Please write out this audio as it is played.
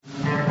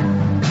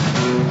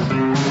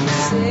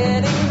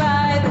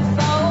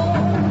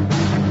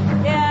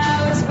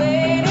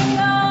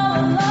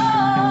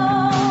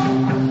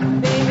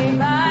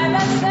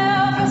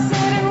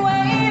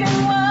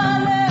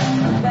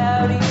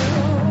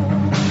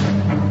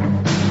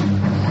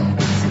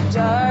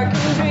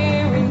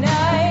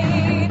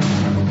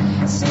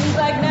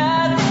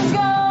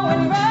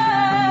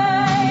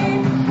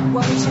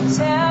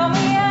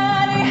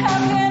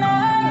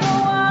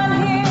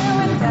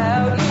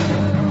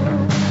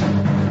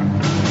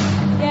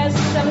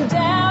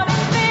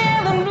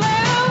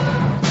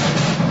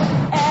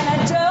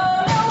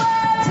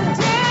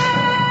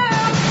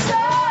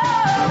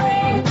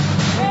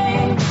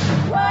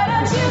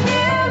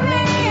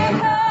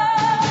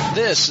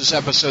is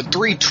episode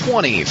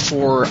 320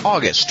 for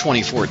August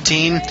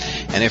 2014.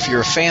 And if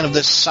you're a fan of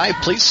this site,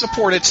 please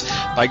support it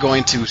by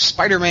going to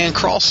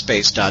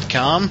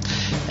SpidermanCrawlspace.com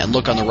and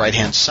look on the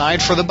right-hand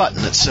side for the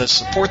button that says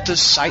support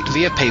this site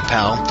via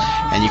PayPal.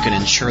 And you can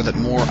ensure that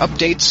more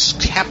updates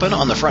happen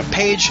on the front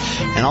page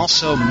and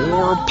also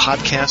more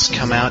podcasts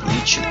come out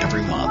each and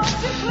every month.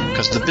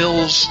 Because the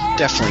bills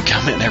definitely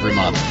come in every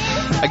month.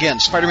 Again,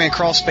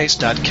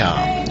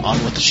 SpidermanCrawlspace.com.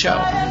 On with the show.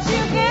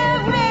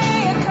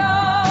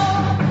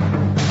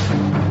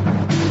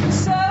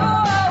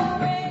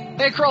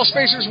 Hey, Crawl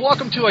Spacers,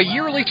 welcome to a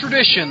yearly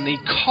tradition, the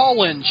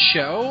call-in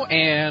show,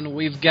 and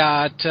we've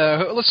got,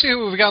 let's see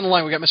who we've got on the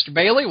line. We've got Mr.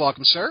 Bailey.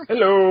 Welcome, sir.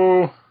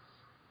 Hello.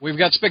 We've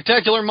got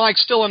Spectacular Mike,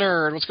 still a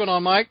nerd. What's going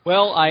on, Mike?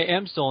 Well, I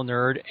am still a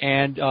nerd,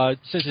 and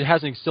since it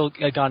hasn't still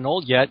gotten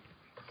old yet,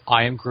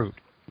 I am Groot.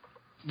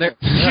 There.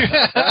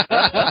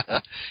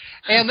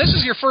 And this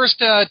is your first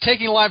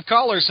taking live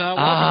callers, huh?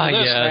 Welcome to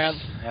this, yes. man.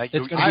 It's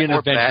going to be an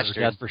adventure,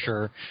 that's for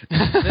sure.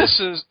 This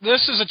is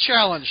a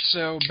challenge,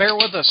 so bear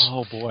with us.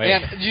 Oh, boy.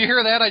 And did you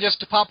hear that? I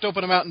just popped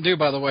open a Mountain Dew,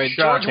 by the way.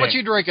 George, what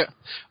you drinking?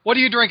 What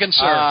are you drinking,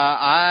 sir?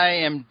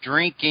 I am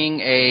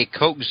drinking a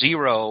Coke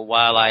Zero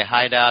while I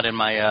hide out in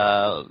my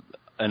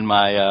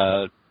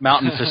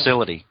mountain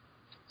facility.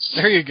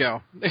 There you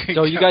go.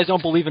 So you guys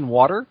don't believe in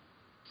water?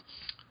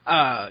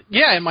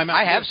 Yeah, in my mouth.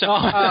 I have some.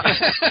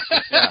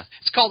 Yeah.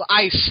 It's called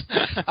ice.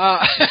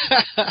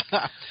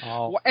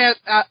 Oh. And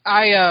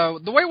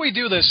the way we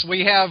do this,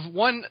 we have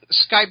one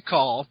Skype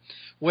call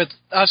with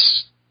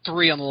us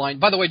three on the line.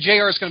 By the way,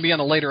 JR is going to be on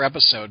a later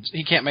episode.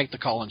 He can't make the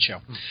call-in show.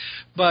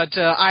 But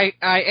I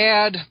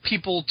add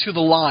people to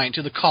the line,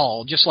 to the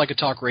call, just like a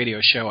talk radio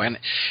show. And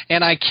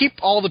I keep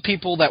all the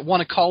people that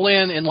want to call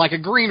in like a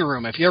green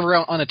room. If you're ever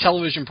on a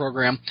television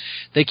program,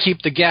 they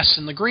keep the guests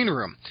in the green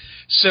room.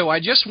 So I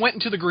just went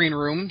into the green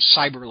room,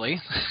 cyberly,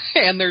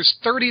 and there's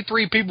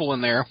 33 people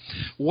in there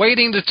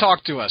waiting to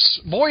talk to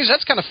us. Boys,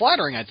 that's kind of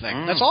flattering, I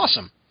think. That's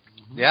awesome.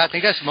 Yeah, I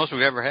think that's the most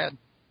we've ever had.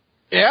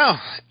 Yeah.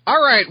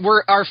 All right.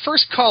 Our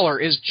first caller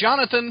is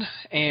Jonathan,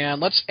 and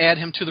let's add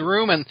him to the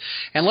room, and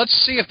let's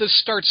see if this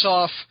starts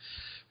off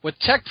with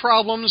tech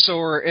problems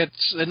or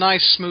it's a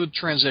nice, smooth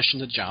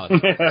transition to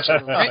Jonathan. So,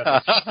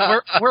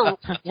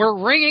 we're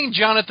ringing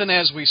Jonathan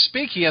as we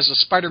speak. He has a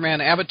Spider-Man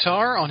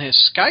avatar on his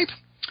Skype,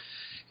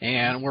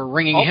 and we're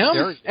ringing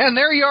him. And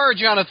there you are,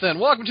 Jonathan.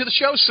 Welcome to the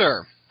show,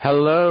 sir.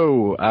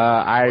 Hello.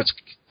 I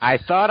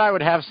thought I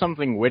would have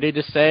something witty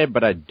to say,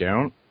 but I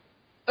don't.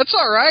 That's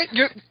all right.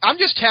 I'm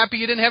just happy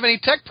you didn't have any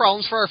tech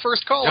problems for our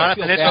first call.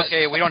 Jonathan, it's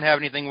okay. We don't have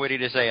anything witty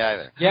to say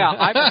either. Yeah,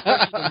 I'm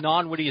the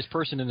non-wittiest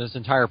person in this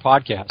entire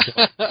podcast.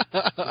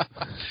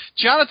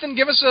 Jonathan,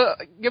 give us an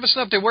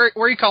update. Where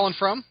are you calling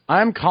from?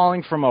 I'm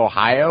calling from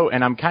Ohio,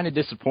 and I'm kind of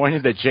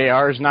disappointed that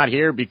JR is not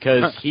here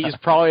because he's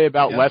probably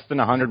about less than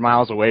 100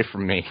 miles away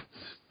from me.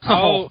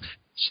 Oh.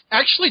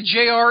 Actually,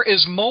 JR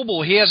is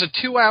mobile. He has a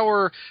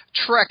 2-hour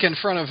trek in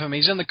front of him.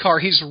 He's in the car.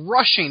 He's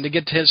rushing to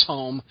get to his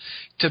home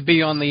to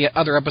be on the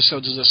other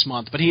episodes of this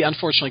month, but he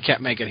unfortunately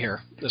can't make it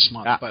here this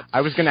month. But I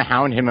was going to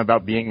hound him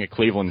about being a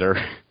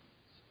Clevelander.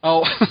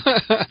 Oh,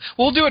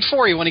 we'll do it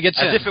for you when he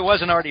gets in. As if it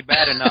wasn't already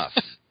bad enough.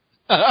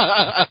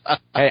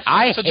 Hey,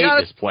 I hate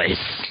this place.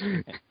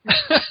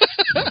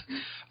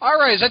 All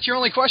right, is that your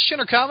only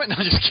question or comment? No,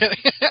 just kidding.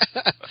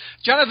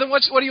 Jonathan,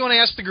 what do you want to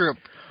ask the group?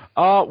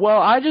 Well,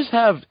 I just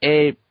have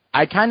I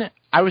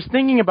was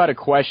thinking about a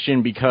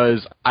question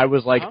because I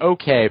was like,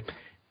 okay,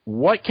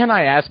 what can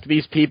I ask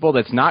these people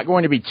that's not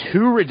going to be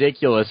too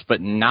ridiculous but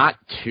not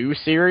too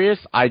serious?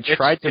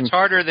 It's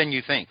harder than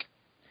you think.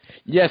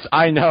 Yes,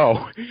 I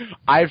know.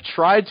 I've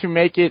tried to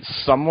make it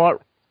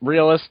somewhat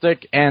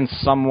realistic and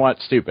somewhat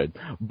stupid,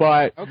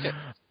 but... Okay.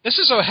 This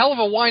is a hell of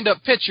a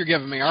wind-up pitch you're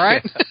giving me, all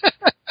right?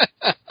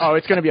 Oh,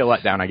 it's going to be a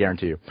letdown, I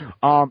guarantee you.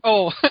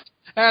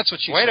 That's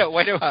what she said.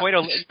 Way to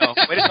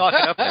talk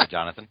it up there,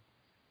 Jonathan.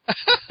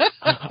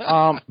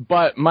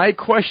 But my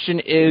question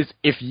is,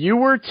 if you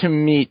were to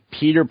meet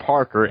Peter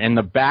Parker in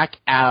the back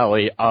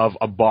alley of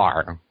a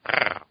bar,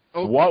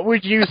 what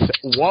would you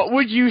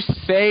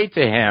say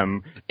to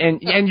him?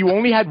 And you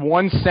only had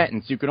one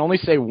sentence. You could only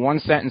say one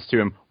sentence to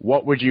him.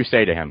 What would you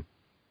say to him?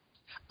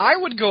 I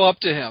would go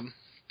up to him,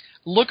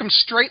 look him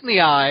straight in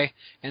the eye,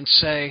 and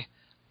say,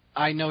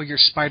 "I know you're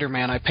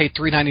Spider-Man. I pay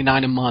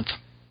 $3.99 a month."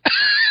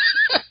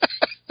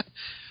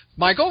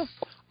 Michael?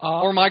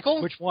 Or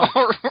Michael? Which one?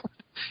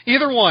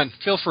 Either one.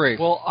 Feel free.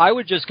 Well, I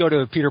would just go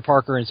to Peter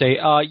Parker and say,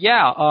 do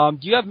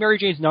you have Mary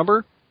Jane's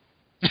number?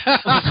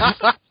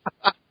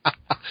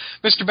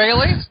 Mr.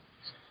 Bailey?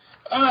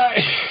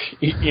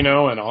 In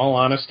all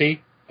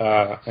honesty,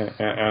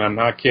 and I'm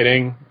not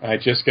kidding, I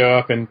just go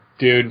up and,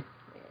 dude,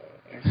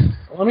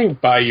 let me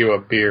buy you a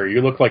beer.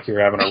 You look like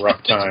you're having a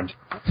rough time.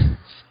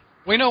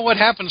 We know what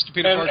happens to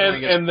Peter Parker.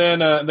 And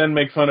then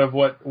make fun of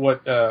what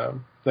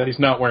that he's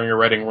not wearing a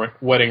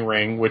wedding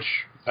ring, which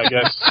I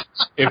guess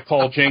if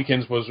Paul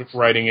Jenkins was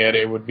writing it,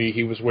 it would be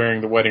he was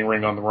wearing the wedding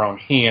ring on the wrong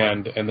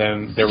hand, and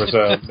then there was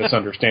a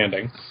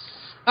misunderstanding.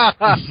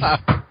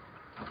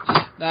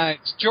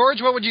 Nice.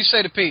 George, what would you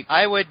say to Pete?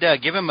 I would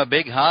give him a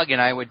big hug, and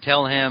I would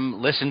tell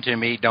him, listen to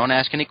me, don't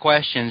ask any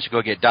questions.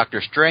 Go get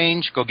Doctor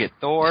Strange, go get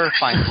Thor,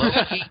 find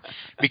Loki,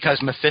 because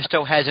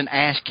Mephisto has an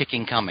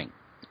ass-kicking coming.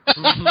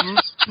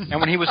 And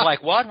when he was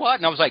like, what?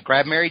 And I was like,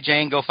 grab Mary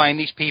Jane, go find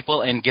these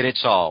people, and get it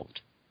solved.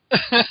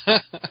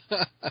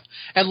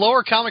 And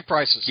lower comic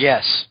prices.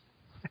 Yes.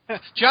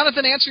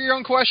 Jonathan, answer your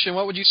own question.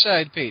 What would you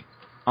say to Pete?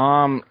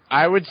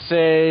 I would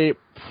say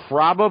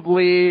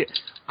probably...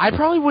 I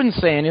probably wouldn't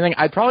say anything.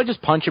 I'd probably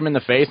just punch him in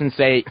the face and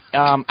say,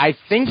 I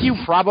think you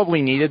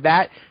probably needed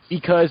that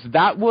because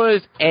that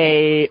was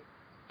a...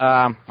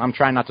 I'm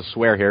trying not to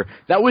swear here.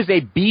 That was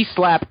a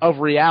B-slap of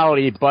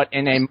reality, but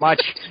in a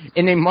much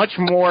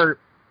more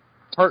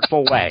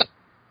hurtful way.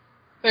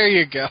 There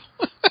you go.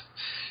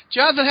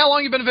 Jonathan, how long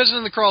have you been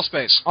visiting the crawl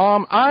space?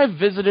 I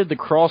visited the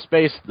crawl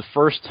space the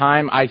first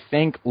time, I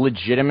think,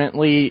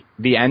 legitimately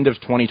the end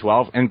of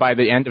 2012. And by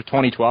the end of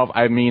 2012,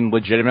 I mean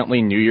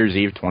legitimately New Year's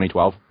Eve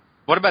 2012.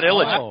 What about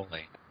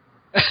illegitimately?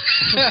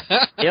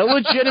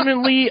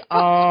 Illegitimately,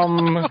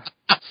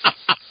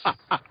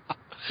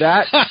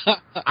 that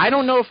I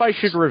don't know if I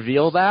should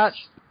reveal that.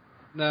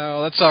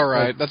 No, that's all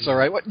right. That's all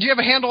right. What, do you have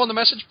a handle on the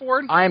message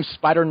board? I am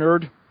Spider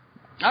Nerd.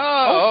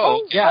 Yeah,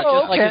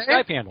 just like his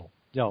Skype handle.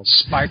 Yo.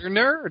 Spider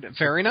Nerd.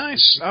 Very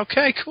nice.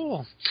 Okay,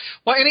 cool.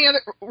 Well,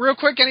 real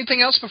quick,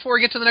 anything else before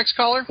we get to the next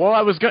caller? Well,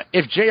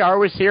 if JR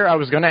was here, I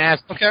was gonna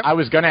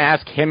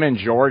ask him and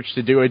George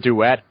to do a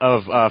duet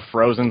of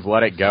Frozen's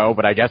Let It Go,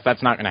 but I guess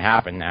that's not gonna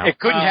happen now. It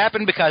couldn't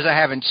happen because I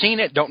haven't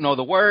seen it, don't know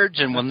the words,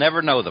 and will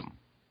never know them.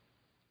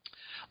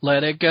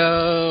 Let it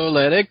go,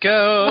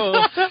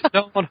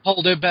 don't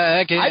hold it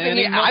back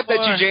anymore. I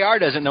bet you JR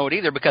doesn't know it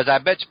either because I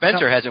bet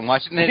Spencer hasn't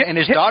watched it, and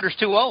his daughter's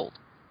too old.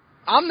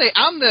 I'm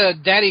the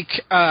daddy.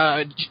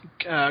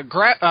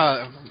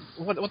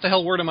 What the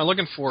hell word am I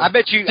looking for? I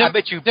bet you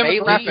Bailey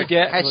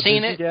has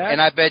seen it,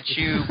 and I bet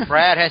you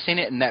Brad has seen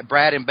it, and that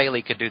Brad and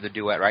Bailey could do the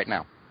duet right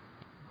now.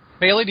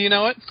 Bailey, do you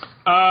know it?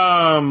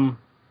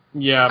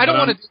 Yeah,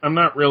 I'm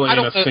not really in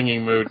a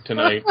singing mood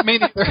tonight. Me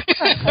neither.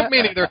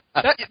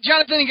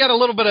 Jonathan, you got a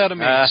little bit out of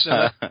me,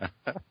 so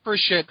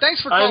appreciate it.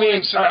 Thanks for calling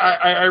in, sir.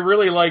 I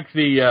really like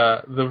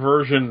the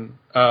version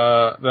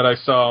that I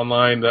saw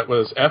online that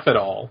was F It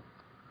All.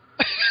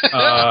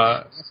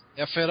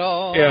 F it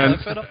all. Yeah,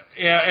 F it all.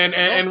 Yeah,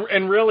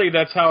 and really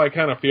that's how I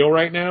kind of feel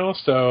right now.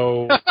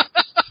 So,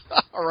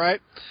 all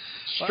right,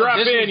 strap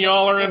in,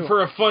 y'all are in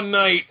for a fun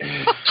night.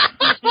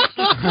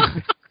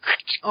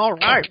 All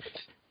right.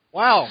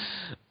 Wow.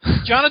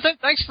 Jonathan,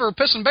 thanks for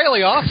pissing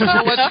Bailey off.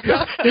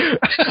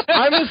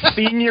 I'm a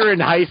senior in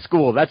high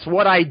school. That's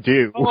what I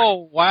do.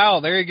 Oh, wow.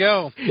 There you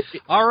go.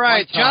 All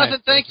right.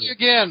 Jonathan, thank you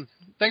again.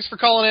 Thanks for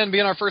calling in and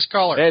being our first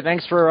caller. Hey,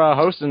 thanks for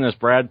hosting this,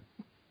 Brad.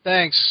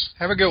 Thanks.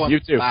 Have a good one. You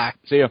too. Bye.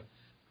 See you.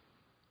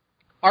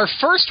 Our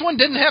first one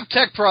didn't have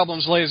tech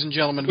problems, ladies and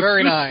gentlemen.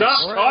 Very nice.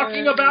 Stop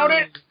talking about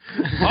it.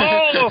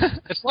 Oh,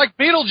 it's like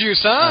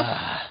Beetlejuice,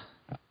 huh?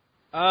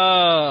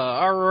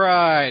 All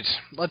right.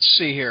 Let's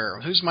see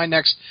here. Who's my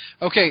next?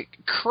 Okay,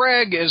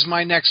 Craig is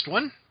my next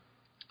one.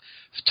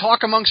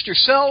 Talk amongst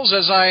yourselves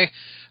as I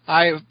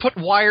put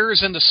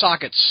wires into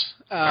sockets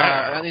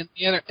in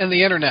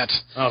the internet.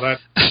 Oh, that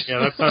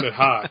sounded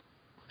hot.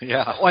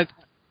 Yeah. Well,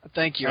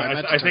 thank you.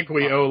 I think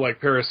we owe like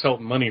Paris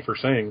Hilton money for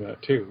saying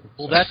that too.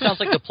 Well, that sounds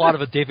like the plot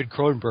of a David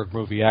Cronenberg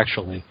movie,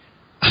 actually.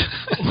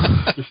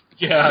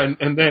 Yeah,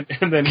 and then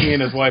he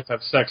and his wife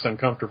have sex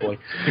uncomfortably.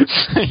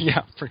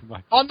 Yeah, pretty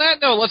much. On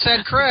that note, let's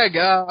add Craig.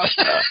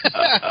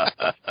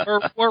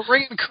 We're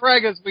ringing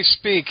Craig as we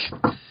speak.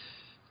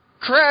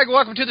 Craig,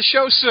 welcome to the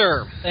show,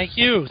 sir. Thank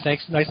you.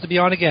 Thanks. Nice to be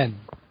on again.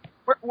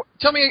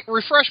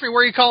 Refresh me.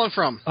 Where are you calling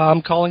from?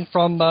 I'm calling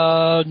from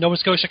Nova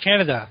Scotia,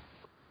 Canada.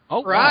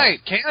 Oh, right,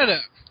 wow. Canada.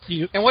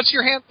 And what's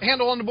your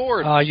handle on the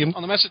board? On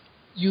the message.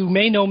 You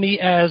may know me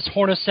as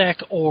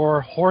Hornacek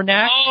or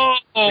Hornak.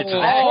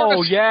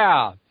 Oh,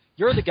 yeah.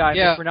 You're the guy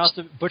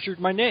who butchered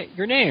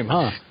your name,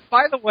 huh?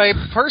 By the way,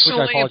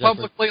 personally and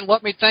publicly,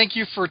 let me thank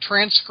you for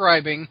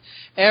transcribing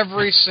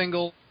every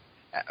single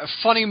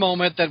funny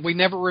moment that we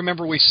never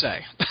remember we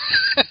say.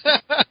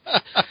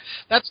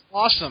 That's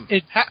awesome.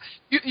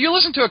 You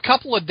listen to a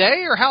couple a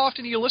day, or how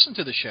often do you listen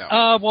to the show?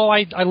 Well,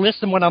 I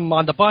listen when I'm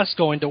on the bus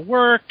going to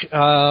work.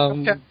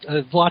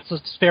 Lots of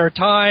spare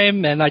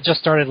time, and I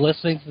just started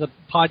listening to the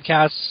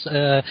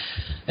podcasts.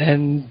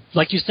 And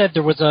like you said,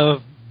 there was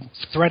a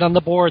thread on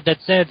the board that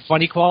said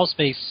 "Funny Crawl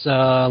Space"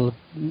 line,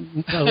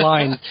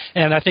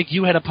 and I think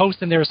you had a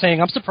post in there saying,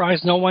 "I'm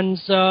surprised no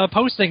one's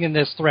posting in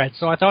this thread."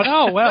 So I thought,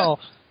 oh well.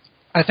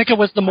 I think it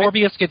was the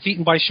Morbius gets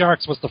eaten by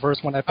sharks was the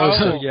first one I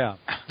posted. Oh, yeah.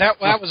 That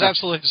was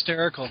absolutely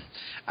hysterical.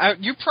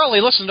 You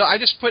probably listened to, I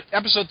just put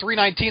episode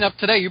 319 up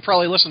today. You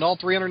probably listened to all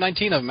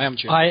 319 of them,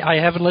 haven't you? I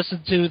haven't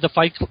listened to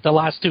the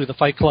last two, the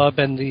Fight Club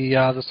and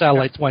the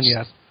Satellites one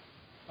yet.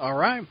 All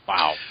right.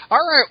 Wow.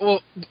 All right.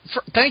 Well,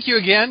 thank you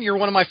again. You're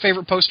one of my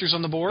favorite posters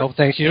on the board. Oh,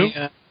 thank you.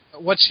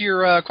 What's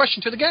your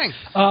question to the gang?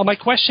 My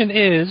question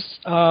is,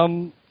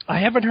 I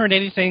haven't heard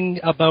anything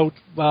about,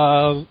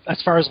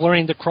 as far as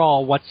learning to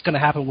crawl, what's going to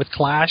happen with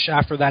Clash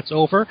after that's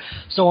over.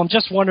 So I'm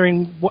just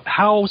wondering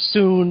how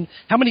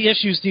many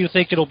issues do you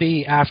think it'll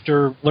be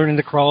after learning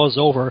to crawl is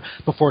over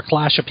before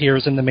Clash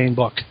appears in the main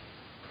book?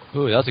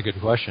 Ooh, that's a good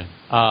question.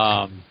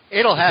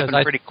 It'll happen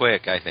pretty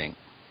quick, I think.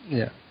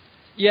 Yeah.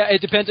 Yeah,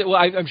 it depends. Well,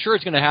 I'm sure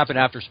it's going to happen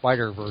after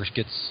Spider-Verse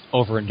gets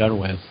over and done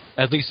with,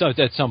 at least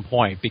at some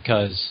point,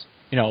 because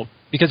you kind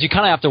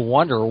of have to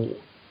wonder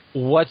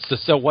what's the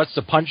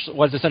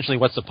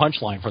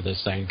punchline for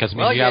this thing? Because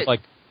you have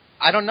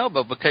I don't know,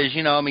 but because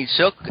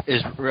Silk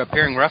is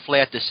appearing roughly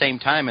at the same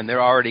time, and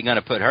they're already going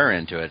to put her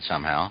into it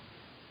somehow.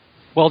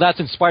 Well, that's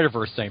in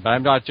Spider-Verse thing, but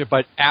I'm not.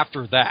 But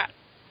after that,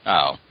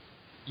 oh,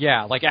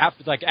 yeah,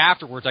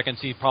 afterwards, I can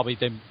see probably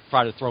they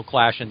try to throw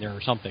Clash in there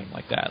or something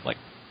like that,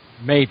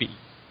 maybe.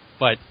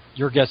 But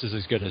your guess is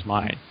as good as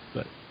mine.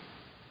 But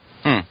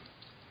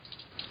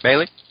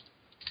Bailey.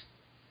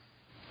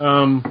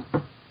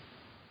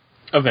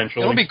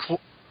 Eventually.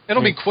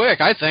 It'll be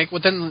quick, I think,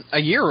 within a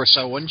year or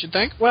so, wouldn't you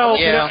think? Well,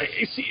 yeah.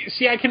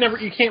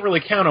 You can't really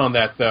count on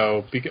that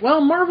though. Because,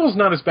 Marvel's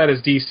not as bad as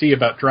DC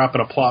about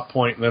dropping a plot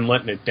point and then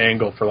letting it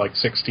dangle for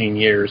 16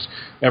 years,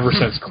 ever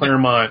since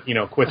Claremont,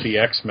 quit the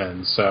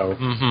X-Men. So,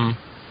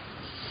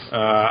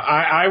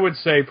 I would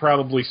say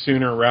probably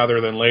sooner rather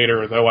than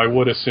later. Though I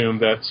would assume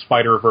that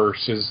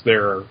Spider-Verse is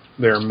their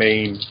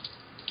main,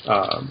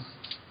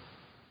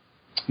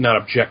 not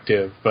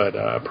objective, but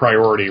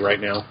priority right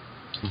now.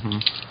 Mm-hmm.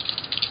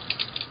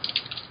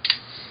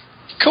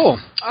 Cool.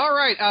 All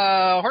right.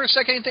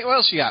 Hornacek, anything? What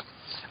else you got?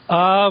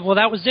 Well,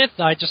 that was it.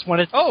 I just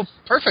wanted. Oh,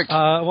 perfect.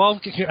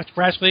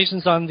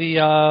 Congratulations on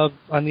the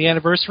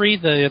anniversary.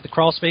 The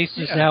crawl space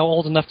is now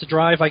old enough to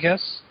drive, I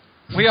guess.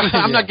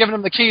 I'm not giving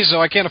him the keys,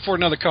 though. I can't afford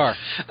another car.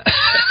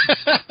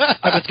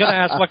 I was going to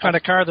ask what kind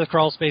of car the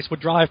crawl space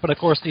would drive, but of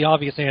course the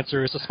obvious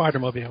answer is a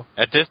Spider-Mobile.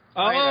 At this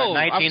point, a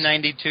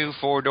 1992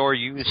 four-door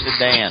used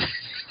sedan.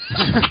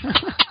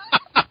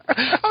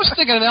 I was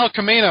thinking an El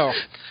Camino.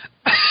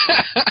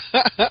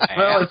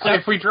 Well,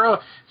 if we drove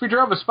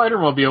a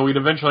Spider-Mobile, we'd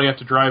eventually have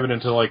to drive it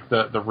into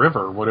the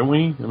river, wouldn't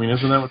we? I mean,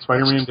 isn't that what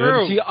Spider-Man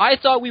did? See, I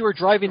thought we were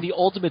driving the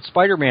Ultimate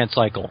Spider-Man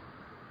cycle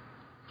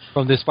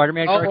from the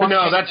Spider-Man character.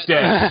 No, that's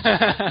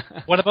dead.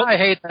 What about? I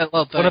hate that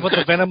little thing. What about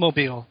the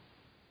Venom-mobile?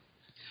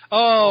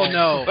 Oh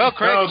no! Well,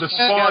 Craig, no, the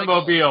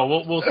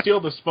Spawn-mobile. We'll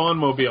steal the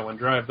Spawn-mobile and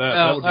drive that.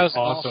 That would be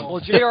awesome. Well,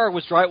 JR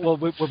was right. Well,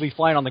 we'll be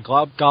flying on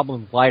the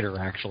Goblin glider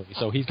actually,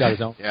 so he's got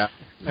his own. Yeah,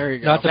 there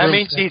you go. That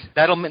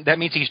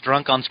means he's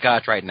drunk on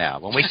scotch right now.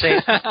 When we say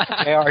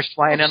JR's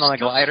flying in on a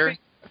glider,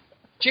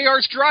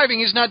 JR's driving.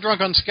 He's not drunk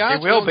on scotch.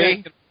 He will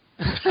be.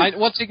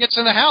 Once he gets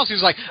in the house,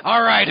 he's like,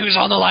 all right, who's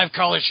on the live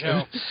caller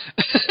show?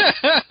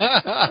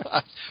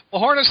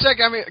 Well,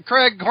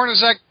 Craig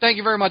Hornacek, thank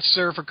you very much,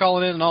 sir, for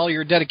calling in and all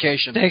your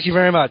dedication. Thank you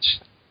very much.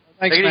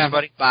 Thanks, man. man.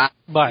 Buddy. Bye.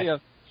 Bye. Yeah.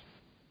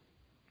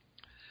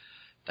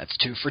 That's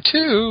 2 for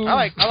 2. I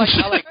like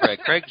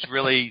Craig.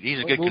 He's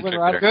a good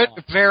contributor. Good,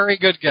 very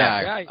good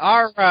guy. Yeah.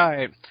 All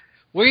right.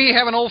 We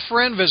have an old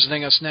friend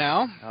visiting us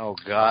now. Oh,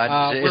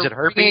 God. Is it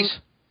herpes?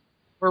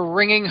 We're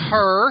ringing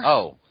her.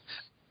 Oh.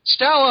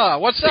 Stella,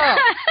 what's up?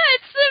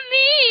 It's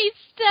me,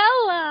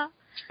 Stella.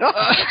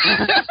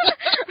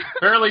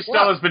 Apparently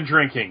Stella's been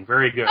drinking.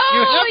 Very good.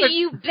 Oh,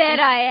 you bet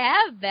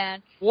I have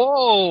been.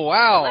 Whoa,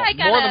 wow. Well, I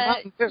More than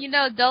Mountain Dew.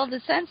 dull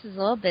the senses a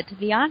little bit to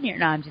be on here.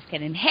 No, I'm just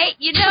kidding. Hey,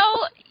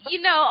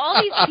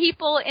 all these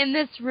people in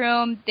this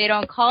room, they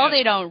don't call,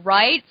 they don't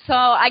write, so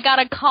I got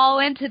to call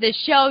into the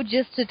show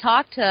just to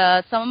talk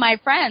to some of my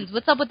friends.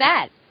 What's up with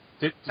that?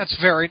 That's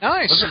very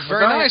nice.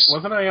 Very nice.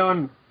 Wasn't I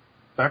on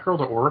Batgirl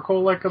to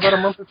Oracle about a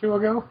month or two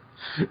ago?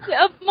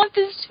 A month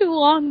is too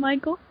long,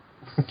 Michael.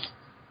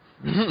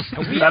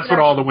 That's what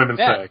all the women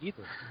say.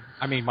 Either.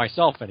 I mean,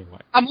 myself anyway.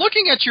 I'm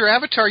looking at your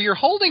avatar. You're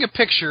holding a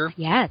picture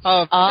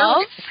of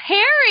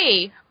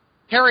Harry.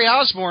 Harry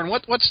Osborn.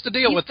 What's the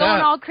deal with that? He's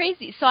going all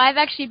crazy. So I've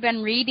actually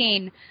been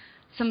reading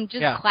some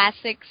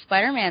classic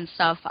Spider-Man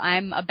stuff.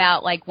 I'm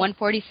about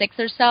 146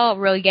 or so,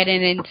 really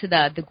getting into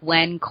the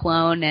Gwen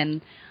clone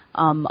and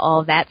all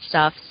of that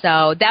stuff.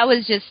 So that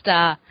was just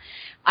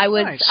I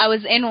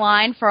was in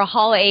line for a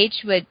Hall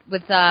H with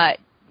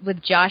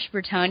Josh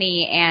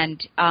Bertoni,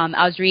 and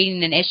I was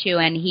reading an issue,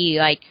 and he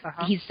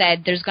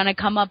said there's going to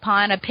come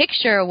upon a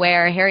picture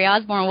where Harry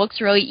Osborn looks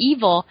really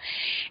evil,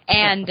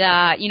 and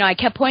I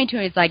kept pointing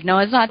to it. He's like, no,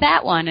 it's not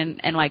that one, and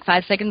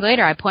 5 seconds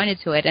later I pointed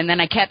to it, and then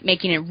I kept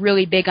making it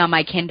really big on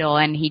my Kindle,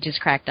 and he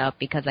just cracked up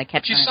because I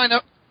kept. Did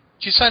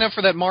you sign up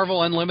for that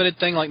Marvel Unlimited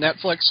thing like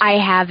Netflix?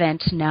 I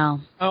haven't.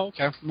 No. Oh,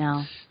 okay.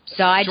 No.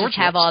 So I just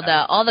have all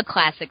the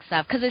classic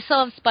stuff because I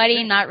still have Spidey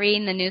and not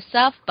reading the new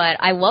stuff, but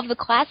I love the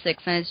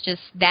classics, and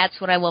that's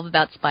what I love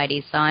about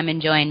Spidey. So I'm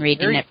enjoying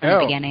reading it from the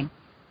beginning.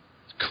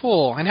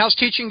 Cool. And how's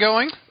teaching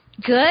going?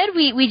 Good.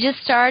 We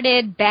just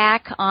started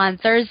back on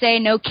Thursday.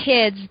 No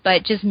kids,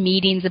 but just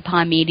meetings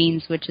upon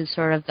meetings, which is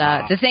sort of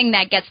the thing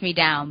that gets me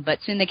down. But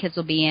soon the kids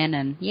will be in,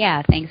 and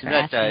thanks for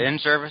asking. In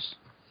service?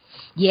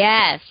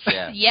 Yes,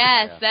 Yeah.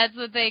 yes, that's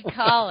what they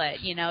call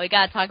it. You know, we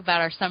got to talk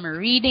about our summer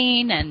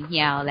reading and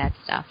all that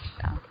stuff.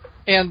 So.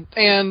 And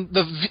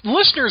the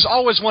listeners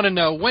always want to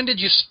know, when did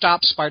you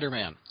stop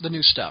Spider-Man, the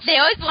new stuff? They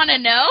always want to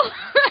know.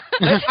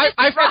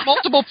 I've had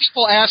multiple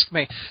people ask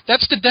me.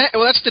 That's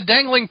the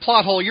dangling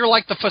plot hole. You're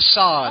like the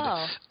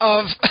facade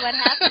of. What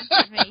happened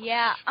to me?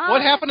 Yeah.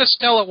 What happened to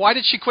Stella? Why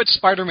did she quit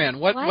Spider-Man?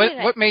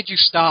 What made you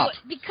stop?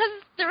 Because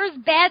there was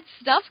bad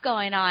stuff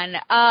going on.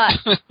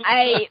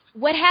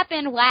 What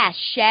happened last?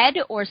 Shed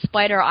or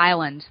Spider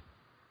Island?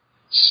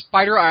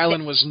 Spider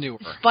Island was newer.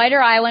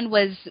 Spider Island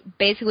was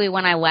basically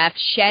when I left.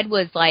 Shed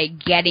was like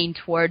getting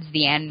towards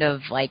the end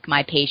of like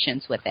my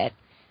patience with it.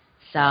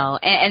 So,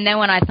 and then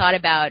when I thought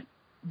about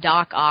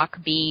Doc Ock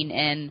being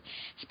in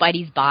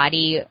Spidey's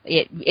body,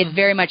 it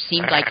very much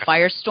seemed like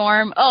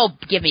Firestorm. Oh,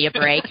 give me a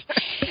break.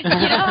 You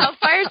know how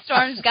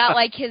Firestorm's got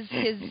like his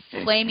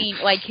flaming,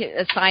 like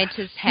a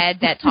scientist's head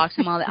that talks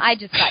to him all that. I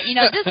just thought,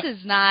 this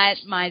is not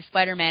my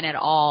Spider-Man at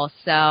all.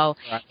 So,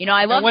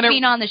 I love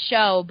being on the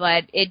show,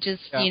 but it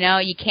just,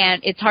 you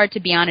can't, it's hard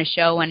to be on a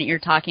show when you're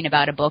talking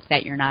about a book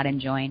that you're not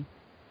enjoying.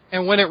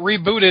 And when it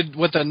rebooted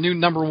with a new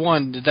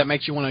 #1, did that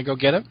make you want to go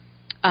get it?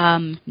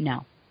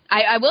 No.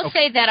 I will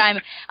say that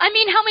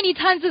how many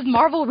times does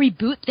Marvel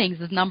reboot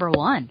things as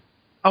 #1?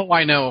 Oh,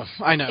 I know.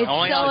 It's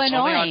only so on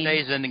annoying.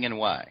 days ending in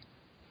Y.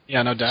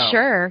 Yeah, no doubt.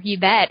 Sure, you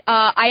bet.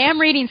 I am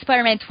reading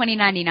Spider-Man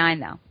 2099,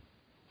 though.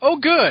 Oh,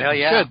 good. Hell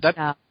yeah. Good.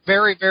 That's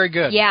very, very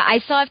good. Yeah, I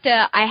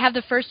have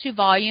the first 2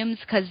 volumes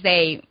because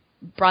they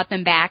brought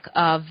them back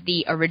of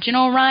the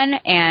original run,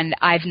 and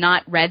I've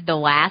not read the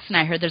last, and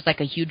I heard there's like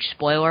a huge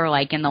spoiler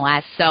like in the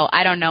last, so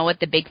I don't know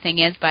what the big thing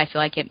is, but I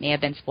feel like it may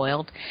have been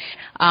spoiled.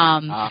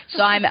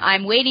 So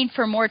I'm waiting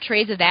for more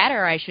trades of that,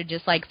 or I should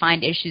just like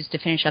find issues to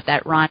finish up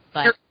that run.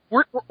 But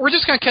we're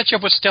just going to catch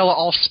up with Stella,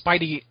 all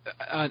Spidey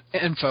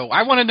info.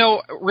 I want to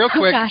know real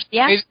quick. Gosh,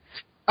 yeah.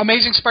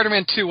 Amazing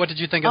Spider-Man 2, what did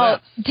you think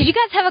of that? Did you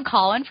guys have a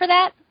call-in for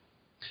that?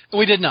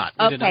 We did not.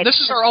 We did not. This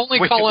is our only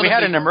call-in. We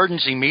had an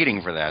emergency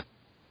meeting for that.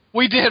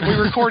 We did. We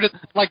recorded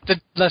like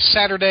the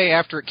Saturday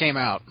after it came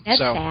out. That's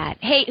sad.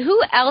 Hey,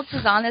 who else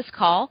is on this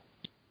call?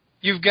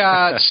 You've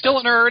got Still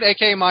a Nerd,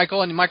 a.k.a.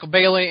 Michael, and Michael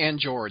Bailey, and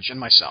George, and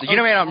myself. You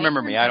may not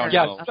remember me. I don't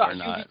know or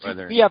not.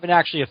 We haven't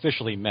actually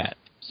officially met.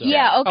 So.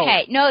 Yeah,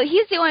 okay. No,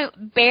 he's the only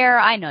Bear.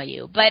 I know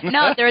you, but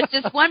no, there was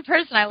just one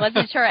person I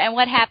wasn't sure. And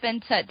what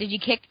happened to? Did you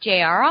kick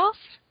JR off?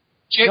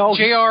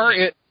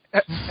 JR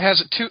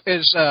has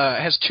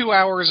 2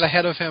 hours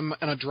ahead of him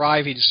in a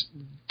drive. He's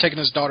taking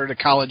his daughter to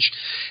college,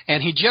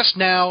 and he just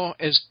now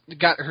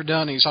got her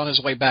done. He's on his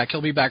way back.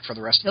 He'll be back for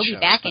the rest of the show. He'll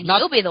be back, and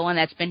he'll be the one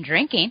that's been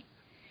drinking.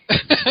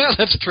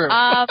 That's true.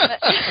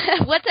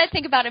 What I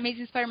think about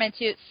Amazing Spider-Man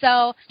 2?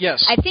 So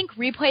yes. I think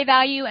replay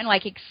value and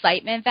like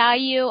excitement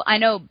value. I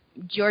know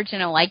George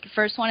didn't like the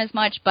first one as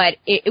much, but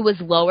it was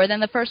lower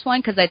than the first one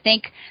because I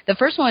think the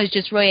first one was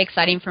just really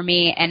exciting for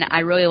me, and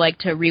I really like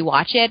to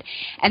rewatch it.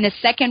 And the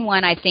second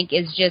one I think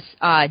is just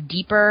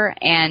deeper,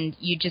 and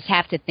you just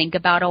have to think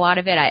about a lot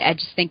of it. I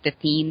just think the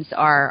themes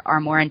are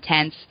more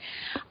intense.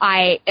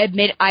 I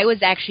admit I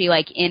was actually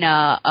like in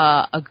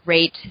a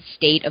great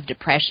state of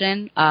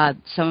depression.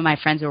 Some of my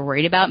friends were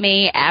worried about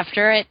me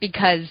after it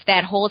because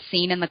that whole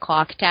scene in the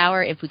clock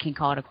tower, if we can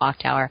call it a clock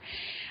tower,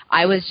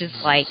 I was just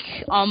like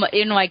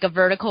in like a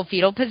vertical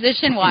fetal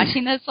position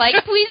watching this, like,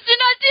 please do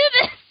not do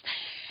this.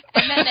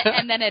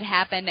 And then it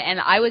happened, and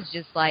I was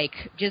just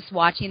like, just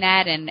watching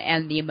that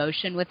and the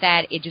emotion with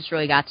that, it just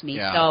really got to me.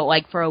 Yeah. So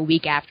like for a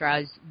week after, I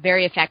was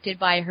very affected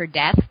by her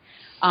death.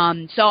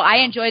 So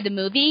I enjoyed the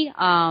movie,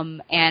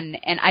 and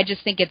I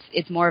just think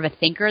it's more of a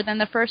thinker than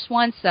the first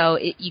one. So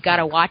you got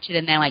to watch it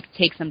and then like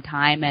take some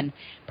time and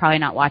probably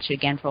not watch it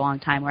again for a long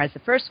time. Whereas the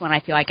first one, I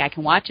feel like I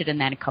can watch it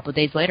and then a couple of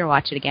days later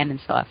watch it again and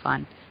still have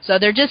fun. So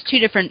they're just 2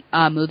 different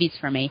movies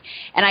for me,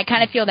 and I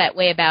kind of feel that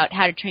way about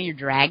How to Train Your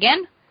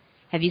Dragon.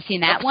 Have you seen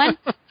that one?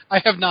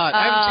 I have not.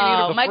 I haven't seen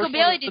either the Michael first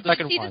Bailey, one or did the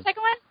you see the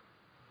second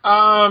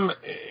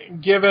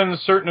one? Given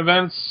certain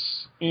events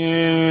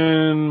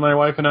in my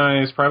wife and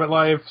I's private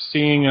life,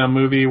 seeing a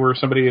movie where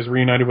somebody is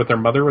reunited with their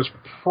mother was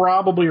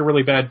probably a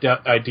really bad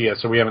idea,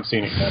 so we haven't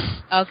seen it yet.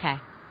 Okay.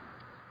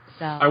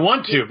 So I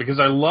want to, because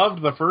I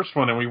loved the first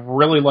one, and we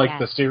really liked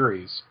the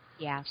series.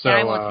 Yeah, so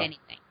I won't say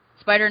anything.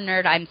 Spider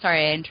Nerd, I'm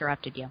sorry I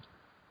interrupted you.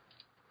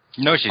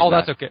 No, she's not.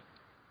 That's okay.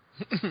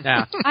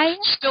 Yeah.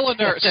 Still a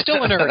nerd.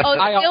 Still a nerd. Oh,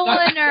 still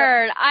a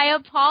nerd. I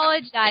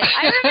apologize.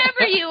 I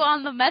remember you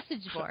on the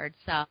message board.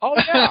 So. Oh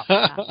yeah,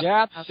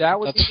 yeah, that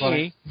was That's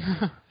me.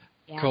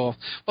 Yeah. Cool.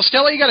 Well,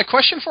 Stella, you got a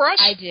question for us?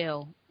 I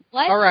do.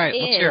 What All right,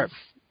 is let's hear it.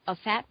 a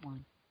fat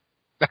one?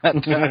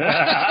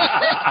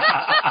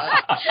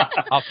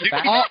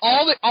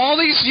 all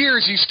these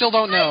years, you still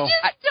don't know.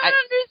 I just don't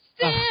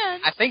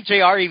understand. I think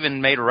JR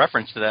even made a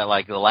reference to that,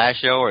 like the last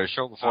show or the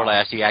show before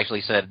last. He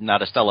actually said,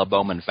 "Not a Stella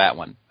Bowman fat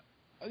one."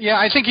 Yeah,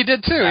 I think you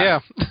did too. Yeah.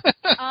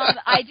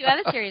 I do have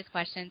a serious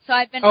question. So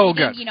I've been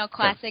reading,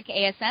 classic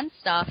ASM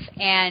stuff,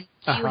 and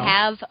do you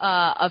have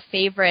a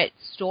favorite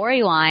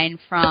storyline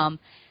from,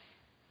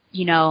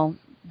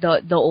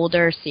 the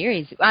older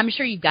series. I'm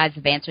sure you guys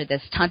have answered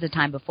this tons of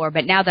time before,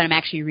 but now that I'm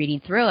actually reading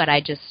through it,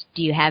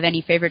 do you have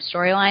any favorite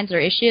storylines or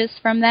issues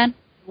from then?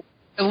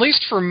 At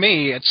least for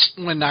me, it's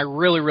when I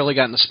really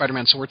got into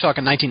Spider-Man. So we're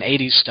talking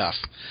 1980s stuff.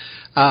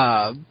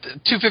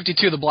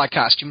 252, the Black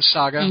Costume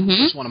Saga,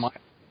 is one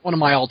of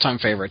my all-time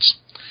favorites.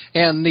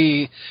 And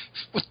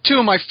two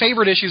of my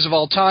favorite issues of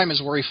all time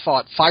is where he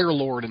fought Fire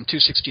Lord in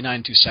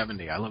 269,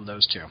 270. I love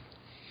those two.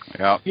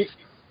 Yeah.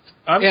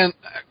 And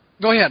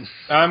go ahead.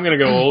 I'm going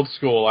to go old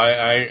school.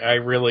 I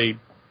really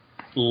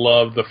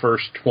love the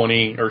first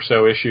 20 or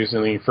so issues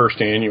in the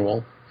first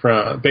annual,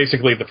 from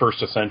basically the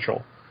first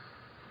essential.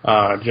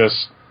 Yeah,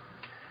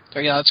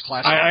 that's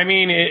classic. I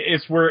mean,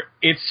 it's where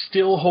it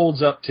still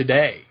holds up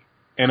today.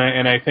 And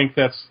I think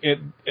that's it,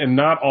 and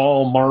not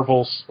all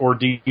Marvel or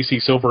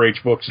DC Silver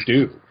Age books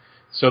do.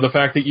 So the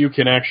fact that you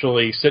can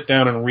actually sit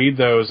down and read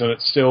those and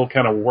it still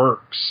kind of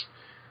works,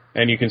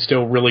 and you can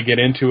still really get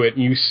into it,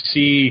 and you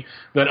see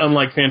that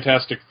unlike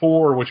Fantastic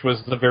Four, which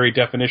was the very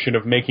definition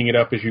of making it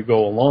up as you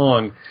go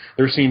along,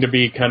 there seemed to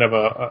be kind of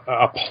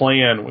a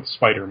plan with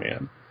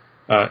Spider-Man,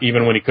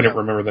 even when he couldn't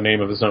remember the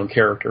name of his own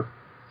character.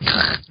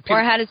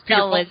 Or how to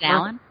spell Liz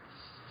Allen.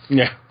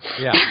 Yeah.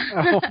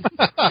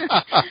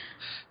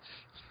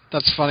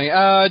 That's funny.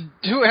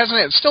 Who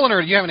hasn't? Still in, or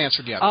you haven't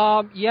answered yet?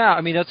 Yeah,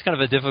 I mean that's kind of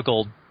a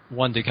difficult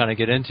one to kind of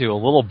get into a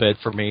little bit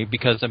for me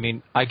because I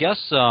mean I guess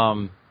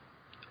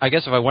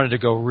if I wanted to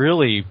go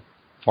really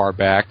far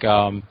back,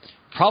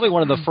 probably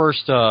one of the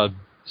first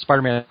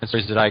Spider-Man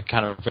stories that I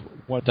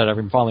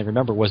finally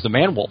remember was the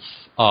Man-Wolf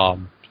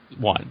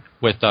one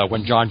with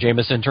when John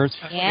Jameson turns.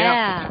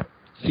 Yeah.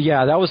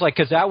 Yeah, that was like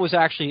because that was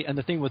actually, and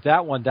the thing with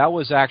that one, that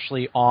was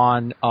actually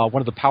on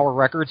one of the Power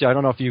records. I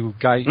don't know if you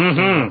guys.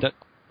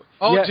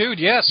 Oh, yeah. Dude,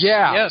 yes.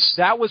 Yeah. Yes.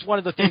 That was one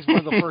of the things, one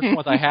of the first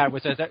ones I had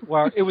was that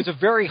where it was a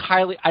very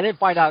highly, I didn't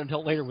find out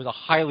until later, it was a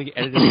highly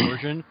edited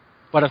version.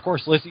 But of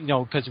course, listening,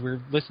 because we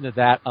were listening to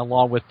that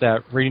along with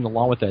that, reading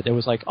along with it, it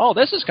was like, oh,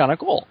 this is kind of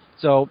cool.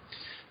 So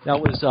that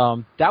was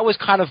that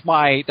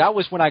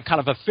was when I kind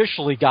of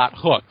officially got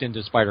hooked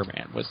into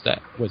Spider-Man, was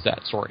that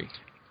story.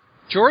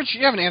 George,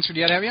 you haven't answered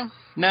yet, have you?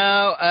 No.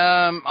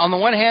 On the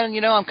one hand,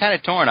 I'm kind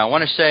of torn. I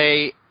want to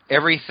say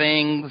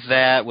everything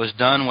that was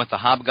done with the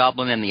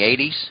Hobgoblin in the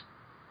 80s.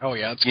 Oh,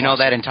 yeah. That's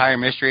that entire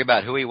mystery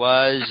about who he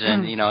was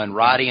and, and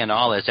Roddy and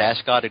all his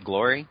ascotted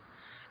glory.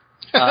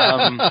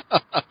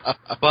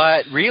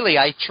 But really,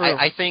 I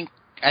think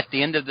at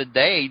the end of the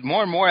day,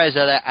 more and more as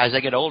I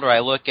get older,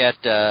 I look at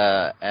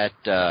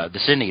the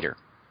Sin Eater.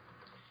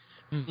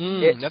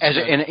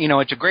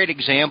 It's a great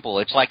example.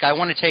 It's like I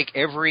want to take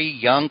every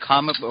young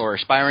comic or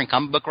aspiring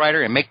comic book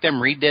writer and make them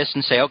read this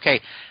and say,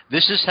 okay,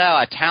 this is how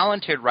a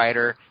talented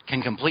writer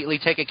can completely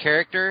take a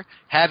character,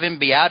 have him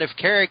be out of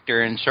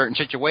character in certain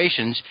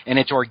situations, and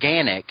it's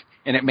organic,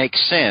 and it makes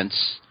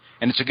sense,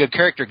 and it's a good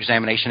character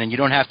examination, and you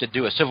don't have to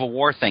do a Civil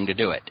War thing to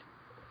do it.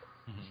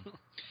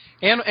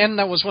 And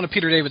that was one of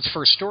Peter David's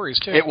first stories,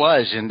 too. It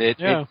was, and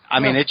it's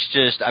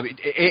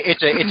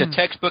a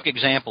textbook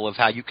example of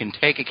how you can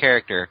take a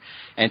character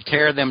and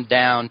tear them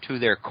down to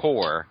their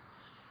core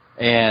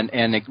and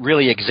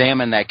really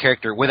examine that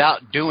character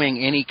without doing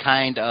any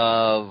kind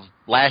of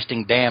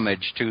lasting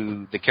damage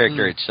to the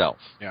character itself.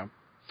 Yeah.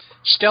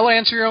 Stella,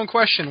 answer your own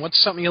question.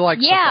 What's something you like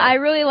so far? I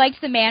really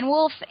liked the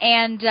Man-Wolf,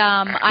 and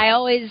I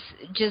always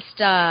just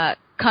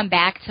come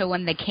back to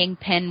when the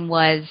Kingpin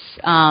was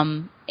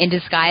in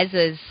disguise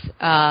as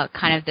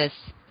kind of this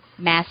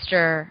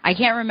master. I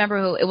can't remember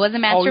who. It was a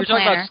master planner. Oh, you're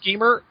talking about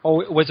Schemer?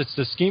 Oh, was it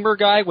the Schemer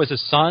guy? Was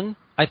his son,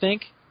 I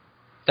think?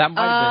 That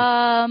might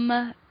have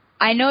been.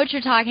 I know what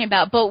you're talking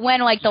about, but when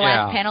the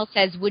last panel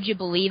says, "Would you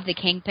believe the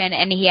Kingpin?"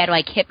 and he had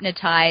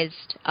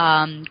hypnotized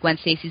Gwen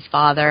Stacy's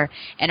father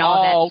and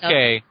all that.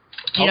 Okay.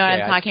 Stuff. You know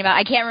what I'm talking about?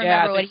 I can't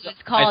remember what he was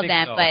called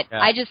then, but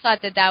yeah. I just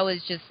thought that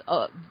was just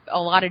a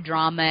lot of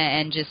drama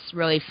and just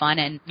really fun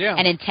and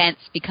intense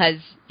because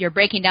you're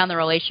breaking down the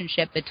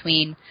relationship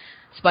between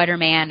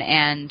Spider-Man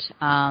and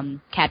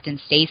Captain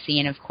Stacy,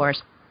 and of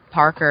course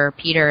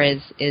Peter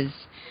is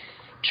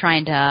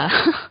trying to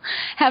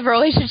have a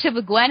relationship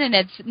with Gwen, and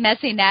it's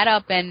messing that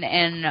up, and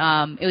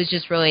it was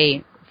just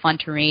really fun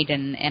to read,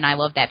 and I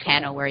love that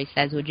panel where he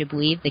says, "Would you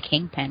believe the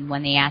Kingpin?"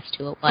 when they asked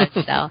who it was.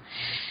 So,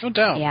 no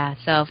doubt. Yeah,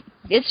 so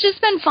it's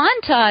just been fun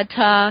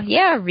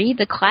to read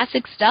the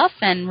classic stuff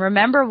and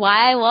remember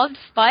why I loved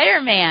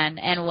Spider-Man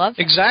and love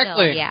him.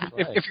 Exactly. Still, yeah.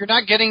 If you're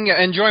not getting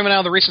enjoyment out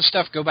of the recent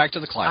stuff, go back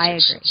to the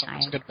classics. I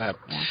agree. Good about.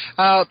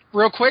 Yeah.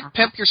 Real quick,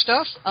 pimp your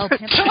stuff. Oh,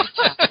 pimp your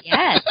stuff.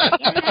 Yes.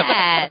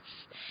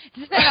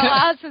 It's been a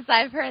while since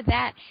I've heard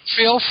that.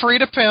 Feel free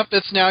to pimp.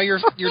 It's now your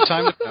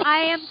time to pimp.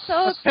 I am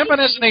so Pimping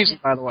isn't easy,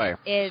 by the way.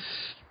 It's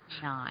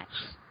not.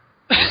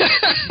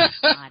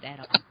 It's not at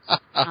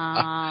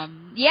all.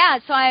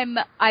 So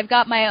I've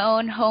got my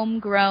own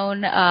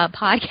homegrown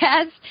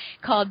podcast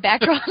called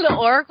Backrow of the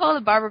Oracle,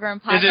 the Barbara Gordon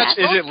podcast.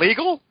 Is it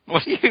legal?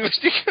 What do you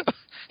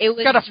It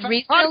was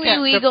recently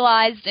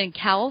legalized in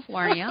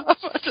California.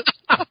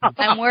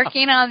 I'm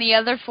working on the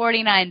other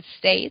 49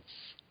 states.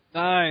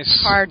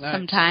 Nice. Hard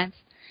sometimes.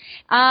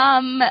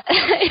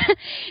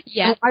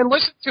 Yeah. I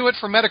listened to it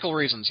for medical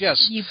reasons.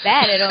 Yes. You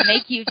bet. It'll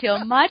make you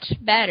feel much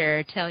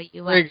better, tell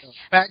you what.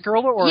 Batgirl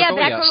to Oracle. Yeah,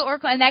 Batgirl yes. to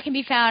Oracle, and that can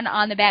be found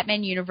on the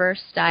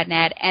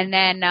BatmanUniverse.net. And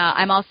then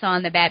I'm also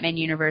on the Batman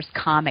Universe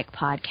comic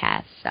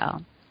podcast.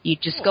 So you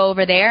just go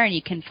over there and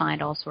you can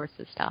find all sorts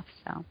of stuff.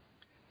 So.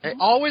 Hey,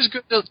 always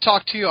good to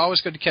talk to you. Always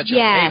good to catch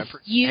yes, up.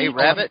 Hey,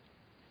 Rabbit.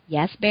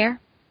 Yes,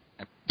 Bear?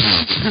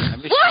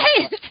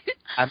 What?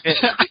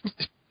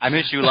 I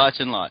miss you lots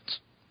and lots.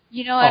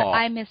 You know what? Aww.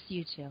 I miss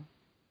you too.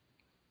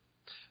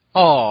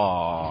 Oh,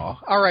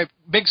 all right.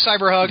 Big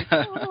cyber hug.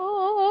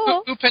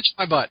 Who pinched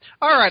my butt?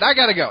 All right, I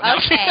gotta go.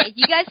 Okay,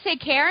 you guys take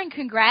care and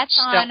congrats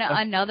on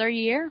another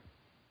year.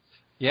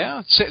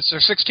 Yeah, it's their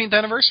 16th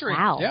anniversary.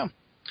 Wow. Yeah.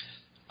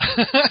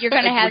 You're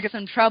gonna have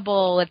some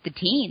trouble with the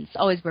teens.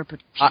 Always wear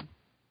protection.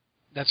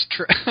 That's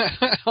true.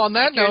 On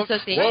that You're note,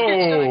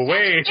 Whoa,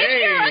 wait, If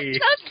you're hey.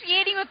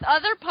 associating with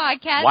other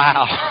podcasts,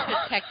 Wow. you need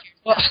to protect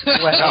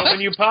yourself. Well,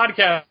 when you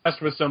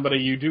podcast with somebody,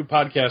 you do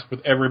podcast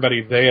with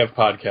everybody they have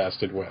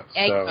podcasted with. So.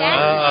 Exactly.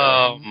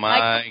 Oh, my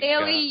Michael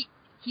Bailey,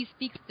 he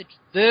speaks the truth.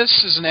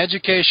 this is an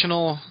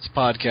educational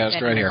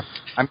podcast right here.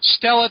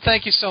 Stella,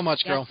 thank you so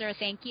much, girl. Yes, sir.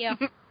 Thank you.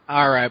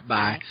 All right,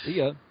 bye. See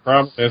ya.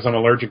 Problem is I'm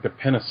allergic to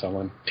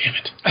penicillin. Damn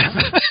it.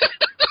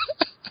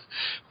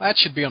 That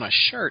should be on a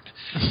shirt.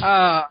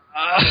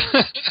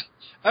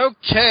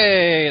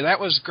 Okay, that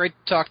was great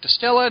to talk to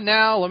Stella.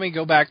 Now let me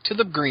go back to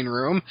the green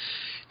room.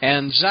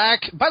 And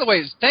Zach, by the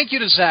way, thank you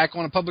to Zach. I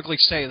want to publicly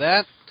say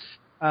that.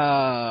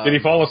 Did he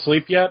fall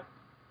asleep yet?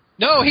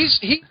 No,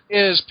 he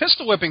is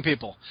pistol whipping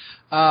people.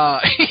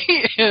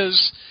 He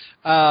is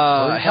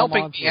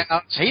helping me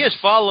out. He has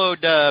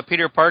followed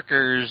Peter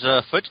Parker's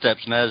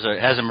footsteps and has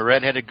him a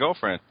red-headed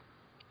girlfriend.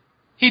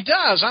 He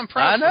does. I'm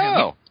proud I of him.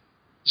 know.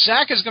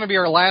 Zach is going to be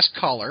our last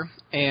caller,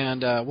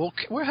 and we'll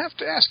have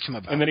to ask him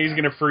about And then he's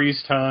going to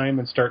freeze time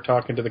and start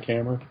talking to the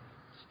camera.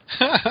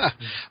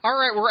 All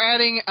right, we're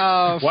adding.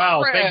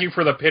 Wow, Fred. thank you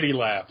for the pity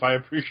laugh. I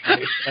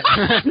appreciate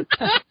that.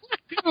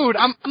 Dude,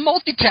 I'm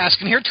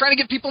multitasking here, trying to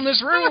get people in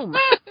this room.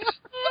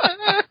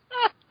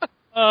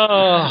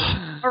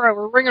 All right,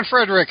 we're ringing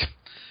Frederick.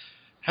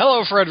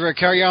 Hello, Frederick.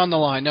 How are you on the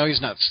line? No, he's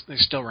nuts. They're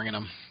still ringing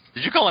him.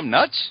 Did you call him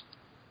nuts?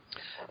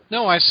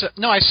 No, I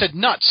said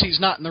nuts.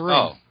 He's not in the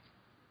room. Oh.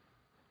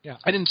 Yeah,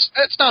 I didn't.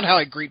 That's not how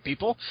I greet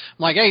people.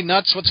 I'm like, hey,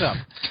 nuts, what's up?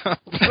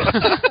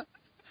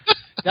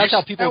 That's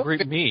how people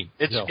greet me.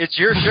 It's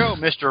your show,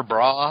 Mr.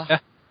 Bra.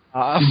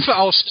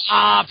 Oh,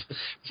 stop,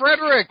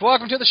 Frederick.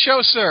 Welcome to the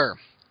show, sir.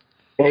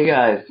 Hey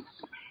guys,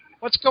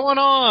 What's going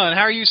on?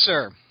 How are you,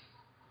 sir?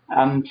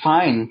 I'm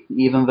fine,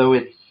 even though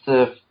it's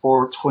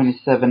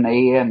 4:27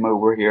 a.m.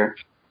 over here.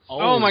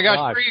 Oh my gosh,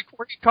 where are you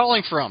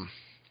calling from?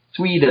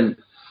 Sweden.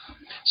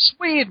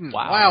 Sweden.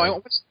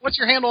 Wow. What's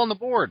your handle on the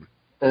board?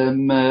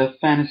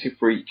 Fantasy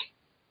Freak.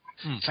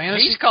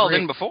 Fantasy. He's called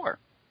Freak. in before.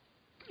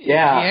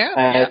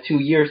 Yeah. 2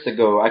 years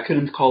ago. I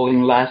couldn't call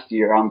in last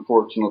year,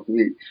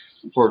 unfortunately,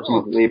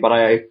 but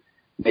I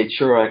made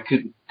sure I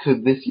could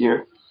this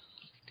year.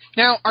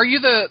 Now, are you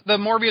the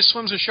Morbius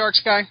Swims with Sharks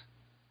guy?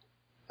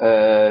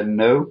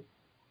 No.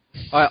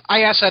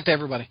 I ask that to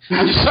everybody.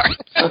 I'm just sorry.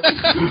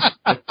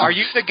 Are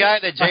you the guy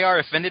that JR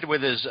offended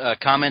with his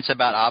comments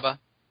about ABBA?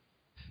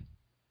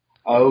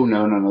 Oh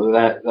no!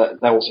 That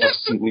was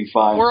simply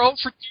fine. We're old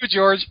for you,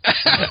 George.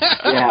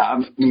 Yeah, I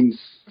mean,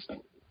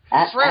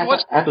 Fred,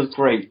 what's... ABBA's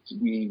great.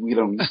 We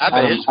don't. I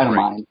ABBA don't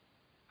mind.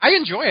 I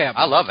enjoy ABBA.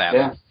 I love ABBA.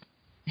 Yeah.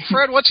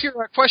 Fred, what's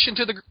your question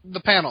to the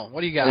panel? What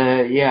do you got?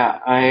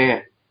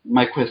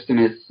 My question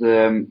is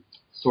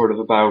sort of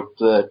about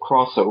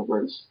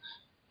crossovers.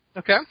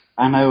 Okay.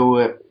 I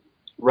know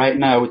right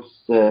now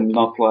it's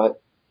not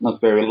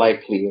very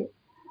likely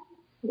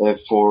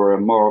for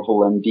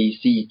Marvel and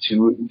DC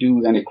to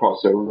do any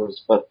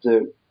crossovers, but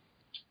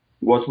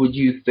what would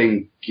you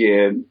think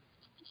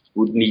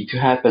would need to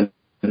happen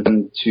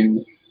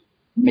to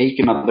make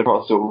another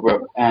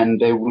crossover,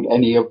 and would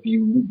any of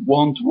you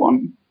want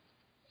one?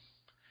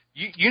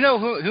 You know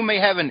who may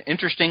have an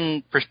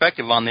interesting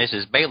perspective on this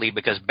is Bailey,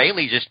 because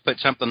Bailey just put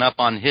something up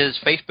on his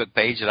Facebook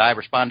page that I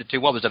responded to.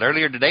 What was it,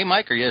 earlier today,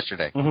 Mike, or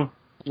yesterday?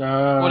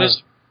 Mm-hmm. What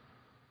is...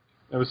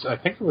 I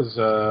think it was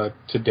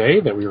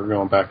today that we were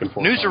going back and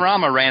forth.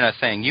 Newsarama ran a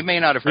thing. You may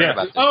not have heard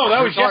about this. Oh,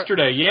 that was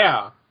yesterday.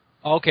 Yeah.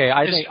 Okay,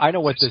 I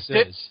know what this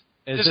is.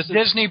 Is this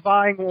Disney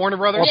buying Warner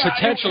Brothers? Or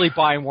potentially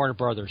buying Warner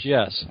Brothers,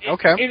 yes.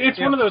 Okay. It's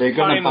one of those. They're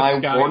going to buy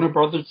Warner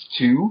Brothers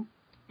too?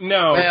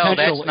 No. Well,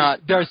 that's not.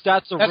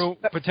 That's a room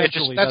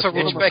potentially. That's a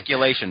It's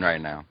speculation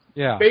right now.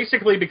 Yeah.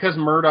 Basically, because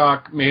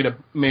Murdoch made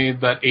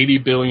that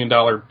 $80 billion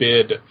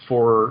bid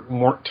for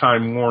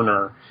Time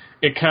Warner,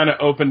 it kind of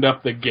opened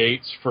up the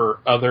gates for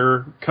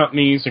other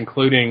companies,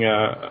 including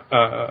a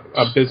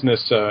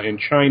business in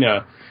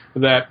China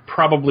that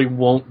probably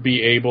won't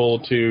be able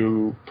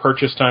to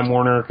purchase Time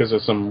Warner because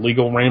of some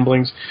legal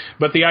ramblings.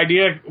 But the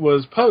idea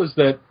was posed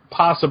that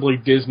possibly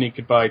Disney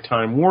could buy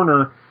Time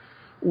Warner,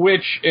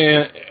 which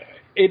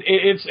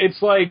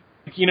it's like,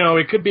 you know,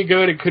 it could be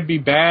good, it could be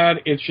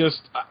bad. It's just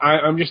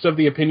I'm just of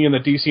the opinion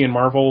that DC and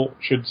Marvel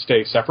should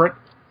stay separate.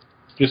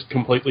 just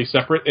completely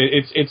separate.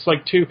 It's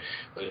like two.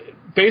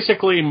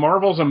 Basically,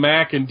 Marvel's a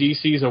Mac and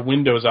DC's a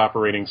Windows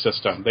operating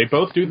system. They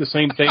both do the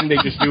same thing. They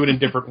just do it in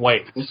different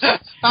ways.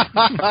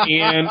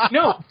 And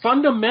no,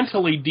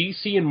 fundamentally,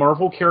 DC and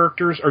Marvel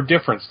characters are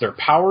different. Their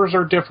powers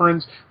are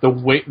different. The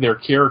way their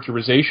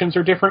characterizations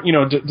are different. You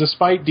know,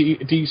 despite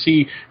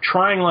DC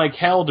trying like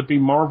hell to be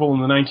Marvel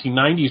in the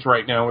 1990s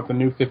right now with the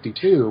New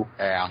 52.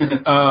 Yeah.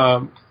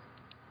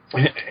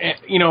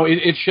 You know,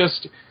 it's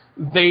just.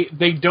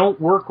 They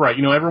don't work right.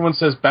 You know, everyone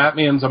says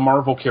Batman's a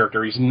Marvel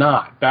character. He's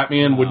not.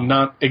 Batman would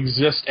not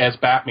exist as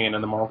Batman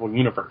in the Marvel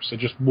universe. It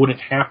just wouldn't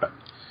happen.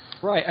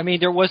 Right. I mean,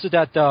 there was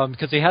that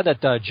because they had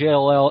that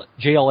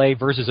JLA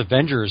versus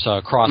Avengers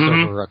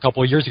crossover a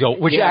couple of years ago,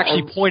 which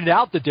actually pointed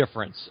out the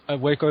difference.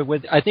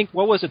 With I think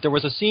what was it? There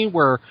was a scene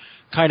where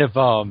kind of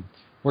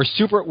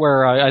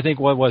I think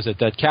what was it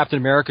that Captain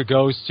America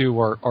goes to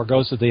or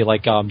goes to the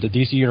the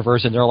DC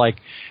universe and they're all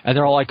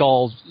like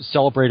all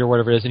celebrate or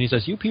whatever it is and he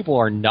says you people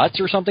are nuts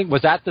or something.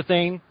 Was that the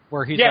thing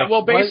where he's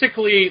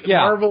basically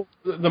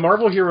the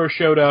Marvel heroes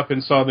showed up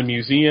and saw the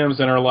museums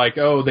and are like,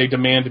 oh, they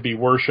demand to be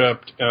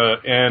worshipped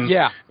and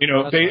you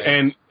know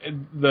and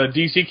the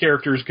DC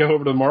characters go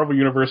over to the Marvel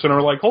universe and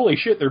are like, holy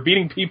shit, they're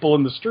beating people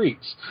in the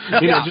streets,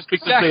 you know, just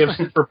because they have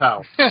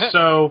superpower.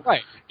 So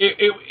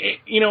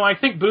you know, I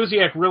think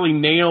Busiek really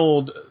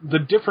nailed the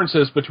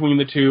differences between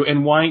the two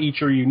and why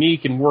each are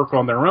unique and work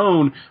on their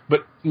own,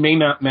 but may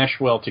not mesh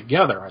well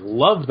together. I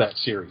love that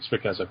series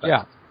because of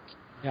that.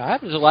 Yeah, I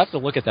have to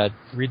look at that,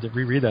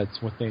 reread that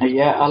thing.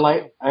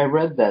 I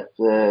read that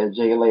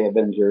JLA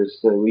Avengers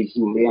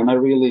recently, and I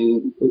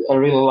really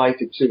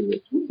liked it too.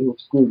 It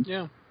was good.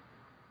 Yeah.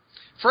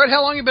 Fred,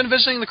 how long have you been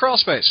visiting the crawl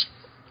space?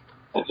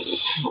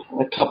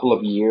 A couple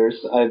of years.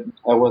 I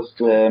was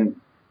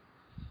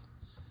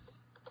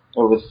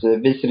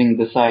visiting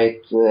the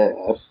site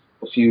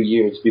a few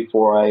years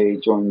before I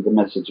joined the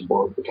message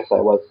board because I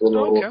was a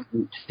little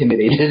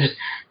intimidated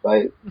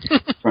by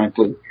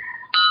frankly.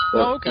 But,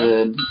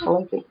 I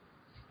like it.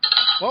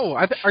 Whoa!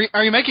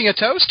 Are you making a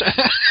toast? It's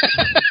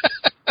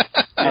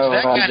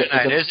that kind of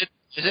night, is it?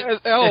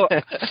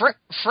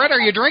 Fred,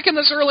 are you drinking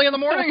this early in the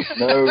morning?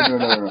 No.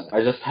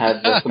 I just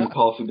had some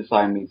coffee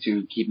beside me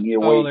to keep me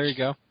awake. Oh, there you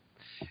go.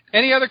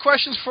 Any other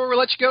questions before we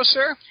let you go,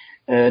 sir?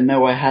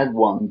 No, I had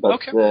one, but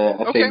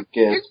I think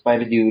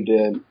Spider Dude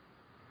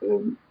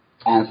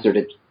answered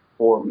it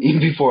for me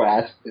before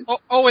I asked it.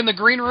 Oh, in the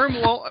green room?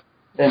 Well,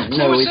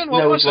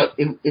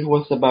 it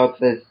was about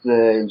this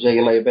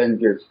JLA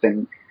Avengers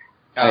thing.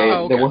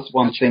 There was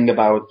one thing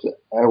about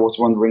I was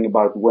wondering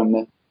about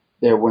when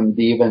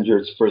the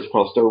Avengers first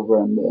crossed over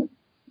and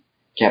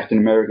Captain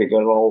America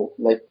got all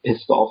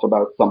pissed off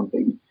about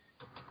something.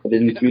 I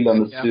didn't really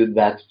understand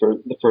that for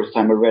the first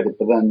time I read it,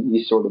 but then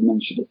you sort of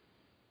mentioned it.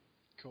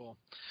 Cool.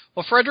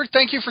 Well, Frederick,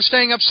 thank you for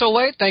staying up so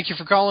late. Thank you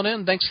for calling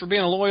in. Thanks for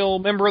being a loyal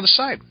member of the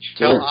site.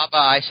 Tell Abba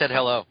I said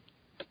hello.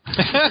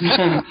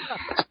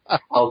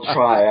 I'll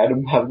try. I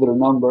don't have their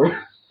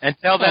number. And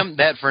tell them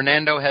that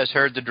Fernando has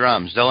heard the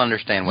drums. They'll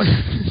understand what it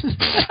is.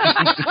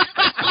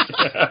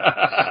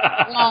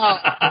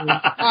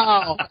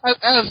 Wow.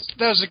 That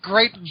was the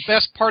great,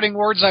 best parting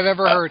words I've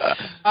ever heard.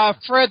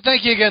 Fred,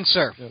 thank you again,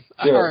 sir. Sure.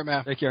 All right,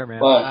 man. Take care,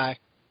 man. Bye.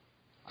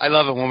 I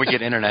love it when we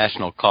get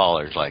international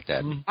callers like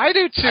that. I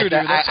do, too, dude.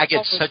 I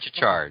get such a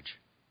charge.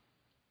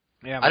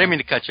 Yeah, I didn't mean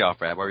to cut you off,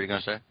 Brad. What were you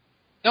going to say?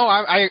 No,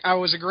 I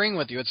was agreeing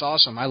with you. It's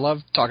awesome. I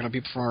love talking to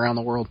people from around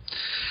the world.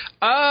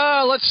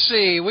 Let's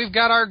see. We've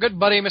got our good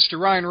buddy, Mr.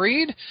 Ryan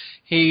Reed.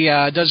 He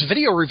does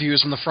video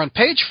reviews on the front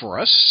page for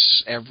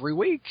us every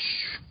week,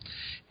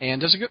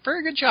 and does a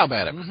very good job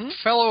at it. Mm-hmm.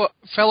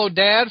 Fellow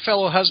dad,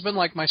 fellow husband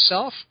like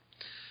myself.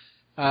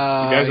 You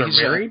guys are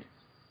married?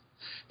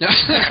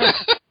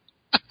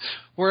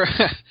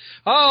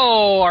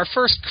 Our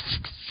first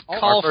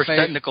call. Our first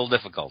technical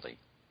difficulty.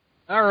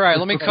 All right,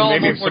 let me call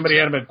him. Maybe if somebody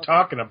hadn't been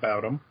talking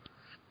about him.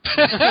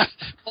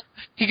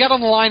 He got on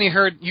the line, he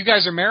heard, you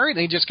guys are married,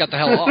 and he just got the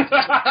hell off.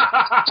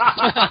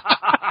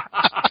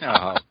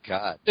 Oh,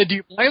 God. Do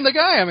you blame the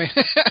guy? I mean,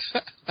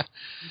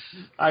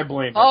 I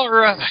blame him. All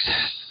right.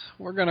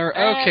 We're going to,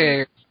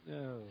 okay.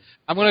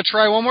 I'm going to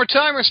try one more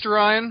time, Mr.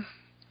 Ryan.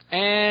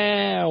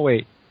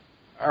 Wait.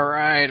 All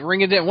right,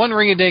 one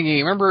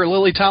ring-a-dingy. Remember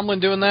Lily Tomlin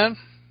doing that?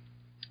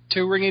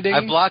 2 ring-a-dingy?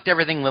 I blocked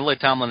everything Lily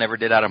Tomlin ever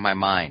did out of my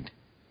mind.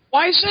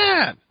 Why is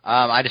that?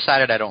 I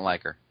decided I don't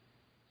like her.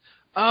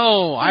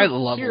 Oh, I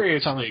love her.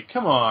 Seriously,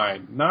 come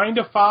on. 9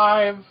 to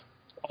 5.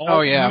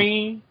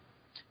 Me.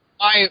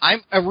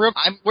 I'm a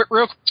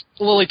real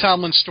Lily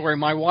Tomlin story.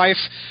 My wife,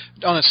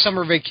 on a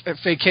summer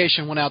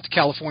vacation, went out to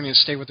California to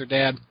stay with her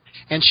dad,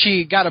 and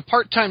she got a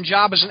part-time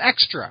job as an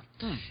extra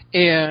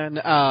in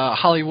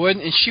Hollywood,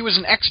 and she was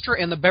an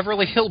extra in the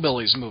Beverly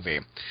Hillbillies movie,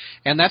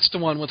 and that's the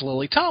one with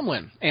Lily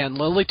Tomlin. And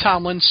Lily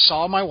Tomlin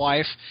saw my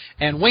wife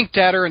and winked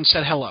at her and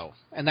said hello.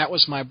 And that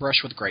was my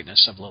brush with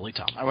greatness of Lily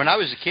Tomlin. When I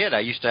was a kid, I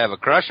used to have a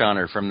crush on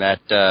her from that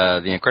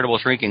The Incredible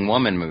Shrinking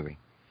Woman movie.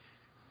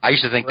 I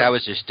used to think that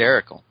was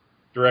hysterical.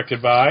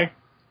 Directed by?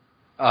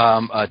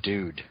 A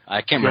dude.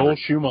 I can't remember. Joel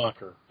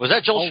Schumacher. Was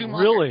that Joel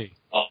Schumacher? Really?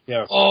 Oh,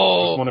 Yes. Oh,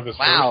 It was one of his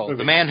Wow, first movies.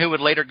 the man who would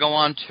later go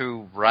on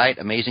to write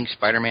Amazing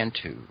Spider-Man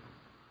 2.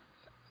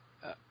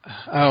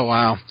 Oh,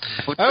 wow.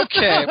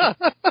 Okay.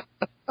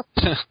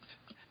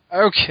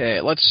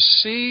 Okay, let's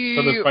see.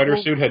 So the spider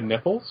suit had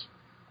nipples?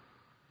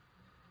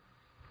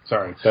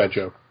 Sorry, bad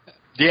joke.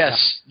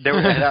 Yes, they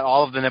were had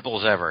all of the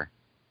nipples ever.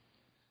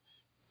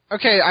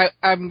 Okay,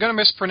 I'm going to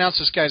mispronounce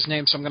this guy's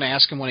name, so I'm going to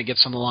ask him when he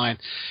gets on the line.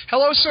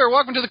 Hello, sir.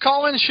 Welcome to the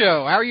call-in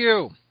show. How are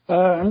you?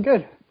 I'm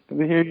good. Good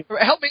to hear you.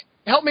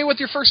 Help me with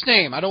your first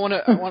name. I don't want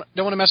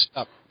to mess it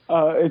up.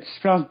 It's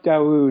pronounced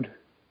Dawood.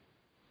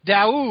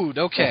 Dawood.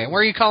 Okay.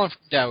 Where are you calling from,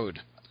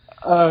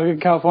 Dawood?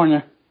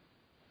 California.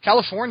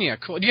 California.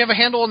 Cool. Do you have a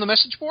handle on the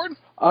message board?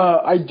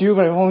 I do,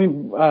 but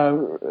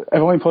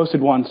I've only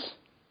posted once.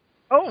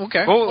 Oh,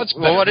 okay. Well,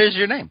 what is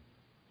your name?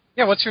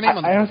 Yeah, what's your name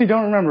on the I honestly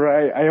don't remember.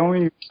 I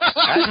only.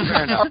 That's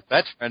fair enough.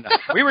 That's fair enough.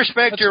 We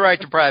respect your right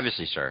to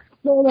privacy, sir.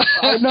 No,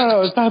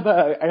 it's not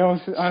that. I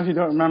honestly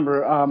don't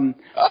remember.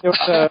 There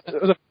was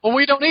a Well,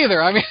 we don't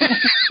either. I mean,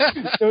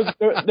 there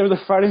was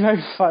a Friday Night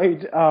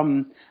Fight.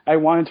 I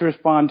wanted to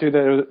respond to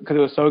that because it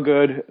was so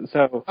good.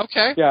 So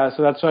okay. yeah,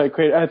 so that's why I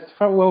created. I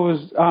thought what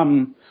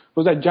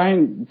was that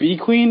giant bee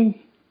queen?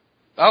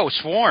 Oh,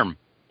 Swarm.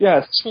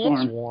 Yes,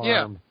 Swarm.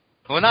 Yeah.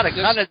 Well, not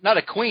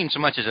a queen so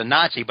much as a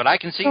Nazi, but I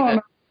can see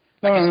that.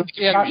 No,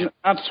 Yeah.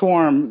 not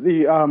Swarm.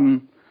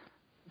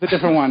 The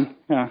different one.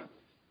 Yeah.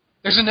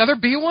 There's another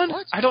bee one?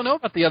 I don't know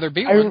about the other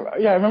bee one.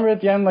 I remember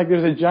at the end, like,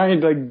 there's a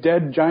giant, like,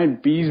 dead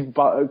giant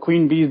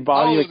queen bee's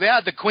body. Oh, like,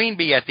 yeah, the queen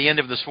bee at the end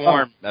of the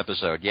Swarm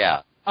episode,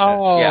 yeah.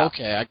 Oh, Yeah.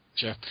 okay. I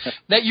gotcha.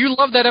 That you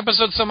love that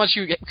episode so much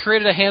you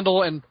created a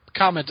handle and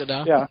commented,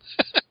 huh? Yeah.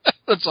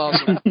 That's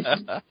awesome.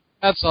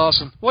 That's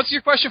awesome. What's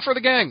your question for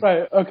the gang?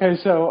 Right, okay,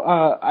 so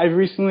I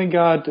recently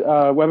got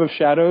Web of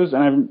Shadows,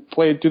 and I've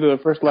played through the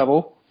first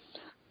level.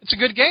 It's a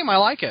good game. I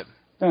like it.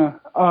 Yeah.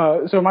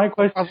 So my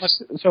question...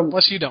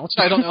 Unless you don't.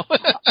 I don't know.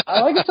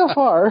 I like it so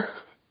far.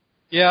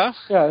 Yeah?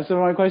 Yeah, so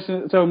my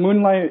question... So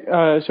Moonlight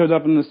shows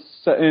up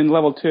in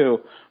level 2.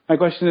 My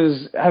question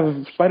is,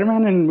 have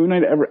Spider-Man and Moon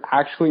Knight ever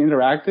actually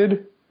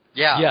interacted?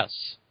 Yeah.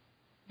 Yes.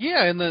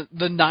 Yeah, in the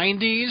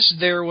 90s,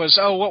 there was...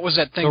 Oh, what was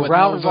that thing The with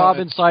Round Nova?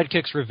 Robin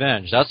Sidekick's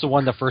Revenge. That's the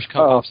one that first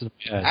pops in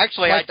the head.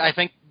 Actually, I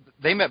think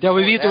they met There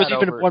before was that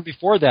even over- one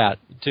before that,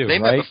 too, They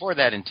right? met before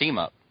that in Team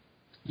Up.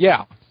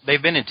 Yeah.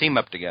 They've been in Team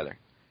Up together.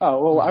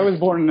 Oh, well, I was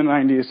born in the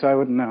 90s, so I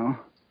wouldn't know.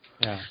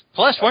 Yeah.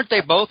 Plus, weren't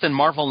they both in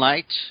Marvel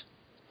Knights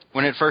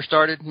when it first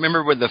started?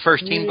 Remember with the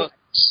first team book?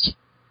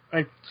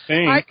 I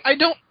think. I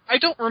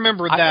don't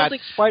remember that. I don't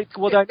think I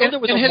know there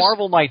was In a his-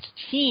 Marvel Knights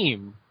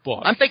team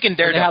book. I'm thinking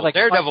They Daredevil. had, like,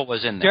 Daredevil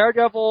was in there.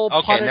 Daredevil,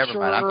 Okay, Punisher, never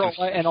mind. I'm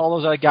confused. and all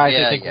those other guys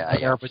Yeah, I think yeah, were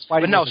there. yeah. But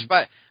Spidey But no,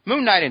 wasn't.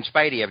 Moon Knight and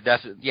Spidey have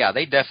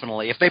they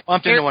definitely, if they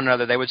bumped into one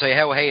another, they would say,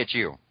 hey, it's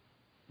you.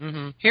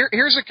 Mm-hmm.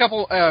 Here's a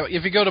couple.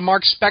 If you go to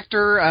Mark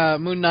Spector,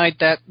 Moon Knight,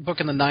 that book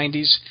in the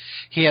 90s,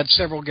 he had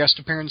several guest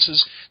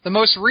appearances. The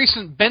most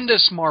recent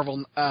Bendis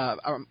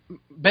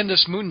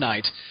Bendis Moon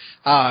Knight,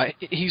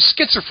 he's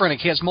schizophrenic.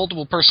 He has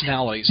multiple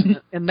personalities.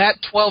 In that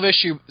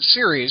 12-issue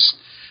series,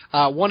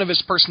 one of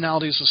his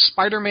personalities was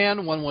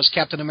Spider-Man, one was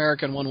Captain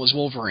America, and one was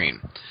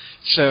Wolverine.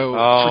 So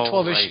for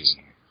 12 issues.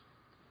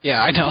 Yeah,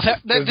 I know.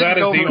 That That didn't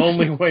is go the over-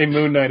 only way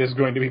Moon Knight is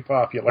going to be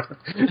popular.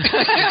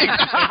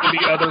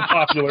 The other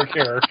popular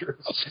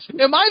characters.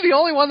 Am I the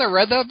only one that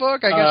read that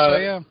book? I guess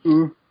I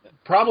am.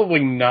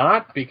 Probably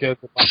not, because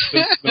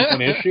it's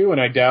one issue,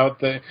 and I doubt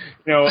that,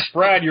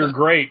 Brad, you're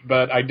great,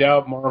 but I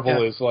doubt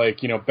Marvel is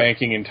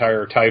banking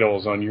entire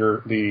titles on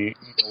whether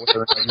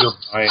or not you're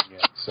buying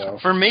it. So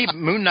For me,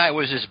 Moon Knight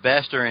was his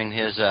best during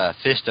his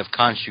Fist of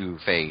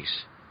Khonshu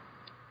phase.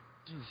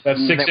 that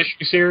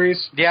 6-issue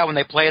series. Yeah, when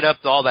they played up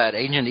all that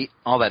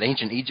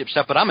ancient Egypt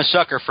stuff. But I'm a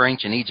sucker for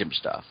ancient Egypt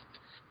stuff.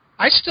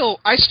 I still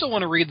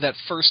want to read that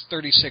first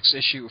 36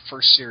 issue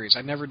first series.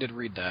 I never did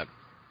read that.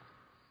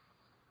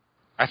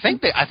 I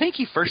think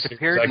he first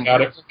appeared. I got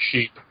it from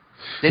Sheep.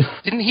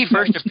 Didn't he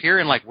first appear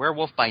in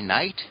Werewolf by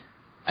Night?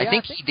 I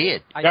think he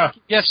did.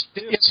 Yes,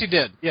 he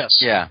did. Yes.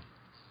 Yeah.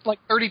 Like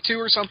 32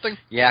 or something.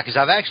 Yeah, because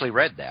I've actually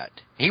read that.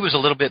 He was a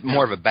little bit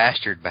more of a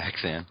bastard back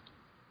then.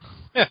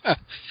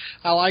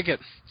 I like it.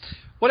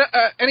 What?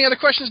 Any other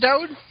questions,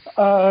 Dawood?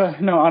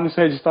 No,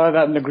 honestly, I just thought of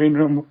that in the green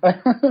room.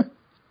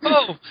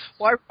 Oh,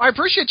 well, I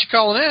appreciate you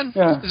calling in.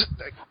 Yeah.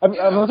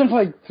 I've listened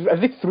for I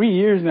think 3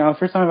 years now.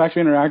 First time I've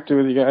actually interacted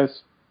with you guys.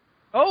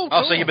 Oh,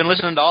 cool. So you've been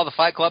listening to all the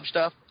Fight Club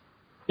stuff?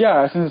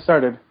 Yeah, since it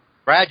started.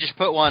 Brad just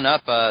put one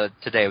up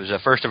today. It was the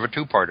first of a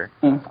two-parter.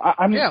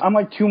 I'm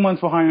like 2 months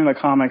behind in the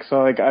comics,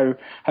 so I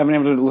haven't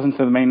been able to listen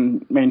to the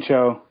main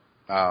show.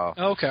 Oh.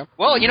 Okay.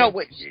 Well,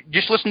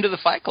 just listen to the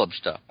Fight Club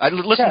stuff.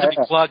 Listen to me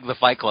plug the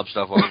Fight Club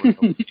stuff over and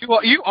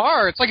over. You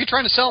are. It's like you're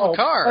trying to sell him a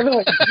car. I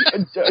feel like,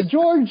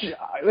 George,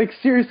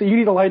 seriously, you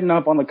need to lighten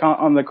up on the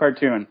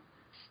cartoon.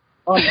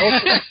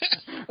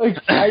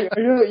 I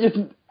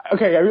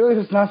realize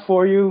it's not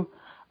for you.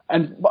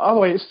 And by the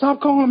way,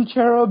 stop calling them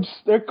cherubs.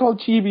 They're called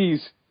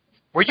chibis.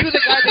 Were you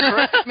the guy that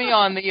corrected me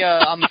on the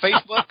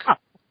Facebook?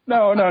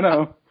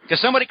 No.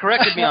 Because somebody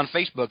corrected me on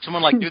Facebook.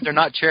 Someone like, dude, they're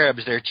not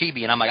cherubs, they're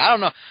chibi. And I'm like, I don't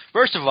know.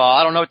 First of all,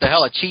 I don't know what the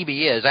hell a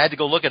chibi is. I had to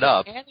go look it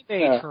up.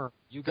 Anime term.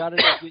 You got it.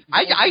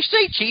 I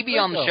say chibi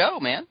on the show,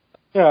 man.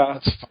 Yeah.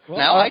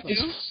 Now I do.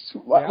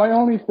 My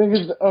only thing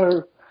is,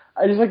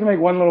 I just like to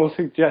make one little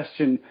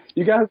suggestion.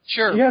 You got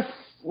Sure. You have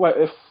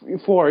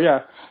four?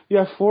 Yeah. You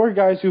have four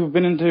guys who've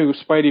been into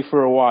Spidey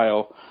for a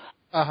while.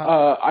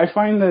 I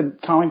find that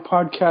comic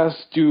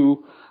podcasts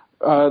do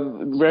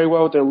very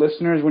well with their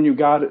listeners when you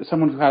got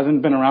someone who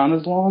hasn't been around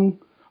as long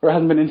or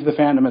hasn't been into the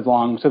fandom as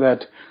long, so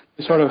that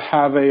they sort of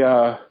have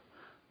the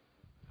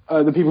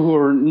people who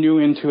are new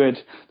into it,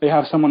 they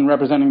have someone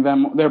representing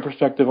their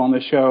perspective on the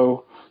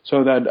show,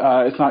 so that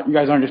it's not, you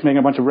guys aren't just making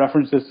a bunch of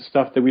references to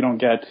stuff that we don't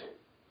get.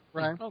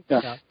 Right.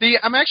 Yeah.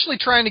 I'm actually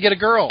trying to get a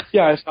girl.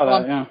 Yeah, I saw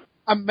that. Yeah.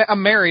 I'm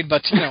married,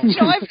 but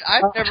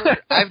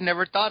I've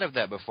never thought of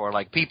that before.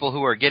 Like people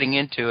who are getting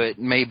into it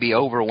may be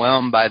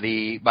overwhelmed by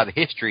the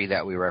history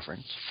that we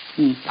reference.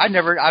 I've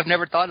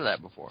never thought of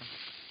that before.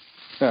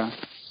 Yeah.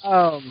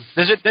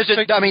 Is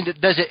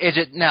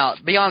it now?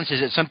 Be honest.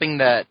 Is it something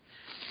that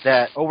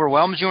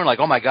overwhelms you and like,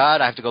 oh my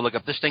God, I have to go look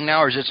up this thing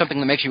now, or is it something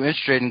that makes you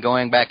interested in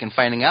going back and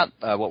finding out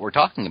what we're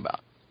talking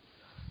about?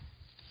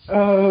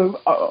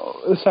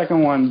 The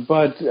second one,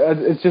 but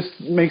it just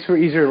makes for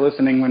easier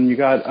listening when you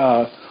got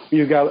a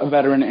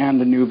veteran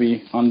and a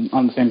newbie on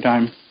the same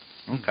time.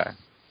 Okay.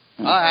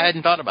 I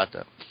hadn't thought about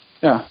that.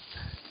 Yeah.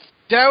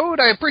 Daoud,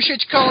 I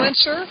appreciate you calling in,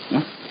 sir.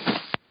 Yeah.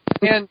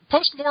 And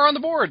post more on the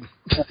board.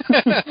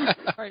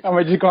 I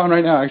might just go on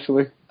right now,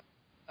 actually.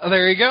 Oh,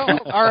 there you go.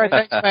 All right,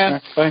 thanks,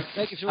 man. Bye.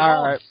 Thank you.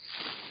 All right.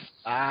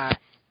 I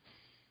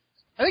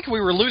think we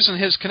were losing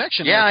his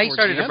connection. Yeah, he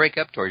started to break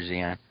up towards the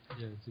end.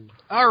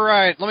 All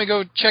right, let me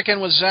go check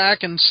in with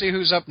Zach and see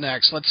who's up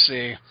next. Let's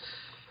see.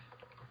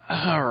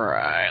 All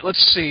right, let's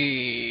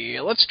see.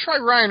 Let's try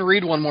Ryan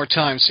Reed one more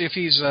time, see if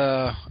he's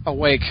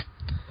awake.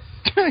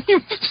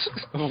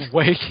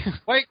 Wake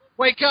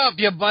up,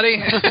 you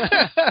buddy.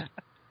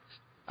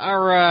 All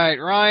right,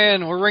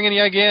 Ryan, we're ringing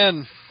you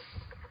again.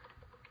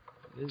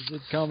 Is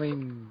it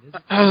coming?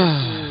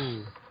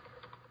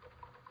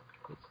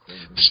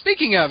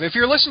 Speaking of, if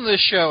you're listening to this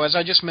show, as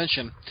I just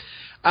mentioned,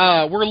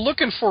 we're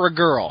looking for a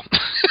girl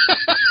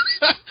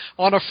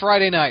on a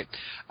Friday night.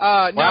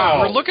 Wow. No,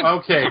 we're looking.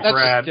 Okay,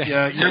 Brad.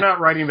 Yeah, you're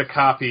not writing the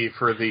copy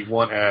for the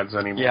one ads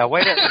anymore. Yeah,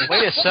 way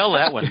to sell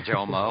that one,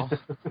 Jomo.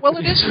 Well,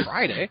 it is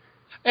Friday.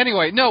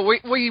 Anyway, no,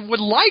 we would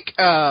like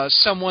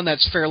someone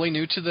that's fairly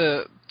new to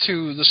the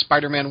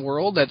Spider-Man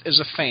world, that is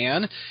a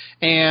fan,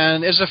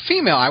 and is a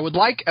female. I would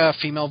like a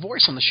female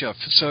voice on the show.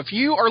 So if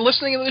you are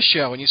listening to the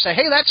show and you say,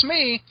 hey, that's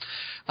me,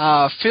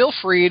 feel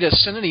free to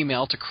send an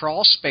email to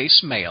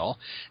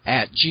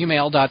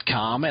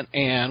crawlspacemail@gmail.com,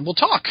 and we'll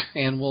talk,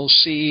 and we'll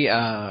see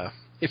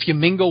if you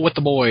mingle with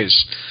the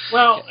boys.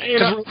 Well,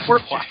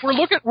 we're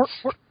looking.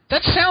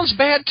 That sounds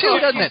bad too,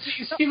 doesn't it?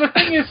 See, the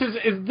thing is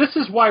this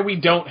is why we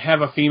don't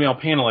have a female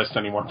panelist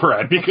anymore,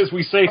 Brad, because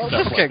we say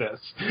stuff like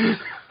this.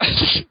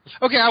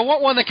 Okay, I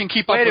want one that can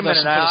keep up with us. Wait a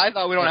minute now. I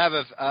thought we don't have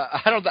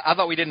I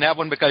thought we didn't have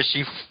one because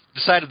she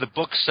decided the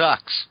book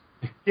sucks.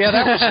 Yeah,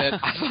 that was it.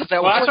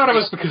 I thought it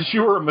was because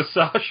you were a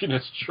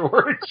misogynist,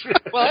 George.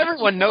 Well,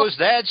 everyone knows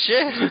that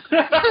shit.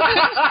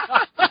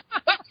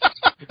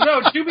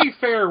 No, to be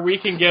fair, we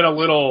can get a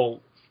little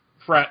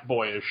frat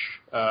boyish.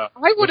 I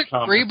would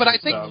agree, but I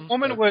think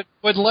women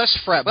would less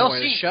frat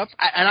boyish. See,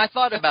 and I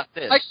thought about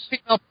this. I like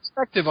female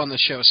perspective on the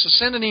show, so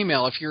send an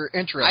email if you're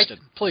interested,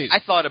 please. I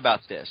thought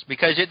about this,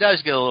 because it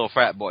does get a little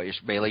frat boyish,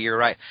 Bailey, you're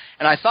right.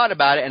 And I thought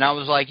about it, and I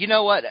was like, you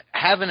know what?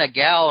 Having a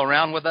gal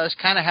around with us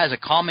kind of has a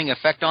calming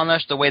effect on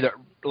us, the way that,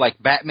 like,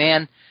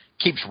 Batman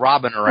keeps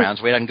Robin around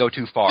so he doesn't go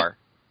too far.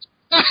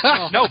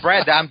 No,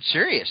 Brad, I'm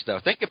serious, though.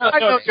 Think about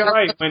it. No, you're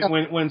right.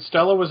 When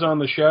Stella was on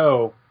the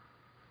show,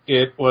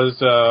 it was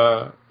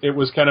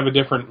kind of a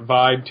different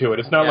vibe to it.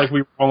 It's not like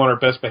we were all on our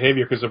best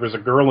behavior because there was a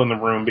girl in the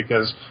room,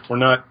 because we're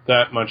not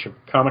that much of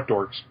comic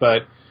dorks.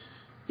 But,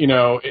 you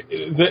know,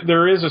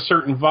 there is a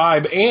certain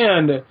vibe,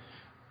 and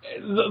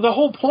the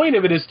whole point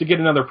of it is to get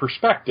another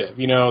perspective.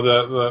 You know,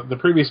 the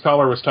previous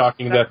caller was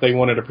talking that they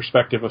wanted a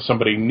perspective of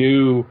somebody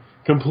new,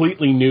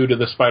 completely new to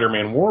the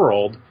Spider-Man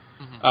world.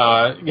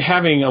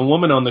 Having a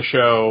woman on the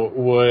show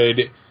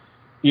would...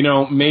 You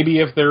know, maybe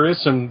if there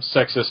is some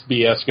sexist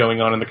BS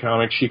going on in the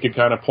comics, she could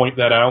kind of point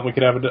that out. We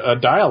could have a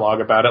dialogue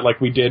about it,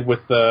 like we did with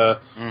the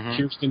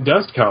Kirsten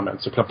Dunst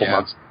comments a couple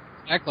months.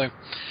 Exactly.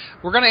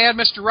 We're going to add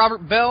Mr.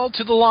 Robert Bell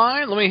to the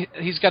line.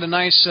 He's got a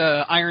nice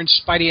Iron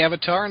Spidey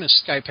avatar in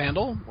his Skype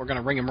handle. We're going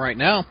to ring him right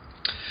now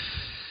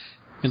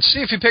and see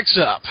if he picks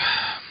up.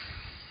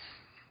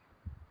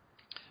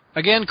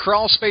 Again,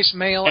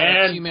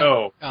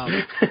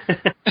 crawlspacemail@gmail.com.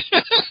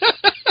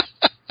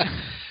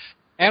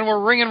 And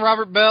we're ringing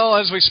Robert Bell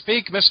as we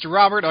speak. Mr.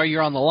 Robert, are you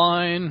on the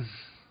line?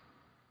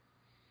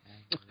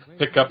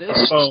 Pick up the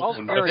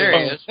phone. There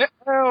he is.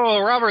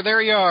 Oh, Robert,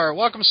 there you are.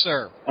 Welcome,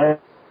 sir.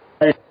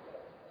 Hey.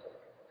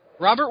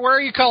 Robert, where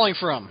are you calling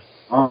from?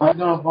 I'm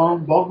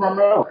from Baltimore,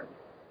 Maryland.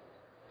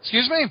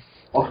 Excuse me?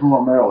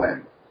 Baltimore,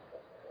 Maryland.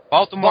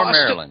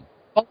 Maryland.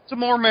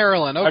 Baltimore,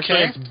 Maryland. Okay.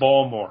 Actually, it's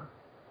Baltimore.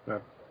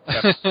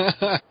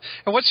 And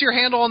what's your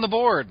handle on the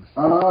board?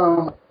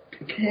 I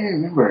can't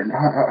remember.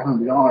 I haven't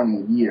been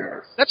on in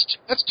years. That's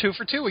 2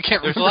 for 2. We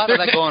can't. There's a remember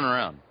lot of that going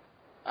around.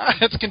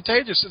 It's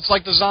contagious. It's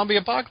like the zombie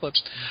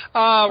apocalypse.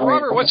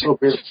 Robert, what's your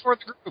question for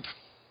the group?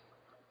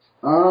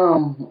 I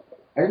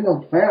didn't know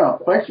plan a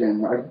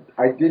question.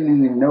 I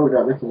didn't even know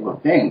that this was a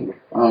thing.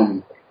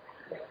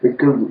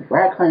 Because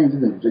Brad Klein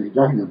just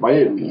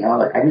invited me.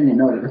 I didn't even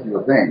know that this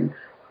was a thing.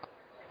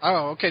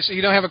 Oh, okay. So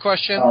you don't have a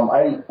question?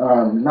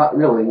 Not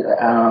really.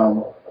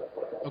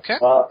 Okay.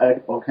 Well,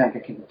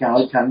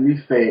 can we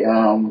say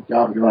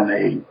y'all doing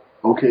a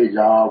okay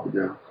job with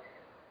the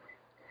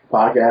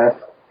podcast?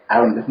 I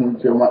haven't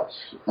listened to much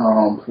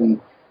since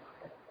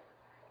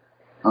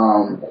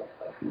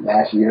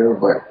last year,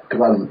 but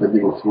because I was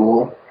busy with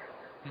school.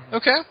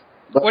 Okay.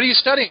 But, what are you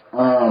studying?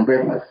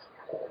 Business.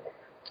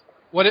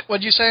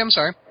 What'd you say? I'm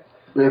sorry.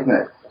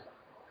 Business.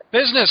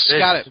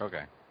 Got it.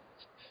 Okay.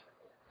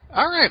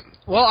 All right.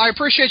 Well, I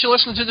appreciate you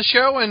listening to the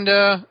show and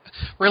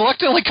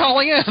reluctantly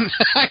calling in,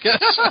 I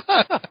guess.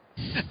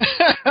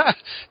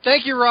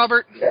 Thank you,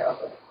 Robert. Yeah.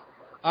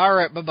 All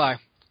right. Bye-bye.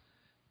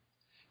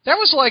 That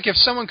was like if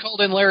someone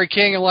called in Larry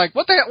King and like,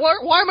 what the hell?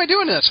 Why am I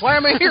doing this? Why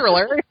am I here,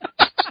 Larry?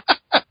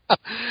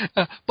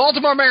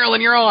 Baltimore,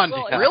 Maryland, you're on.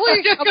 Well,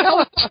 really?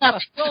 Well,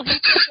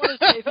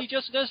 if he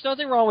just there's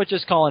nothing wrong with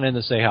just calling in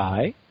to say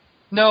hi.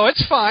 No,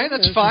 it's fine.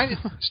 That's fine.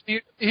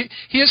 He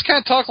just kind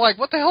of talked like,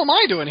 what the hell am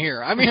I doing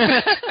here? I mean...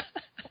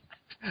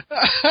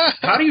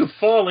 How do you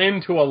fall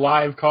into a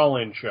live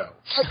call-in show?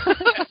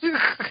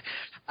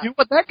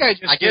 What that guy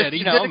just did.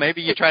 He did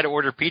maybe you try to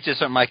order pizza,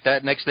 something like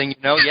that. Next thing you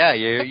know,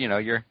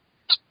 you're...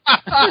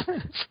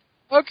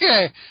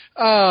 Okay.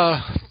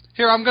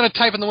 Here, I'm going to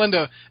type in the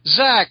window.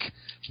 Zach,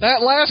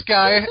 that last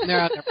guy...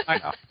 No,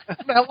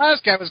 that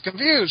last guy was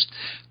confused.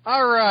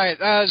 All right.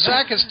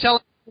 Zach is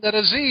telling that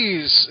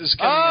Aziz is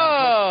coming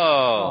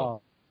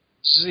up.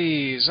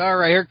 Aziz. All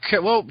right. Here,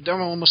 whoa, I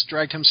almost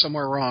dragged him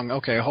somewhere wrong.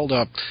 Okay, hold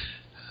up.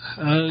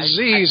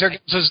 Aziz. Here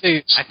comes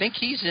Aziz. I think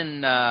he's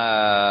in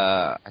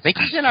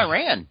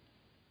Iran.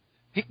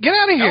 Get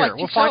out of here. I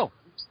think so.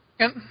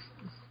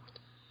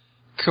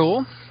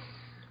 Cool.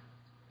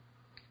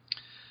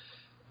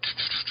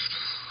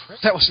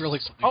 That was really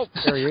funny. Oh,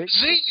 there he is.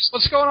 Aziz,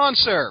 what's going on,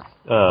 sir?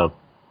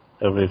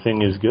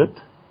 Everything is good.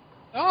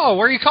 Oh,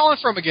 where are you calling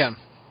from again?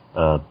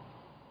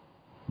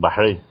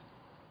 Bahrain.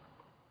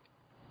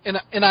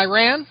 In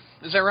Iran?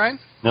 Is that right?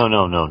 No.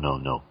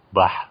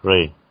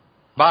 Bahrain.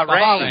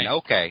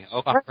 Okay.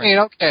 Bahrain,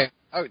 okay.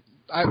 I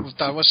was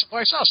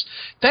someplace else.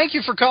 Thank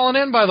you for calling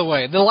in, by the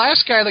way. The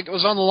last guy that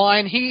was on the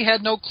line, he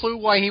had no clue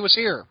why he was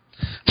here.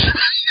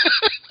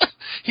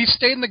 He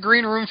stayed in the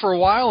green room for a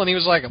while, and he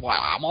was like,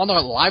 wow, I'm on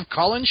a live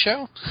call-in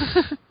show?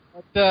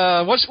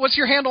 What's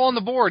your handle on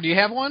the board? Do you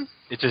have one?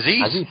 It's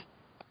Aziz.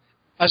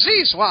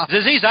 Aziz, wow.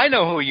 Aziz, I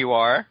know who you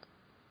are.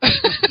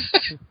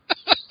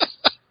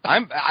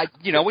 I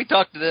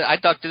talk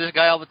to this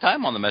guy all the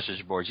time on the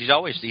message boards. He's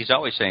always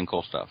saying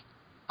cool stuff.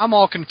 I'm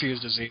all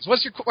confused, Aziz.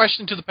 What's your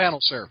question to the panel,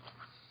 sir?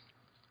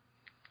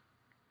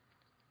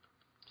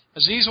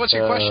 Aziz, what's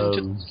your question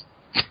to...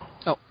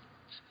 Oh.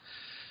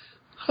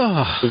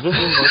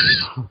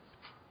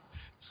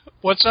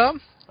 What's up?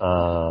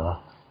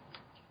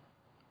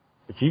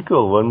 If you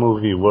go one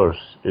movie worse,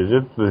 is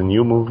it the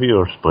new movie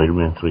or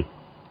Spider-Man 3?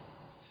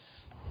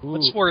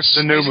 What's worse?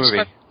 The new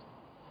movie.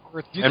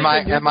 In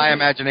my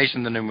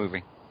imagination, the new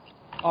movie.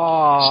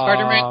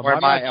 Spider-Man? Or in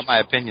my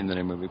opinion, the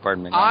new movie.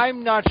 Pardon me.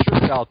 I'm not sure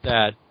about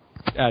that,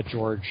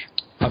 George.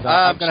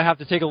 I'm going to have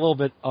to take a little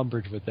bit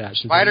umbrage with that.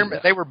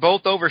 They were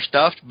both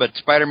overstuffed, but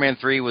Spider-Man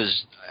 3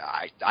 was,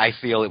 I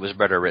feel it was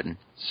better written.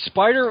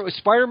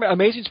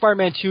 Amazing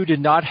Spider-Man 2 did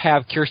not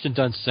have Kirsten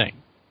Dunst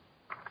sing.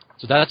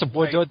 So that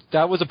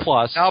was a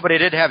plus. No, but it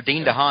did have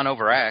Dean DeHaan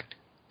overact.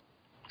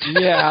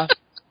 Yeah.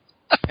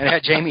 And it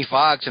had Jamie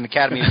Foxx and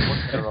Academy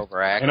Award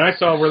overact. And I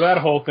saw where that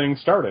whole thing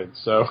started,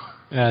 so...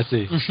 Yeah, I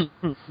see.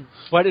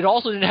 But it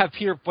also didn't have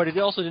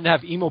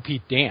Emo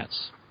Pete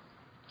dance.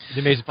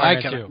 The Amazing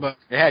Spider-Man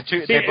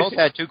 2. They both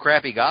had two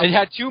crappy gospels. It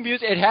had two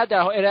music. It had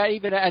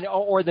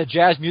the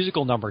jazz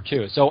musical number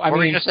too. So what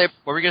were you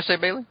gonna say,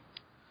 Bailey?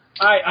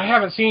 I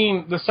haven't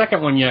seen the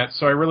second one yet,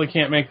 so I really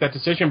can't make that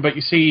decision. But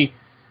you see,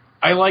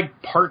 I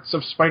like parts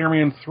of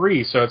Spider-Man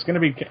 3, so I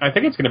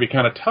think it's gonna be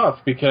kind of tough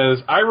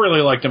because I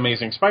really liked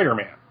Amazing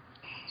Spider-Man.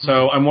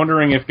 So I'm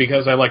wondering if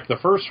because I liked the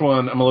first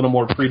one, I'm a little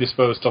more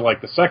predisposed to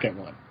like the second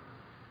one.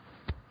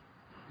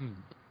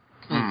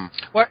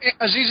 Well,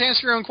 Aziz,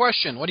 answer your own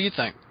question. What do you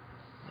think?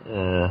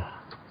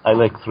 I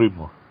like 3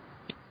 more.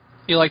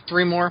 You like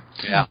 3 more?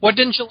 Yeah. What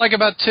didn't you like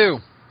about 2?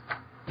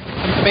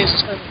 Amazing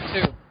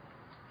Spider-Man 2.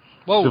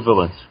 Whoa. The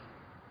villains.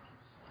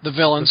 The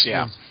villains,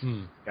 yeah.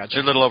 Gotcha.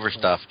 They're a little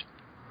overstuffed.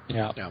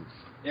 Yeah.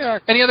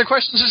 Any other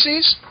questions,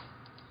 Aziz?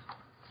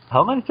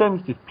 How many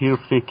times did Peter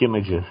fake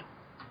images?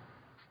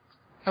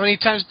 How many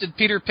times did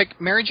Peter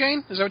pick Mary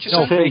Jane? Is that what you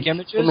said? said? Fake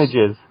images?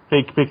 Images.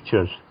 Fake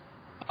pictures.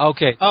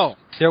 Okay. Oh.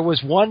 There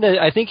was one that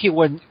I think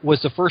was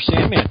the first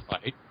Sandman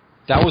fight.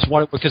 That was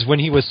one because when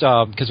he was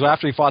because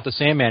after he fought the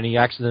Sandman, he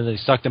accidentally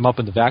sucked him up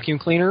in the vacuum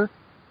cleaner.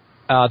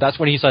 That's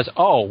when he says,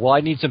 "Oh, well,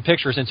 I need some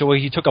pictures," and so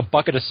he took a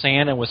bucket of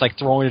sand and was like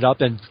throwing it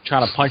up and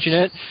trying to punch in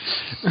it.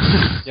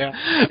 Yeah.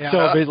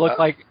 So it looked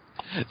like.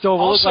 So it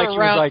looked like he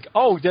was like,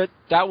 "Oh,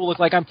 that will look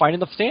like I'm finding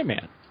the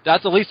Sandman."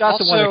 That's at least that's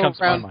the one that comes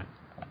to my mind.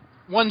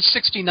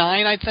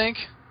 169, I think,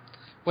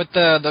 with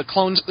the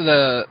clones,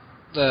 the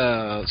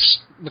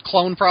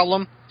clone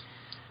problem.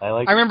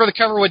 I remember the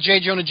cover with J.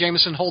 Jonah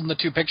Jameson holding the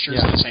two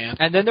pictures in his hand.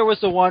 And then there was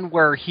the one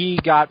where he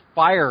got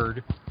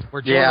fired,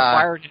 where Jonah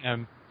fired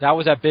him. That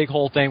was that big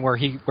whole thing where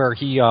he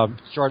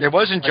started. It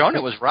wasn't Jonah,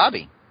 it was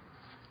Robbie.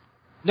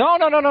 No.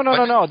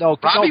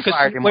 Robbie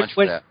fired him once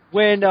for that.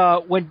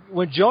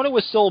 When Jonah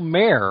was still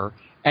mayor,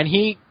 and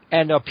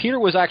Peter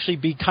was actually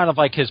be kind of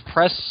like his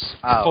press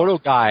photo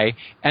guy,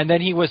 and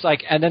then he was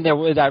like, and then there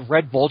was that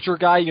Red Vulture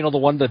guy, the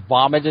one that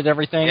vomited and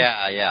everything.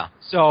 Yeah.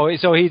 So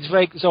he's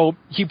like, Peter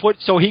went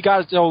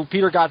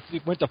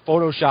to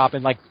Photoshop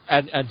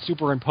and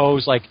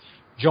superimposed like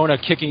Jonah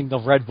kicking the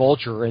Red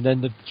Vulture, and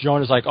then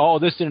Jonah's like, oh,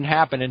 this didn't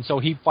happen, and so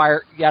he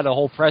had a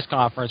whole press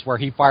conference where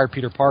he fired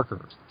Peter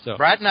Parker. So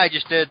Brad and I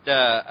just did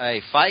a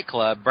Fight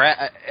Club.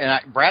 Brad,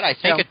 I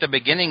think at the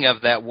beginning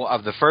of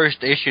the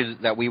first issue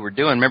that we were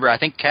doing, remember, I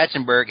think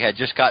Katzenberg had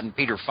just gotten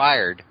Peter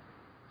fired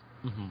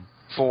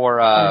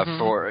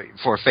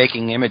for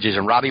faking images,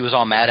 and Robbie was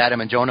all mad at him,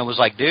 and Jonah was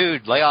like,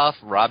 dude, lay off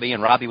Robbie,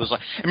 and Robbie was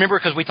like, remember,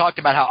 because we talked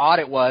about how odd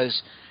it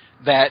was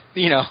that,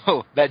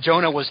 that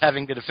Jonah was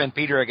having to defend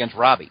Peter against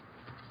Robbie.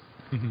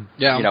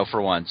 Yeah.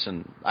 For once,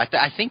 and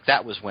I think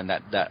that was when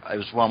that it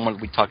was one when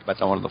we talked about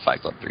that one of the Fight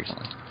Club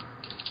recently.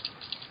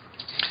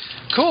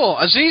 Cool,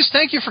 Aziz.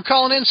 Thank you for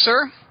calling in,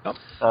 sir.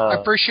 I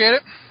appreciate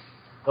it.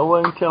 No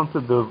one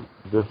counted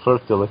the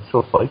first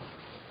Electro fight.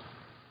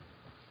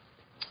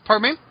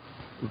 Pardon me?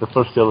 The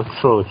first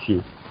Electro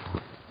issue.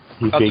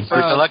 The first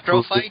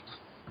Electro fight.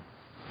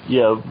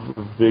 Yeah,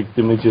 big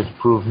images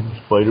proving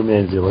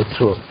Spider-Man's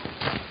Electro.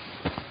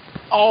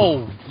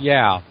 Oh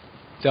yeah,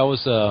 that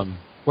was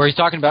where you're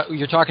talking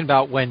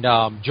about when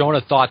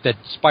Jonah thought that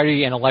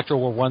Spidey and Electro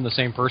were one and the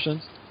same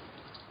person.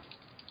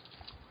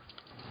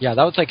 Yeah,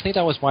 that was I think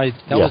that was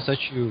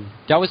issue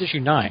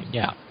 9.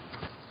 Yeah.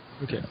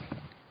 Okay.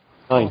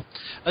 Fine.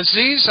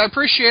 Aziz, I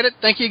appreciate it.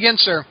 Thank you again,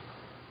 sir.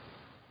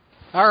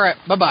 All right,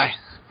 bye-bye.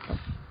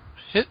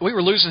 We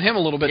were losing him a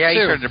little bit too. Yeah,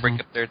 he started to break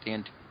up there at the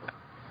end.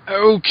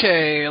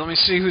 Okay, let me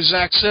see who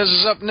Zach says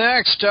is up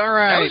next. All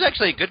right. That was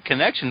actually a good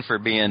connection for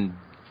being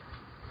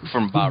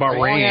from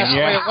Bahrain.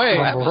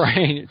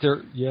 Bahrain.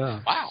 Yeah.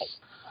 Wow.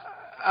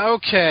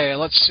 Okay,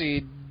 let's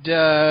see.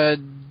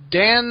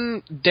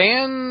 Dan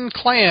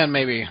Clan,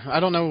 maybe. I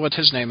don't know what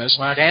his name is.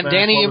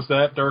 Danny. What was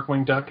that?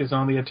 Darkwing Duck is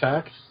on the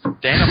attack.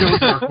 Dan.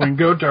 Darkwing,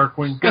 go,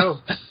 Darkwing, go.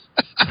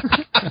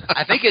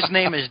 I think his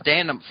name is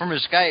Dan from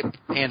his Skype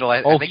handle.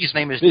 I think his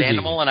name is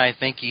Danimal, and I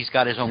think he's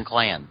got his own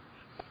clan.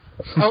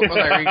 Oh, well,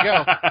 there you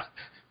go.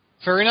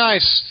 Very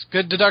nice.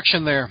 Good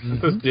deduction there.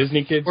 Those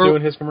Disney kids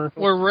doing his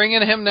commercial. We're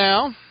ringing him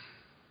now.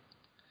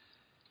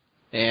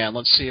 And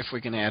let's see if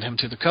we can add him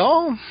to the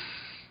call.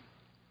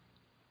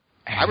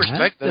 I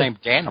respect the name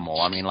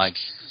Danimal. I mean, like,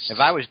 if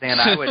I was Dan,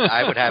 I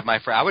would have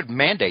I would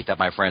mandate that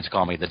my friends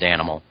call me the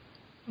Danimal.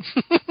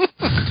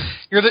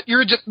 You're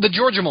the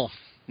Georgiamal.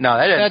 No,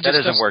 that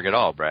doesn't work at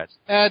all, Brad.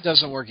 That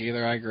doesn't work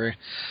either. I agree.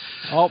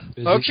 Oh,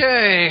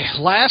 okay.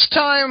 Last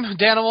time,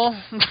 Danimal.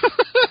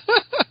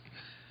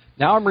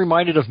 Now I'm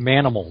reminded of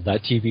Manimal,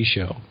 that TV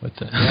show.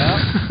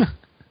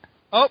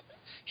 Oh,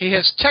 he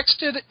has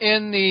texted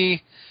in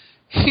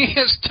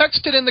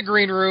the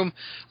green room.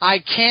 I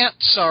can't,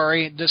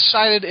 sorry.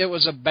 Decided it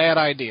was a bad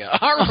idea.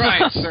 All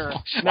right, sir.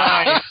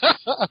 Nice.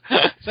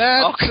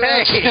 That's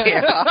first.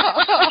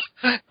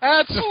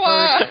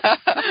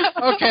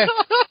 Okay.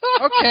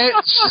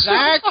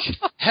 Zach,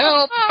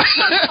 help.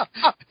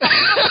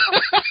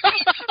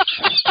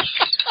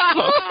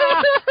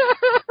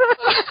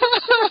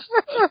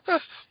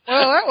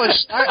 Well, that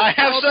was. I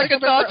have second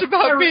thoughts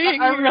about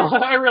being.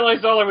 I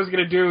realized all I was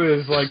going to do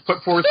is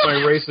put forth my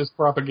racist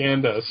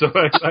propaganda, so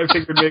I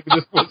figured maybe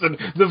this wasn't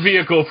the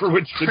vehicle for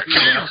which to do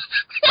that.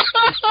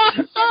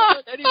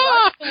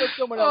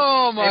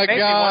 Oh my God! It made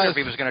me wonder if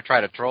he God! was going to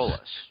try to troll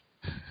us.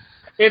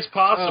 It's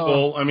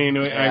possible. I mean,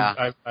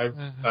 Yeah. I've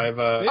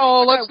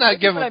let's not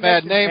give him a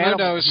bad name. Who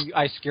knows?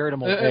 I scared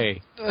him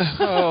away.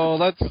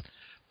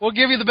 We'll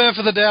give you the benefit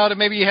of the doubt, and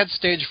maybe you had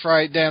stage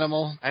fright,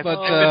 Danimal.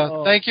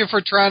 But thank you for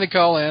trying to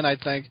call in, I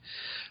think.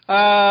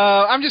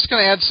 I'm just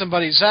going to add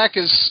somebody. Zach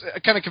is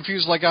kind of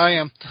confused like I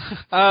am.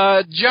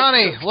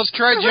 Johnny. Let's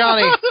try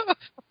Johnny.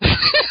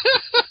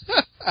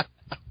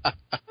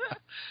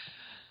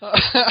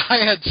 I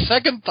had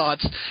second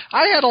thoughts.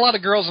 I had a lot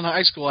of girls in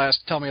high school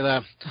tell me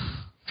that.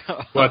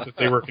 What, that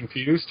they were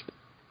confused?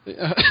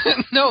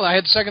 No, I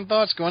had second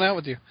thoughts going out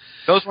with you.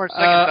 Those weren't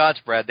second thoughts,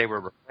 Brad. They were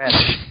regret.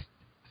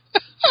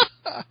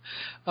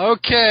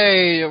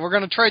 Okay, we're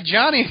going to try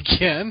Johnny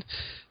again.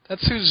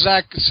 That's who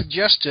Zach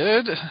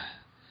suggested.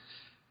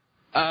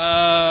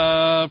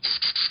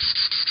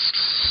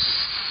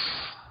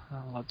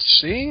 Let's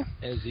see.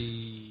 Is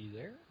he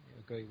there?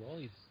 Okay, well,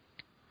 he's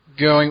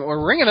going.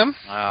 We're ringing him.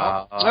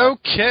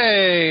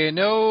 Okay,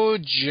 no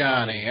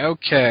Johnny.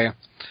 Okay.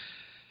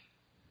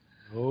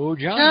 Oh,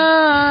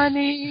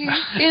 Johnny,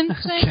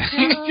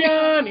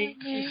 Johnny,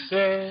 he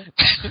said.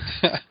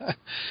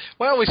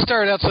 Well, we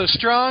started out so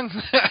strong.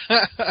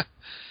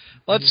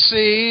 Let's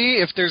see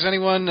if there's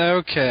anyone.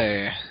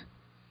 Okay.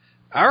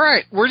 All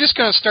right, we're just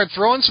going to start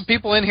throwing some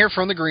people in here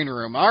from the green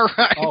room. All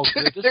right. Oh,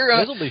 good. This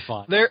will be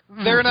fun. They're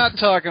not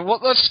talking. Well,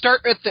 let's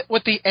start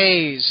with the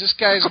A's. This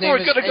guy's name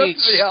is Ace. We're going to go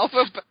to the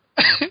alphabet.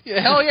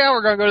 Hell yeah,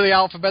 we're going to go to the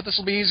alphabet. This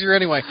will be easier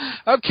anyway.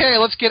 Okay,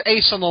 let's get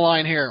Ace on the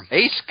line here.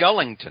 Ace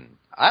Gullington.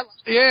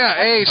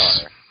 Yeah,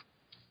 Ace.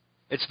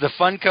 It's the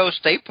Funko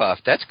Stay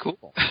Puff. That's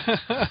cool.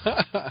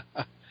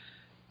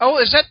 Oh,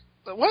 is that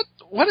what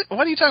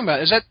are you talking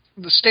about? Is that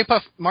the Stay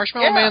Puft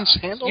Marshmallow Man's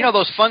handle? You know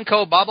those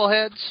Funko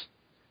bobbleheads?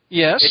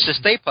 Yes. It's a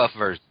Stay Puft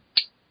version.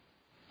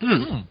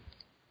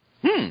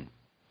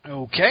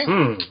 Okay.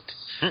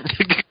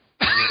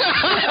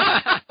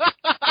 I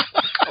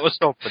was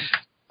hoping.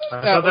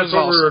 That's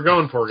what we were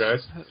going for,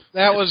 guys.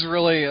 That was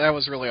really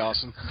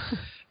awesome.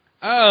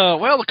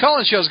 Well, the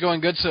call-in show's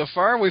going good so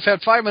far. We've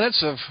had 5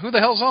 minutes of who the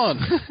hell's on.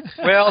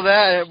 Well,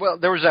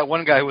 there was that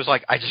one guy who was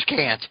like, I just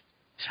can't.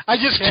 I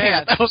just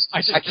can't.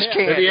 I just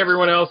can't. Maybe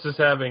everyone else is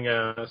having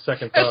a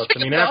second thought. I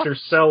mean, after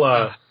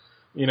Sella,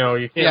 you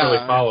can't really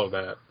follow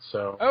that.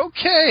 So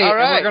okay, all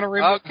right. We're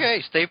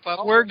gonna Stay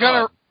puft. We're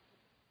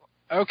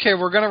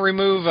gonna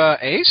remove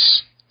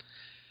Ace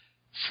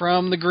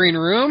from the green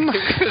room.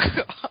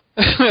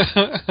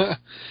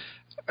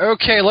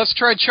 Okay, let's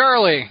try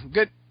Charlie.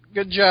 Good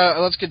job.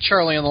 Let's get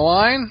Charlie on the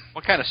line.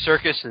 What kind of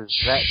circus is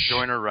that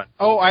Joyner run?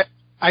 Oh, I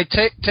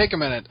take a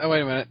minute. Oh, wait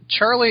a minute.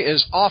 Charlie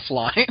is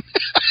offline.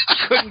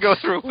 Couldn't go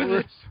through with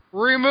it.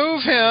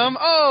 Remove him.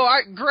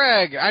 Oh,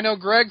 Greg. I know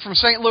Greg from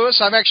St.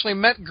 Louis. I've actually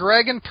met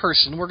Greg in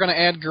person. We're going to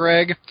add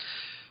Greg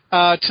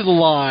to the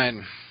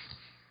line.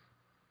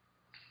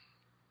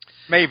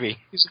 Maybe.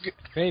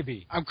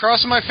 Maybe. I'm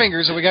crossing my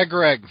fingers that we got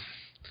Greg.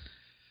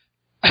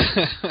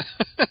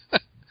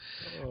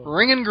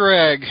 Ringing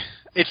Greg.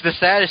 It's the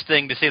saddest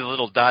thing to see the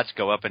little dots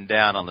go up and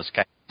down on the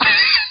sky.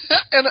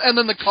 and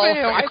then the call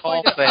I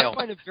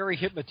find it very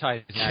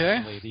hypnotizing,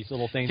 actually, these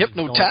little things.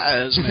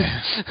 Hypnotize,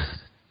 man.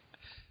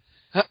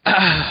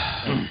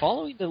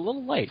 Following the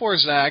little light. Poor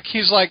Zach.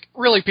 He's like,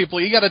 really, people,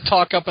 you got to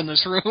talk up in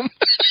this room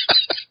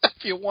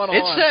if you want on.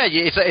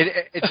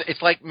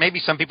 It's like maybe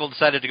some people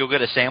decided to go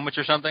get a sandwich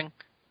or something.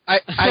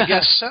 I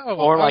guess so.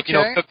 Or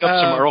cooked up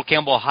some Earl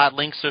Campbell hot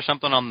links or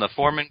something on the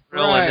Foreman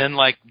grill, and then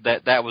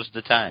that was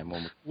the time.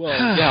 Well,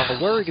 yeah,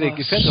 but it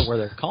depends on where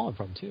they're calling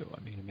from too. I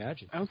mean,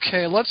 imagine.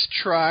 Okay, let's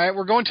try.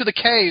 We're going to the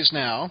K's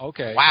now.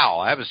 Okay.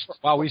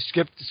 Wow, we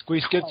skipped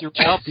through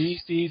B,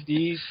 C,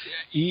 D,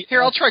 E.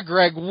 Here, I'll try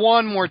Greg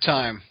one more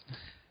time.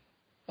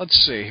 Let's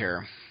see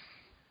here.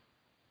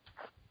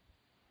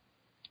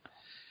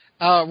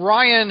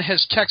 Ryan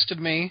has texted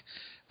me.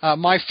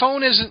 My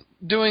phone isn't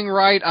doing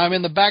right. I'm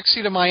in the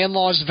backseat of my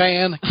in-laws'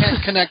 van.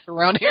 Can't connect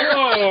around here.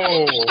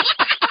 Oh.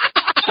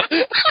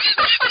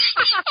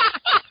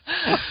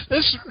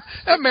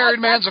 That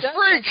married man's a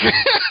freak.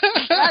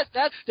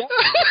 That's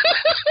definitely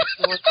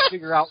to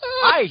figure out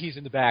why he's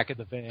in the back of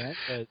the van.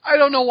 I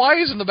don't know why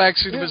he's in the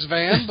backseat of his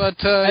van,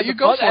 but you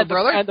go for it,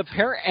 brother.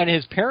 And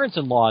his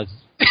parents-in-law's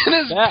in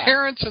his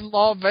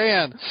parents-in-law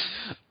van.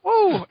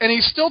 Whoa! And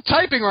he's still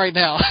typing right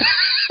now.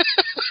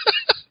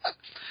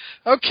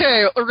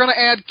 Okay, we're going to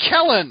add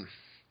Kellen.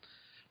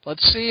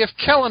 Let's see if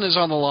Kellen is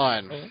on the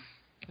line.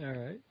 All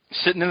right.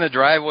 Sitting in the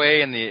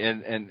driveway in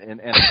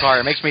the car.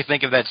 It makes me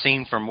think of that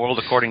scene from World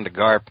According to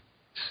Garp.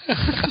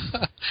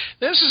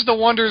 This is the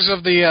wonders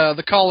of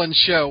the call-in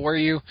show where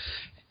you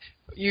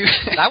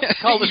I would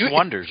call this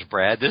wonders,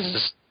 Brad.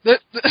 This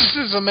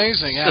is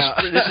amazing.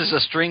 This is a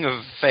string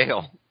of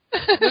fail.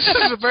 This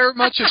is very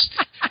much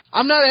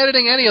I'm not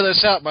editing any of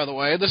this out, by the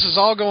way. This is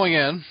all going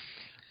in.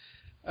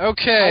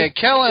 Okay,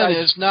 Kellen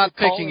is not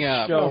picking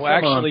up. Come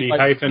on,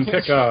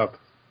 pick up.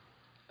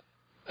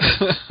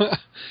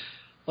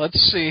 Let's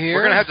see here.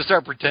 We're going to have to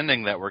start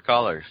pretending that we're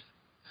callers.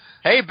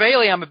 Hey,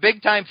 Bailey, I'm a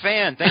big-time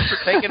fan. Thanks for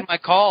taking my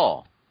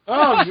call.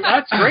 Oh,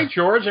 that's great,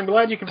 George. I'm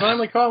glad you can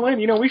finally call in.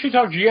 We should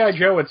talk G.I.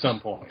 Joe at some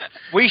point.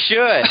 We should,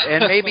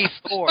 and maybe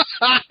Thor.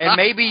 And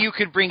maybe you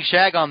could bring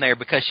Shag on there,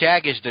 because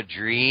Shag is the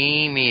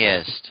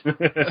dreamiest.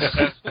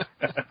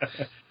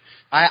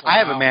 I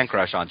have a man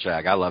crush on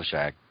Shag. I love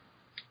Shag.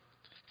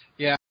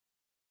 Yeah.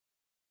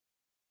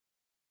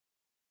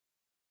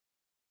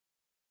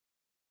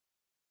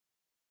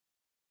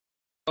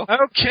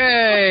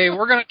 Okay,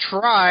 we're going to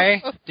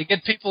try to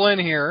get people in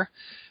here.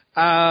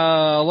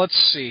 Let's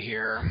see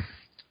here.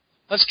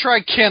 Let's try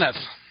Kenneth.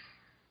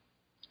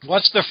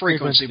 What's the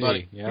frequency,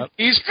 buddy? Yep.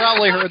 He's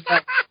probably heard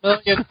that a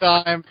million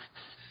times.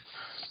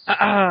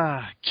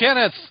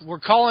 Kenneth, we're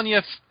calling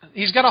you.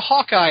 He's got a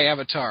Hawkeye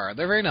avatar.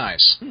 They're very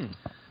nice.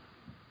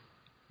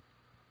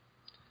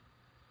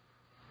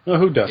 Well,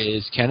 who doesn't?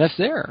 Is Kenneth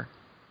there?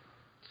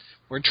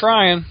 We're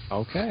trying.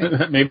 Okay.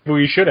 Maybe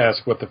we should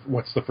ask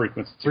what's the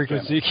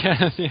frequency.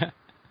 Kenneth, yeah.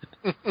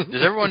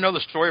 Does everyone know the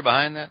story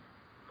behind that?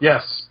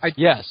 Yes. I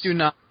Yes. do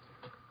not.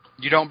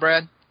 You don't,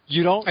 Brad?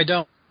 You don't? I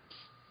don't.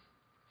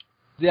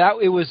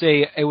 It was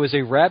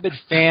a rabid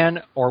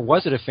fan, or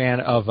was it a fan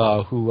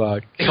of who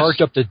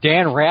charged up to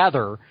Dan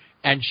Rather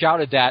and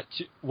shouted that,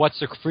 what's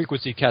the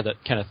frequency Kenneth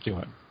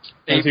doing?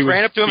 He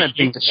ran up to him and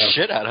beat the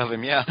shit out of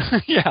him, yeah.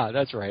 Yeah,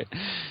 that's right.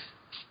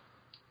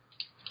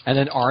 And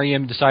then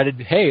REM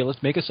decided, hey,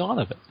 let's make a song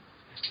of it.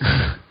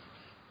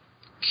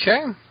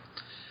 Okay.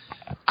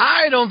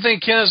 I don't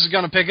think Kenneth is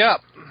going to pick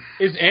up.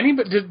 Is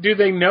anybody? Do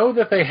they know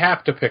that they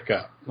have to pick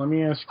up? Let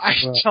me ask. I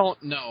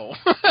don't know.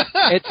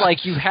 It's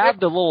like you have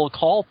the little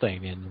call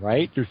thing in,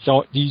 right?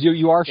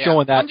 You are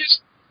showing that.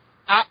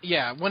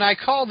 When I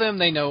call them,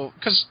 they know,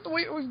 because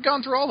we've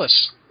gone through all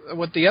this.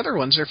 With the other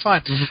ones, they're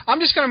fine. Mm-hmm. I'm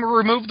just going to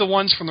remove the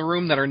ones from the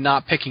room that are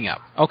not picking up.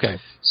 Okay.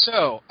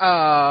 So,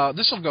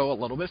 this will go a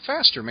little bit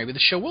faster. Maybe the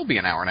show will be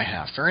an hour and a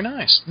half. Very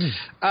nice.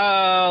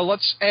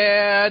 Let's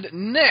add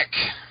Nick.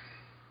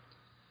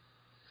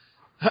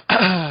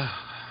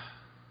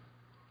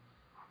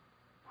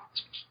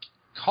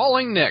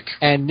 Calling Nick.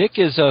 And Nick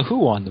is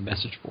who on the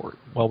message board?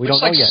 Well, we don't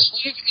know yet.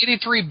 Slave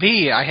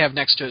 83B I have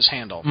next to his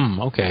handle.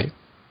 Okay.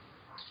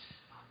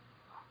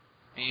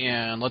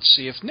 And let's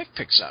see if Nick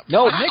picks up.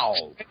 No,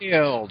 wow. Nick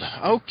failed.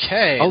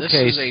 Okay. This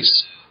is a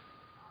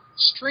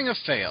string of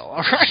fail. All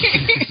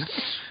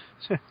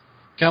right.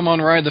 Come on,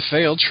 ride the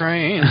fail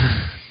train.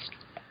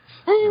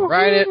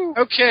 Ride it.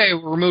 Okay,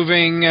 we're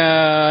removing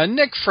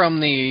Nick from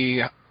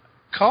the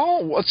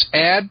call. Let's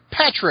add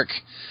Patrick.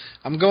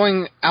 I'm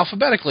going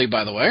alphabetically,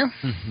 by the way.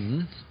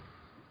 Mm-hmm.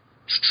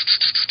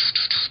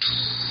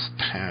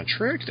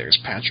 Patrick. There's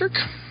Patrick.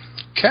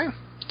 Okay.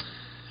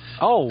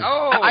 Oh,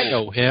 I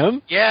know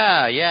him.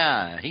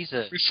 Yeah. He's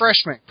a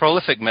refresh me.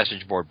 Prolific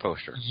message board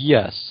poster.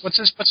 Yes. What's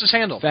his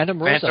handle? Phantom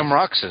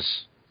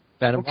Roxas.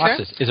 Phantom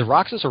Roxas. Is it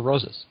Roxas or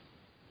Roses?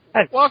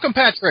 Hi. Welcome,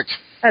 Patrick.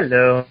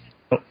 Hello.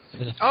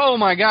 Oh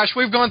my gosh,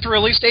 we've gone through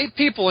at least 8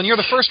 people, and you're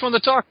the first one to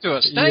talk to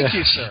us. Thank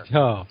you, sir.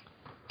 Oh.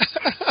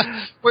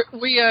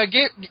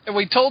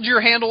 we told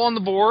your handle on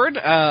the board.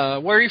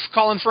 Where are you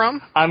calling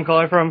from? I'm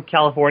calling from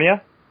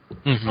California.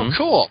 Mm-hmm. Oh,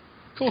 cool.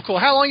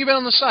 How long have you been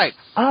on the site?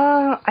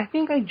 I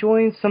think I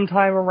joined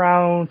sometime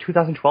around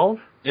 2012.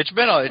 It's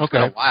been a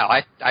while.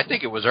 I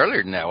think it was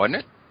earlier than that, wasn't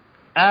it?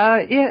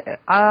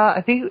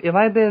 I think it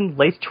might have been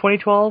late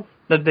 2012,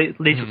 late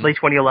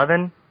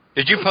 2011.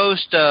 Did you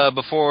post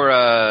before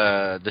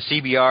the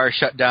CBR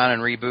shut down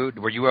and reboot?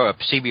 Were you a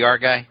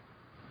CBR guy?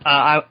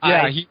 I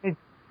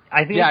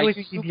think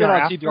you've been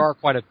on CBR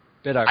quite a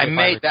bit.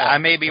 I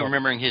may be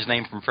remembering his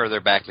name from further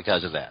back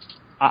because of that.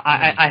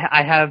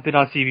 I have been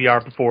on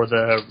CBR before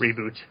the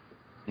reboot.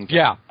 Okay.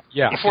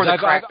 Yeah. Before the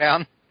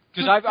crackdown.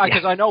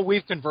 Because I know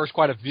we've conversed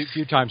quite a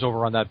few times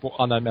over on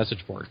that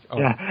message board. Oh.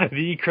 Yeah,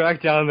 the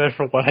crackdown there,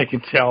 from what I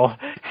can tell,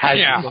 has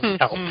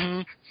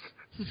helped.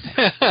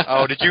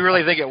 Oh, did you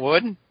really think it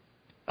would?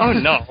 Oh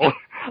no,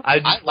 I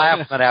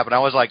laughed when that happened. I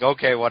was like,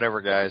 okay,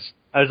 whatever, guys.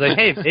 I was like,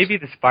 hey, maybe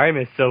the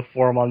Spider-Man still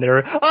forum on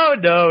there. Oh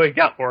no, it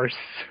got worse.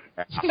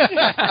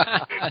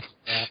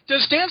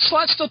 Does Dan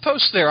Slott still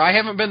post there? I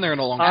haven't been there in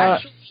a long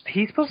time.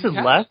 He's posted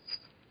less.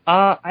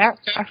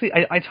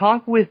 I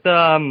talked with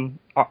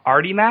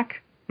Artie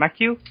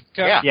MacQ.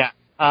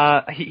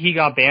 Yeah. He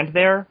got banned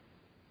there.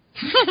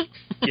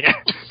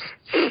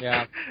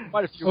 Yeah.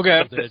 Quite a few.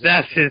 Okay.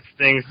 That's his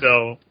thing,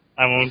 so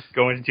I won't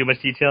go into too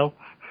much detail.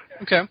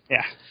 Okay.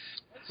 Yeah.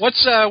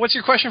 What's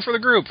your question for the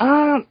group?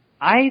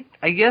 I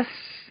guess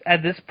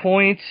at this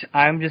point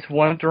I'm just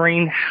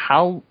wondering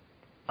how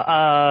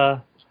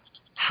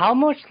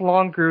much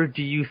longer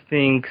do you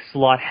think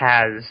Slott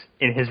has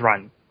in his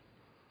run?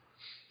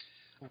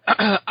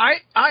 I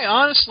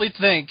honestly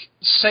think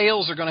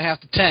sales are going to have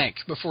to tank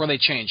before they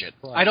change it.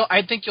 Right.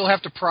 I think you'll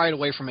have to pry it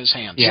away from his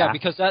hands. Yeah,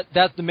 because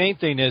that's the main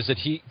thing is that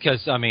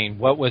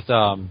what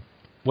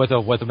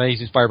with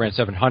Amazing Spider-Man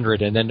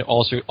 700 and then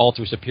also all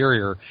through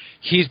Superior,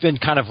 he's been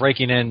kind of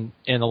raking in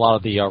a lot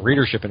of the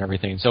readership and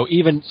everything. So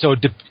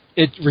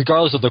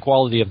regardless of the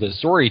quality of the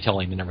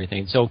storytelling and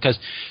everything. So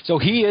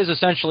he is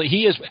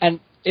and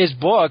his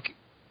book,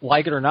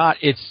 like it or not,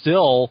 it's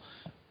still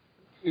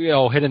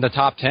hitting the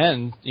top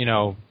 10,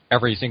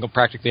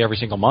 practically every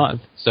single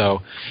month.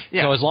 So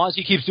as long as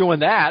he keeps doing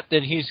that,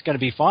 then he's going to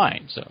be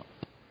fine. So.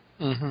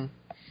 Mm-hmm.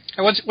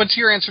 What's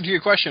your answer to your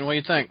question? What do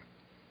you think?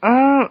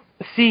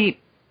 See,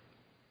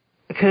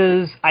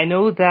 because I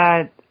know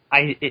that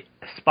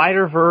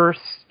Spider-Verse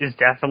is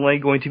definitely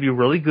going to be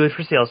really good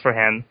for sales for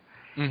him.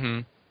 Mm-hmm.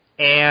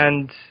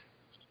 And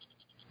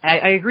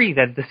I agree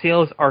that the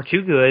sales are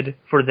too good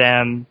for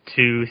them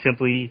to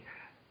simply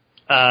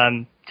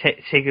take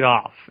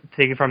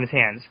it from his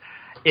hands.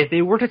 If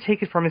they were to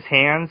take it from his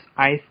hands,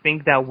 I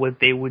think that what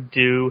they would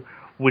do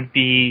would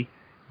be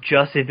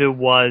just if it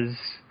was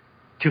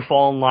to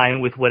fall in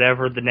line with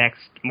whatever the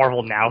next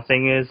Marvel Now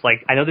thing is.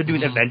 Like, I know they're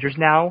doing Avengers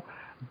now,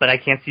 but I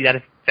can't see that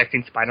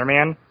affecting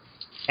Spider-Man.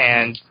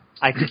 And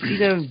I could see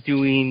them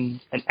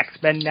doing an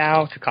X-Men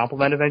Now to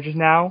complement Avengers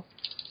Now.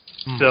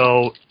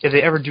 So if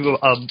they ever do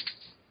a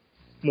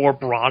more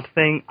broad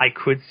thing, I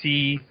could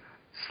see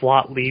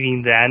slot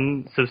leaving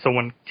then, so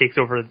someone takes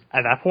over at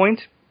that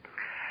point.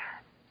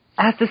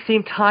 At the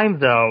same time,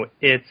 though,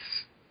 it's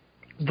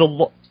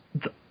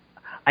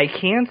I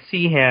can't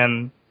see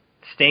him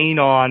staying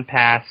on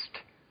past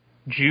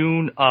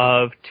June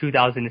of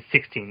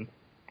 2016,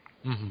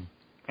 and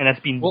that's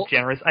being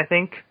generous, I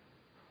think.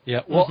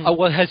 Yeah.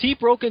 Well, has he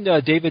broken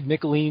David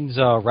Micheline's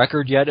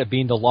record yet of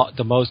being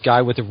the most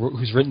guy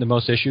who's written the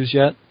most issues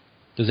yet?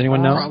 Does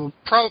anyone know?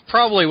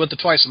 Probably with the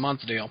twice a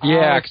month deal.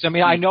 Yeah, because I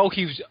mean, I know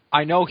he's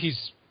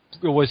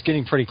was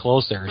getting pretty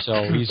close there.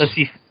 So he's. Let's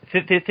see,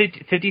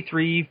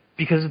 53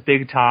 because of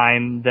Big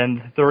Time,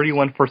 then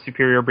 31 for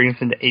Superior brings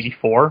him to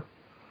 84.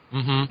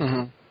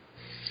 And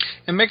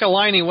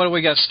Micheline, what do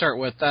we got to start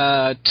with?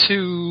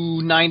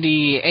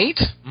 298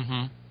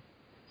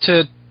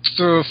 to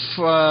through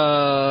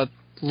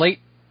late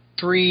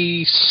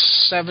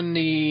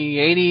 370,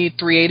 80,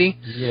 380.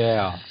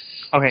 Yeah.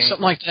 Okay.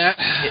 Something like that.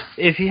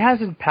 If he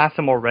hasn't passed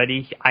him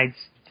already,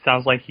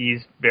 sounds like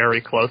he's very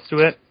close to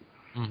it.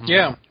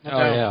 Yeah.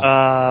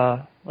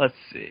 Let's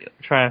see. I'm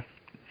trying to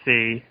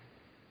see.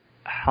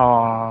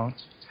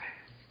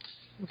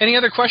 Any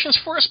other questions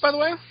for us, by the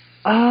way?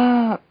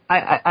 I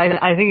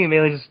think it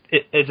mainly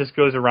it just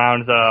goes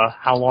around the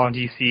how long do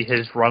you see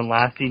his run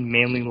lasting?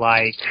 Mainly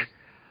like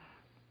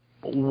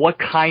what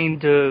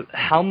kind of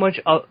how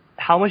much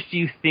do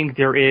you think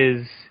there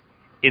is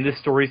in the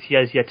stories he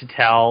has yet to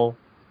tell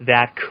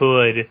that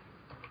could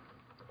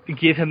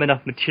give him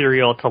enough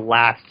material to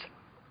last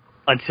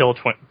until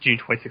June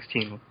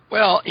 2016?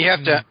 Well, you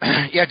have to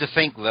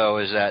think though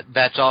is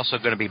that's also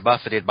going to be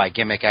buffeted by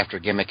gimmick after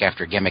gimmick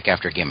after gimmick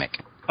after gimmick.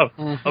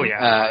 Oh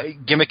yeah.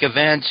 Gimmick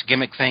events,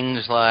 gimmick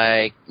things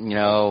like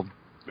Superior.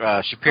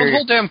 The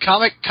whole damn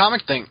comic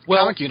thing.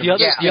 Well, comic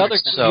universe.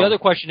 the other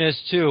question is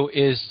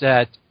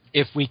that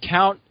if we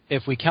count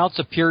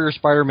Superior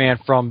Spider-Man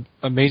from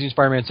Amazing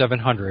Spider-Man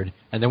 700,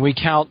 and then we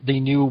count the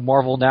new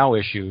Marvel Now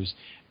issues,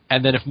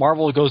 and then if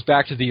Marvel goes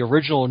back to the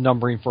original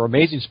numbering for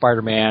Amazing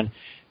Spider-Man,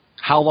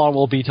 how long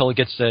will it be till it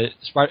gets to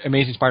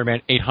Amazing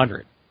Spider-Man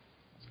 800?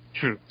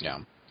 True.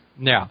 Yeah.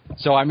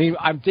 So I mean,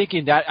 I'm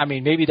thinking that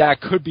maybe that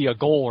could be a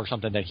goal or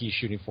something that he's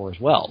shooting for as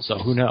well. So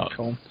who knows?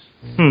 Cool.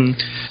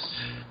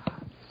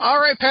 All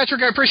right,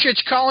 Patrick. I appreciate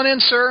you calling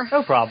in, sir.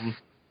 No problem.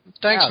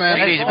 Thanks, man.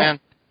 Take it easy, man.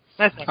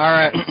 All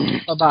right.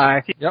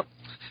 Bye-bye. Yep.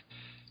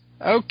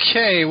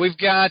 Okay, we've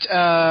got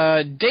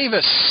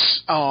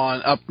Davis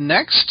on up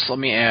next. Let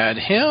me add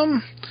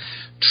him.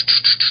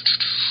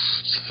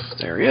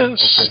 There he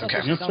is.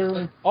 Okay.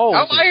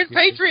 Iron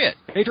Patriot.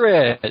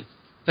 Patriot.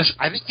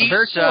 I think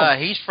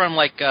he's from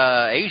like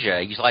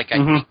Asia. He's like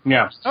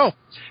yeah. Oh,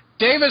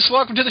 Davis,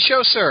 welcome to the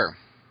show, sir.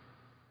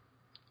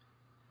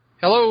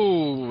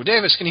 Hello,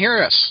 Davis. Can you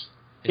hear us?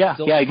 Yeah,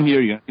 I can hear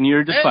you. Can you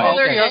hear just fine?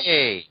 There you go.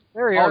 Hey.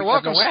 There you are.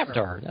 Welcome,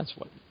 Avatar. That's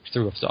what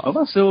threw us off.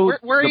 Oh, so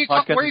where are you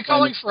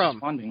calling from?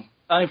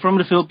 I'm from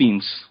the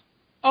Philippines.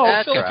 Oh,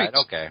 that's Philippines.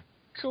 Right. Okay.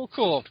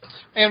 Cool.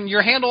 And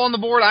your handle on the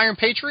board, Iron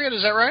Patriot,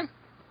 is that right?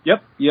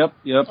 Yep.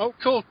 Oh,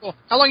 cool.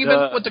 How long you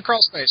been with the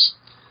crawl space?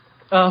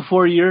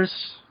 4 years,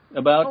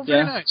 about. Oh,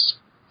 very nice.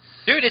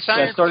 Dude, it's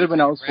Iron. I started Patriot,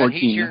 when I was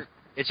 14.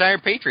 It's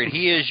Iron Patriot.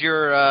 He is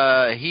your.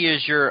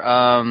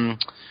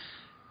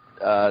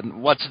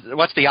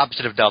 What's the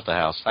opposite of Delta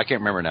House? I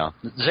can't remember now.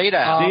 Zeta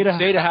House.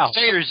 Zeta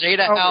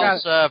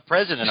House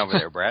president over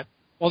there, Brad.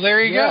 Well,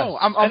 there you go.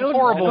 I'm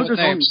horrible with there's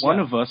names. only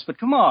one of us, but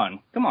come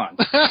on. Well,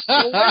 wait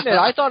a minute.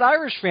 I thought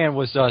Irish Fan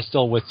was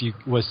still with you,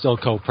 was still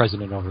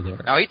co-president over there.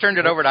 No, he turned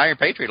it over to Iron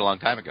Patriot a long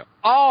time ago.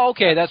 Oh,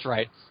 okay, that's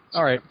right.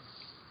 All right.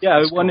 Yeah,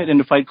 I won it in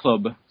the Fight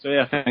Club. So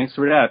yeah, thanks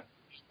for that.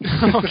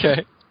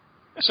 Okay.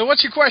 So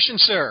what's your question,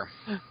 sir?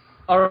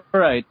 All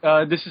right.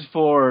 This is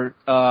for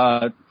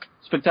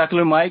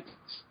Spectacular Mike.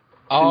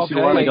 Since you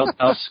are my Delta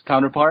House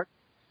counterpart.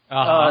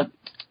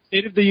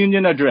 State of the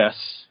Union address.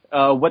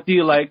 What do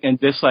you like and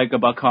dislike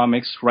about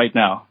comics right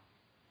now?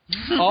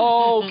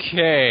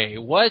 Okay.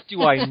 What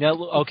do I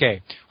know?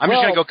 Okay. I'm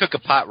just going to go cook a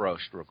pot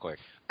roast real quick.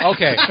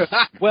 Okay.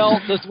 Well,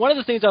 one of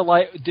the things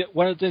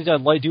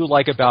I do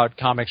like about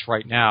comics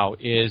right now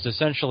is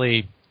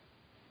essentially,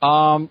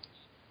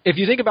 if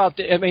you think about,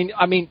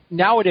 I mean,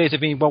 nowadays,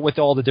 with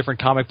all the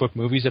different comic book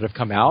movies that have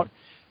come out,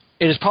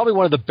 it is probably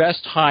one of the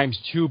best times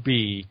to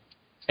be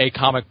a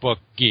comic book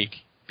geek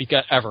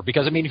ever.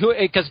 Because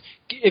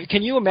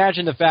can you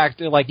imagine the fact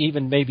that, like,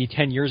 even maybe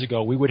 10 years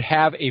ago, we would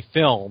have a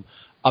film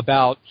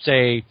about,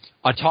 say,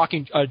 a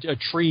talking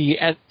tree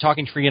and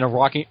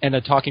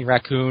a talking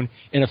raccoon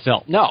in a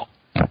film? No.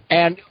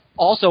 And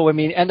also,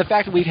 and the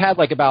fact that we've had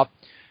like about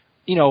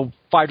 5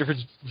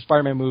 different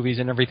Spider-Man movies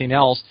and everything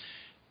else,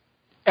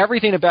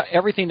 everything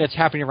that's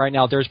happening right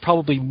now, there's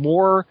probably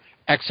more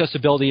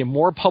accessibility and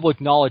more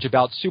public knowledge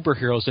about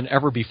superheroes than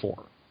ever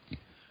before.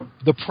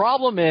 The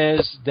problem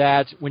is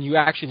that when you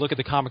actually look at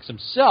the comics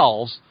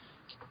themselves,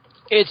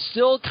 it's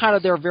still kind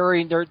of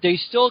they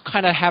still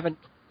kind of haven't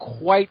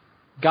quite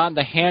gotten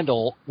the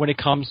handle when it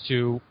comes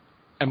to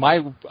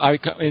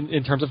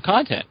in terms of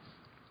content.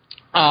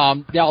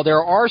 Now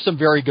there are some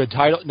very good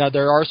titles. Now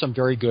there are some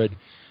very good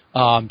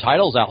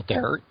titles out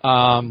there.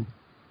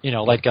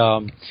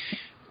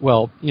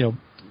 well,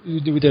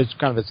 there's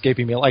kind of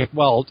escaping me. Like,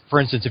 well, for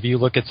instance, if you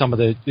look at some of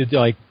the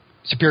like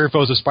Superior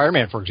Foes of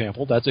Spider-Man, for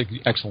example, that's an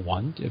excellent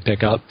one to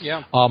pick up.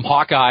 Yeah.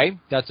 Hawkeye,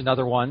 that's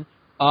another one.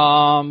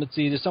 Let's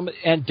see,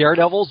 and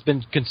Daredevil's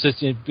been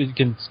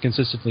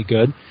consistently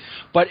good.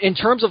 But in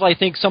terms of, I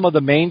think, some of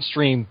the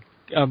mainstream,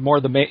 more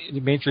of the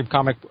mainstream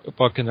comic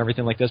book and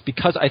everything like this,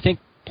 because I think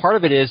part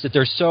of it is that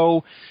they're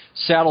so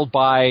saddled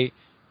by,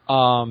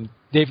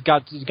 they've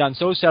gotten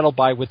so saddled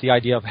by with the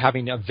idea of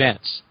having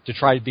events to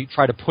try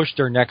to push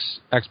their next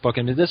book.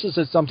 And this is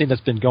something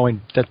that's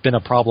been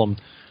a problem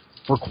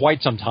for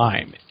quite some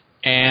time.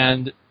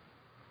 And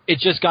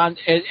it's just gone,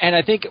 and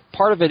I think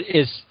part of it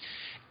is,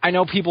 I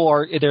know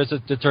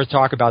there's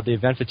talk about the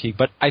event fatigue,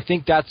 but I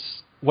think that's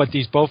what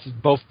these both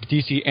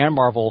DC and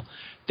Marvel,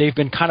 they've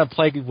been kind of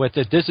plagued with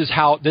it. This is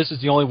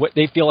the only way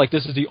they feel like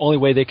this is the only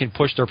way they can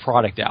push their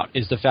product out,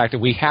 is the fact that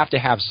we have to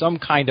have some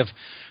kind of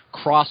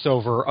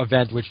crossover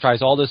event which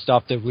tries all this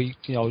stuff that we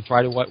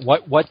try to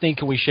what thing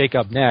can we shake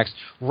up next,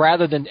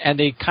 rather than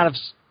they're kind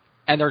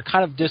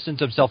of distance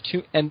themselves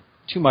too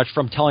much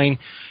from telling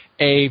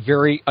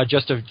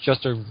just a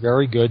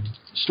very good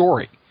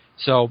story.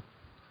 So,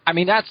 I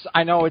mean,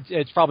 I know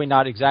it's probably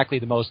not exactly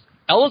the most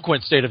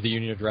eloquent State of the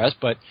Union address,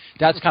 but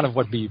that's kind of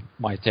what would be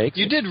my take.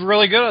 You did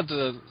really good at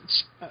the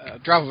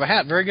drop of a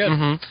hat. Very good.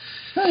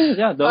 Mm-hmm.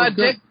 Yeah, that was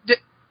good.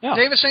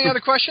 Davis, any other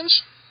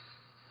questions?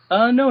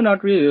 No,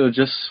 not really. I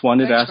just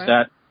wanted to ask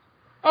that.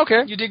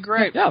 Okay. You did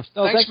great. Yeah.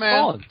 Thanks, man.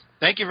 Calling.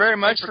 Thank you very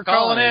much for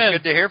calling in. It's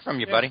good to hear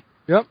from you, buddy.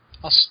 Yep.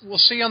 We'll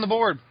see you on the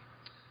board.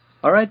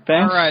 All right,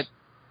 thanks. All right.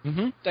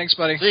 Mm-hmm. Thanks,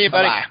 buddy. See you,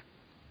 buddy. Bye-bye.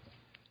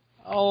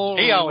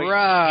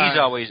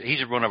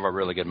 He's one of our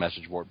really good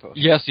message board posts.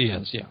 Yes, he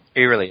is. Yeah,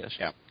 he really is.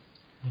 Yeah.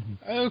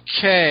 Mm-hmm.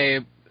 Okay,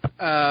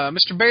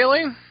 Mr.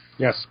 Bailey.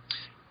 Yes.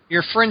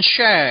 Your friend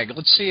Shag.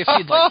 Let's see if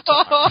he'd like to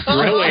talk.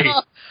 Really?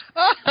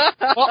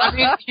 Well, I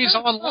mean, he's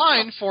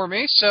online for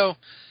me, so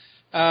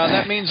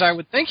that means I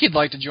would think he'd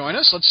like to join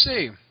us. Let's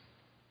see.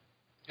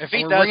 If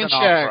he doesn't,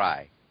 I'll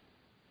cry.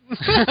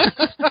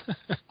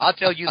 I'll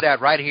tell you that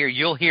right here.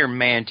 You'll hear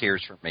man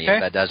tears from me if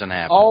that doesn't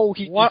happen. Oh,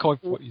 he's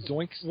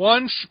zoinks.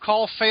 One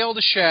call failed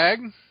to Shag.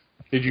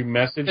 Did you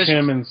message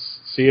him and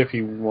see if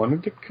he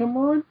wanted to come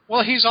on?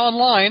 Well, he's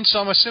online, so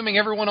I'm assuming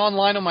everyone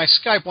online on my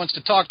Skype wants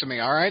to talk to me,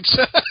 all right?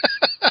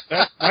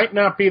 That might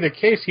not be the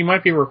case. He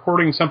might be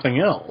recording something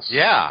else.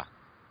 Yeah.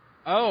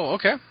 Oh,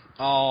 okay.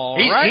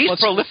 He's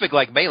prolific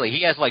like Bailey.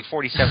 He has like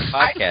 47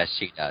 podcasts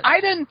he does. I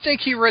didn't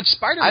think he read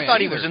Spider-Man. I thought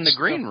he was in the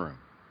green room.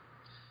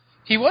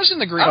 He was in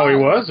the green room. Oh, he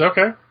was?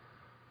 Okay.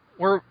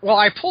 Well,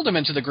 I pulled him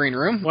into the green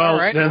room. Well, all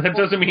right. Then that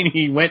doesn't mean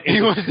he went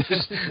in.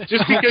 Just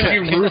because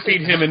you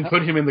roofied him and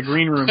put him in the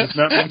green room does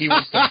not mean he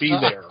wants to be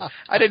there.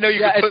 I didn't know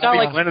you could put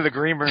people into the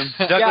green room.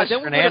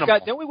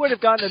 Then we would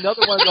have gotten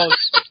another one of those.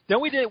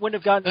 Wouldn't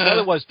have gotten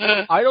another was,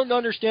 I don't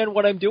understand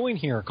what I'm doing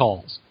here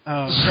calls.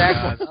 Oh,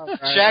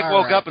 Shaq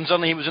woke up and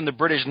suddenly he was in the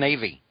British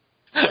Navy.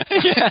 God,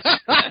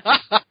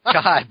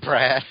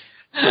 Brad.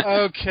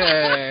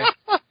 Okay.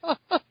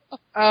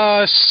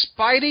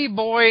 Spidey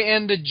Boy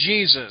into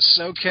Jesus.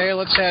 Okay,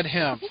 let's add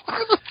him.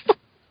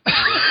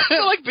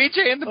 Like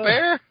BJ and the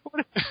Bear?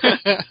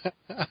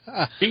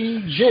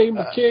 BJ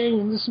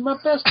McCain is my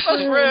best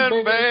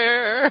friend,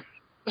 Bear.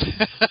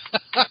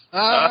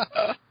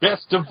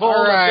 Best of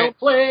all, I don't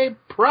play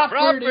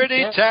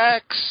property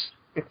tax.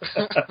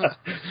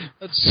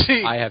 Let's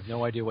see. I have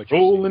no idea what you're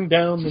rolling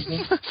down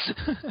the.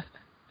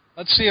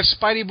 Let's see if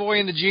Spidey Boy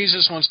into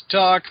Jesus wants to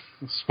talk.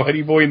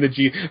 Spidey Boy and the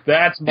Jesus.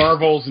 That's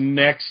Marvel's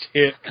next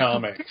hit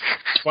comic.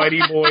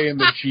 Spidey Boy and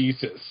the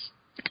Jesus.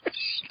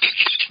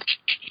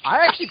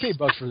 I actually paid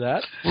bucks for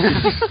that.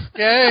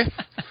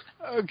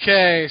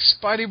 Okay.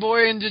 Spidey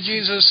Boy into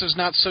Jesus is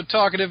not so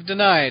talkative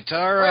tonight.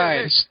 All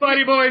right.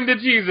 Spidey Boy into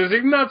Jesus.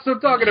 He's not so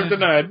talkative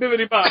tonight.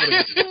 Bibbidi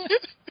bobbidi.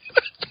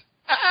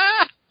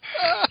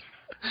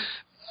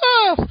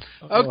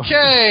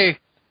 Okay.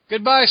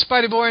 Goodbye,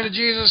 Spidey Boy into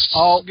Jesus.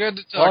 Good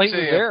to talk to you. He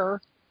was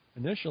there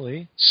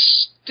initially.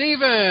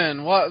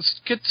 Steven.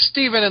 Get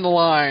Steven in the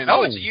line.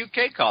 Oh, it's a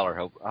UK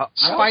caller.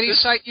 Spidey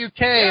Site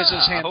UK is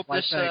his handle.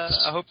 I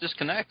hope this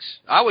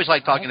connects. I always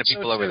like talking to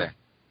people over there.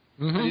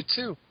 Mm-hmm. Me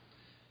too.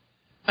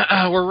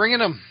 We're ringing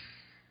them.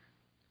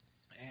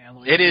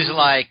 It is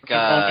like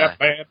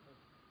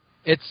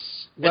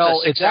it's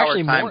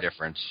actually time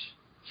difference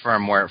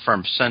from where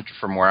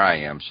I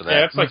am. So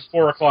it's like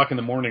 4:00 in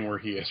the morning where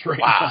he is right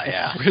now. Wow,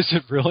 yeah. Is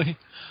it really?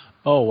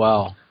 Oh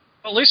wow.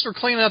 Well, at least we're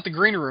cleaning out the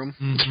green room.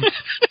 Mm-hmm.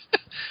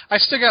 I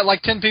still got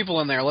like 10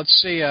 people in there. Let's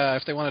see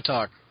if they want to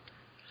talk.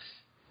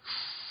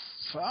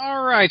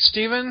 All right,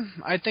 Steven.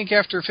 I think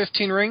after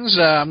 15 rings,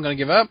 I'm going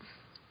to give up.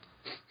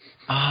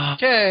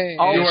 Okay. You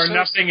are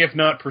nothing if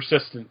not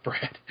persistent,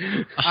 Brad.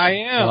 I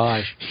am.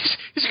 Gosh.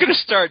 He's going to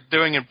start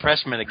doing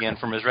impressment again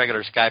from his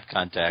regular Skype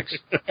contacts.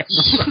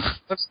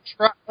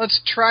 Let's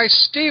try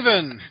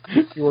Steven.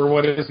 You are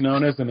what is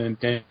known as an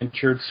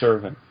indentured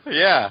servant.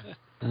 Yeah.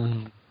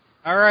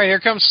 All right, here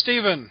comes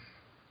Steven.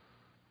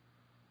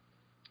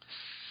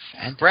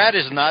 Brad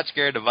is not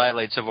scared to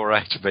violate civil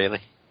rights, Bailey.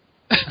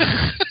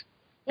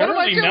 What am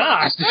I doing?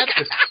 Not.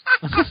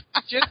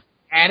 Just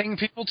adding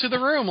people to the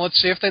room.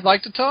 Let's see if they'd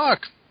like to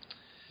talk.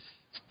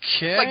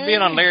 Okay. It's like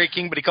being on Larry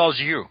King, but he calls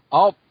you.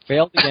 Oh,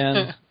 failed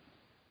again.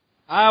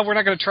 We're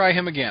not going to try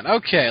him again.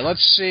 Okay,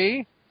 let's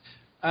see.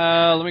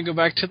 Let me go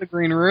back to the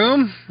green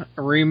room.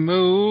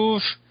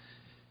 Remove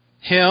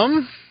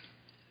him.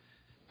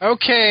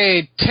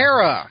 Okay,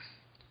 Tara.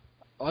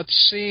 Let's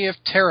see if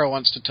Tara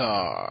wants to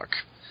talk.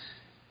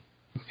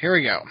 Here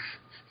we go.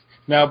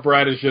 Now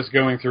Brad is just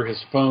going through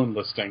his phone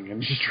listing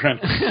and just trying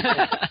to...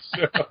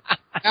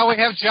 Now we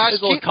have Josh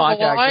Keaton on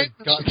the line.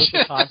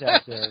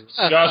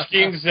 Josh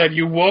Keaton said,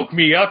 "You woke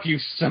me up, you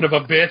son of a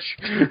bitch."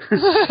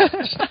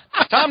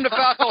 Tom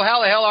DeFalco,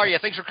 how the hell are you?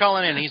 Thanks for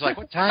calling in. He's like,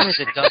 "What time is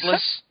it,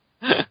 Douglas?"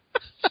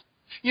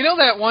 You know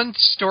that one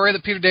story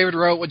that Peter David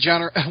wrote with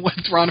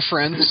Ron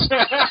Friends?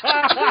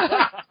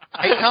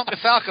 Hey, Tom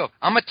DeFalco,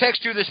 I'm going to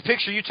text you this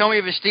picture. You tell me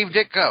if it's Steve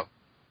Ditko.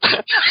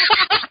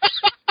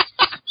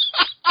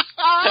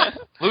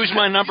 Lose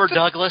my number,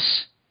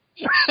 Douglas.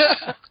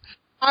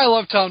 I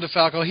love Tom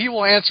DeFalco. He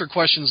will answer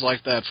questions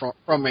like that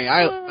from me.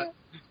 I'm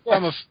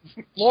a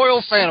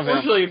loyal fan of him.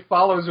 Usually it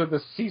follows with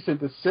a cease and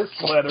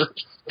desist letter.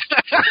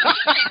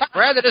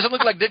 Brad, that doesn't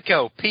look like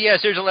Ditko.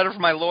 P.S. Here's a letter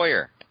from my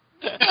lawyer.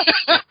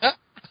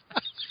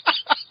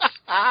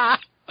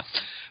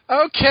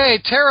 Okay,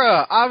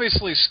 Tara,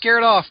 obviously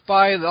scared off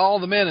by all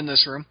the men in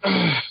this room.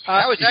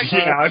 I was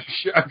actually... Yeah,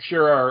 I'm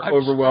sure our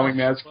overwhelming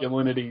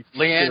masculinity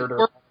scared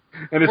her.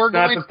 And it's we're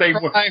not going that they...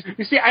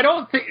 You see, I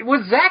don't think...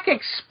 Was Zach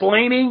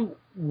explaining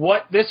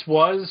what this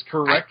was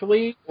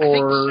correctly? I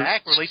think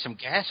Zach released some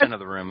gas into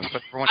the room.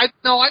 I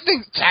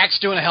think Zach's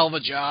doing a hell of a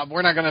job.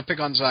 We're not going to pick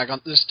on Zach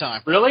this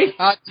time. Really?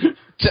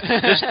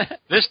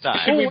 This time.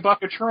 Should we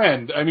buck a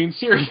trend? I mean,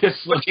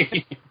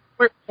 seriously.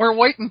 We're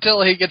waiting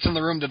until he gets in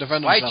the room to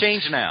defend himself. Why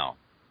change now?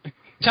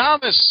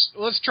 Thomas.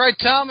 Let's try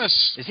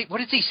Thomas.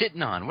 What is he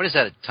sitting on? What is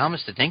that, a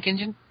Thomas the Tank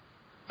Engine?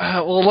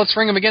 Well, let's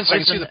ring him again so I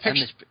can see the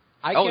picture.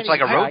 It's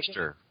like a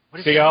roadster.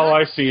 See, all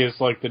I see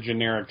is like the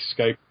generic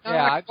Skype.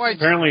 Yeah,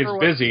 apparently it's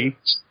busy,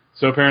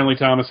 so apparently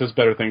Thomas has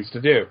better things to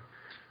do.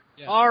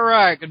 Yeah. All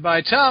right,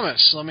 goodbye,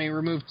 Thomas. Let me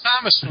remove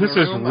Thomas from the room.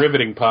 This is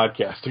riveting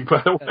podcasting,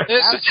 by the way.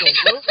 Absolutely.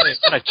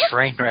 What a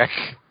train wreck.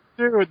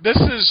 Dude, this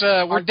is,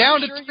 we're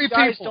down to 3 you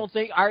guys people.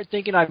 aren't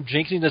thinking I'm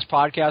jinxing this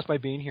podcast by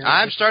being here?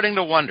 I'm starting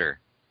to wonder.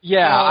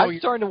 Yeah, I'm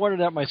starting to wonder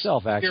that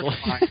myself, actually.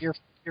 You're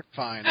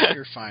fine.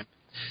 You're fine.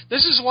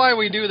 This is why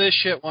we do this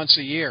shit once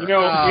a year. You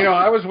know,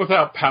 I was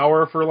without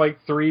power for like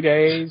 3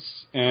 days,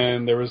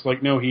 and there was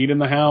like no heat in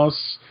the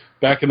house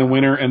back in the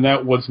winter, and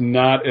that was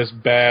not as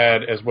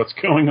bad as what's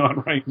going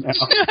on right now.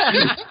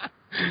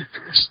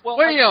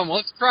 William,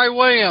 let's try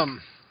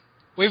William.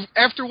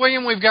 After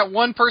William, we've got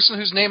one person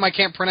whose name I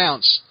can't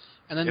pronounce,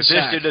 and then if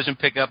Zach. This dude doesn't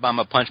pick up, I'm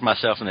gonna punch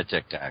myself in the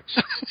Tic Tacs.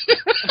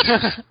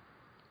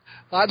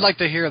 I'd like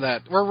to hear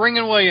that. We're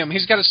ringing William.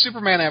 He's got a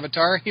Superman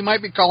avatar. He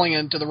might be calling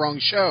in to the wrong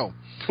show.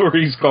 Or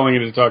he's calling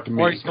in to talk to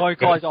me. Or he's calling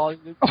I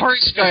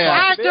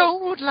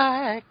don't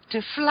like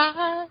to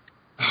fly.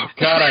 Oh,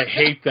 God, I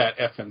hate that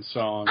effing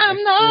song.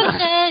 I'm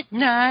not at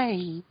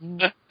night.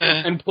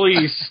 And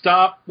please,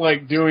 stop,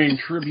 doing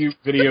tribute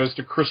videos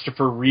to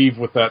Christopher Reeve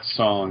with that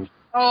song.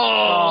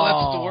 Oh,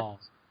 that's the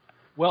worst.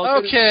 Well,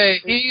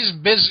 okay, he's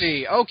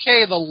busy.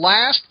 Okay, the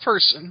last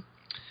person.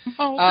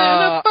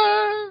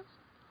 I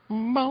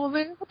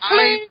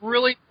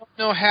really don't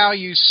know how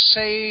you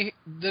say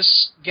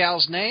this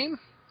gal's name,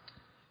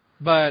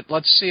 but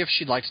let's see if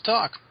she'd like to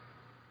talk.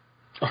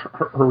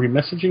 Are we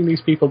messaging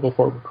these people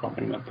before we're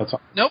calling them? That's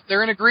all. Nope,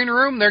 they're in a green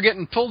room. They're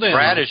getting pulled in.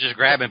 Brad is just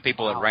grabbing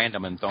people at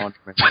random and throwing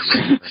them in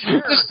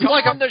This is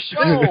like on the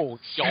show.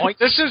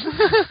 This is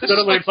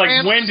literally it's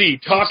like Wendy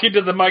talking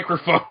to the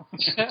microphone.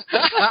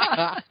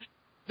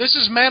 This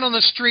is Man on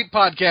the Street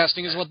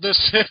podcasting is what this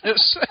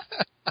is.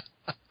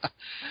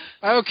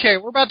 Okay,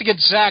 we're about to get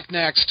Zach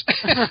next.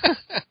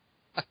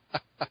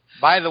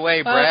 By the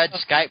way, Brad,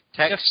 Skype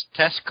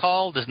test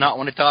call does not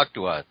want to talk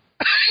to us.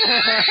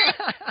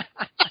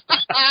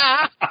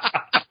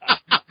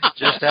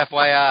 Just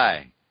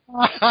FYI.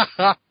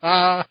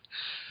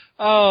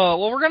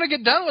 Well, we're going to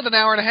get done with an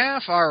hour and a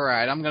half. All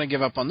right, I'm going to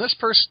give up on this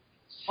person.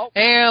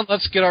 And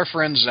let's get our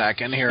friend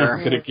Zach in here. I'm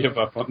going to give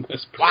up on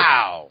this person.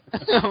 Wow.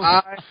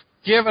 I've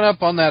given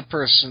up on that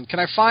person. Can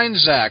I find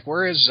Zach?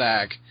 Where is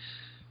Zach?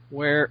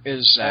 Where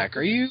is Zach?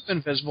 Are you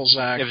invisible,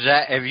 Zach?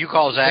 If you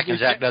call Zach and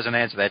Zach doesn't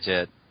answer, that's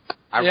it.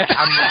 I'm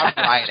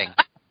writing.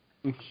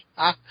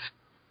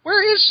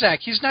 Where is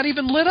Zach? He's not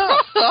even lit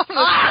up.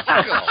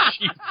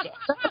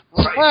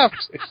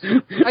 Left.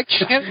 I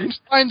can't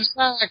find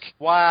Zach.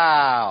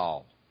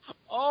 Wow.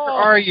 Oh, where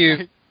are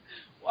you?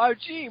 Well,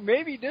 gee,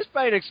 maybe this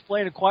might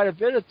explain quite a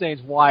bit of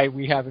things why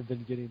we haven't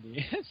been getting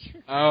the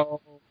answer. Oh,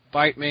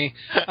 bite me.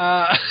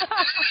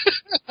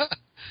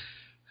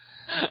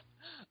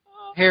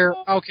 Here,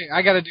 okay,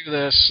 I got to do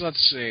this.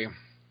 Let's see.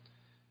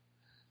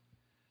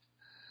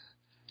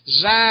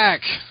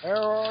 Zach.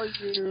 Where are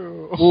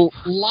you?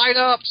 Light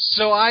up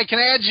so I can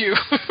add you.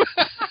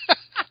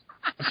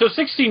 So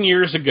 16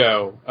 years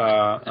ago,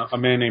 a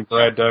man named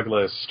Brad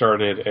Douglas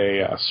started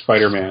a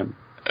Spider-Man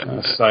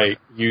site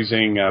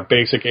using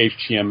basic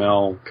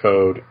HTML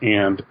code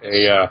and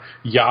a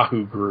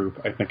Yahoo group,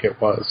 I think it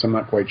was. I'm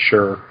not quite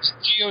sure.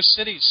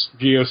 GeoCities.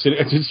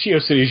 It's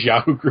GeoCities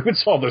Yahoo group.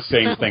 It's all the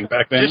same thing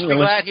back then. Just be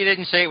glad he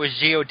didn't say it was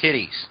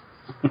GeoTitties.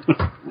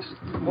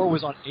 Or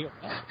was on AOL.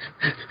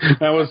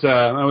 That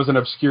was an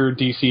obscure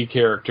DC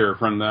character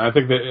from the. I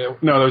think that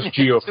that was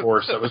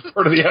GeoForce. That was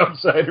part of the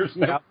Outsiders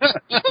now.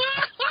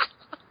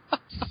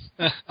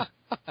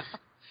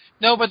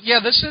 No, but yeah,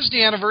 this is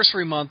the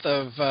anniversary month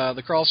of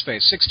the Crawl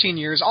Space. 16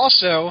 years.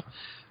 Also,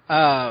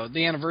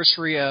 the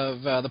anniversary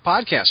of the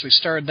podcast. We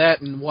started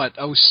that in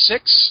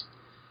 06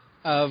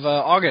 of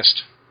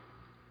August.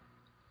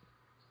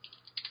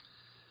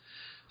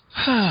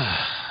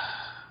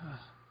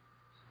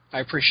 I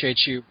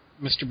appreciate you,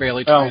 Mr.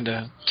 Bailey, trying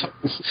to.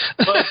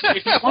 But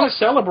if you want to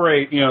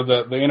celebrate,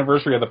 the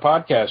anniversary of the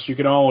podcast, you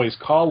can always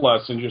call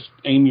us and just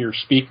aim your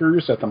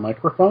speakers at the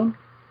microphone,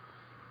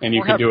 and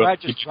you can do it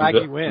just drag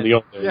you in. The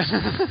old days.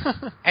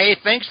 Hey,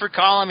 thanks for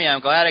calling me.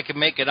 I'm glad I could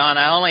make it on.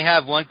 I only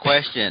have one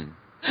question.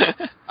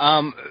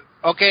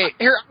 Okay,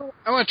 here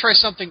I want to try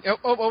something.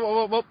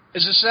 Oh.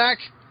 Is this Zach?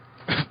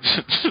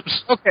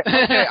 Okay.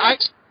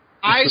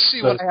 I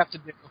see what I have to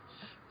do.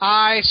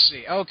 I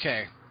see.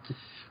 Okay.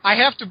 I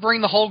have to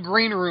bring the whole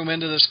green room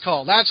into this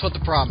call. That's what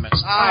the problem is.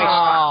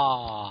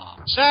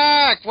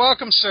 Zach,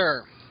 welcome,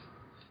 sir.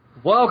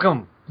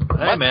 Welcome.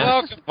 Hey,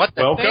 man.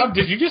 Welcome?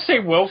 Did you just say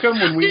welcome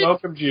when we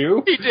welcomed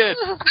you? He did.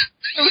 It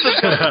was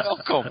a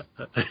welcome.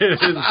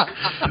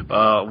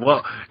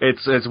 Well,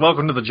 it's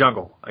welcome to the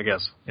jungle, I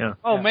guess. Yeah.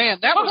 Oh, man,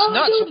 that was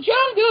nuts. Welcome to the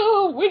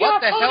jungle. We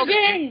got fun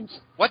games.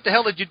 What the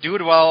hell did you do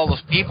to all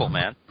those people,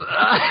 man?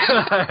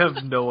 I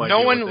have no idea.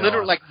 No one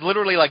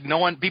literally, no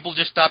one. People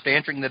just stopped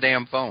answering the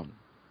damn phone.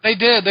 They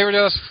did. They were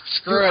just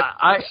screw it.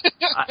 I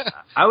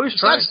was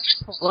trying.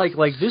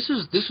 Like this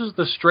is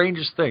the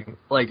strangest thing.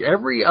 Like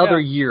every other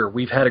year,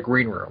 we've had a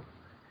green room,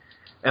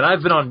 and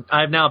I've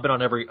now been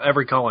on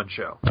every call-in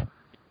show.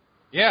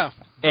 Yeah.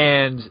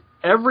 And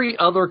every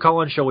other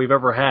call-in show we've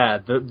ever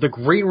had, the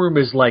green room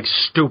is like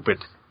stupid.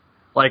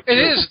 Like it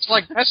is. It's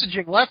like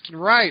messaging left and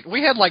right.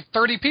 We had like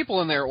 30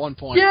 people in there at one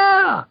point.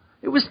 Yeah,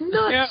 it was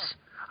nuts. Yeah.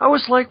 I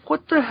was like,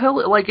 what the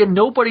hell? Like, and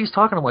nobody's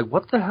talking. I'm like,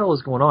 what the hell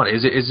is going on?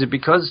 Is it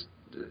because?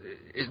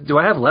 Do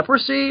I have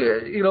leprosy,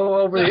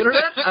 over the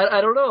internet? I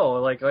don't know.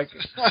 Like,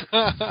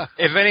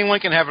 if anyone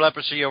can have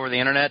leprosy over the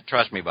internet,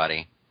 trust me,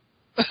 buddy.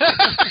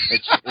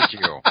 It's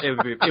you.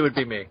 It would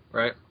be me,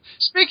 right?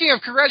 Speaking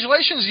of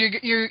congratulations,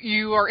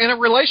 you are in a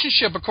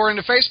relationship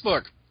according to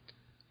Facebook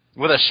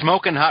with a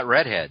smoking hot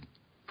redhead.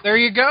 There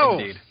you go.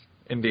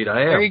 Indeed,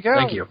 I am. There you go.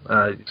 Thank you.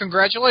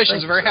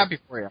 Congratulations. Very happy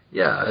for you.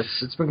 Yeah,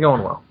 it's been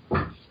going well.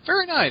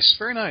 Very nice.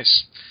 Very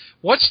nice.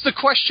 What's the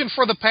question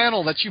for the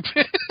panel that you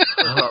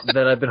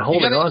that I've been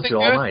holding on to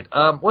all night?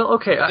 Well,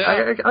 okay,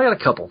 I got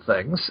a couple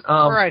things.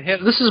 All right,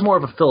 this is more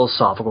of a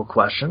philosophical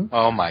question.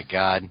 Oh my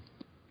God!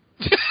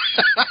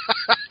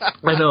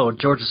 I know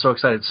George is so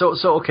excited. So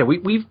okay,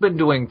 we've been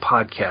doing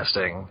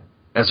podcasting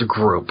as a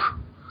group.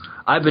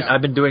 I've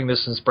been doing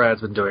this since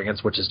Brad's been doing it,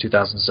 which is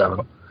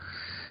 2007.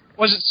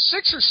 Was it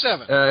 6 or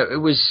 7?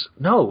 It was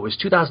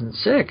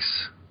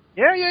 2006.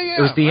 Yeah.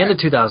 It was the end of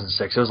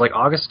 2006. It was like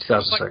August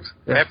 2006.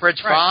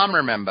 Pepperidge Farm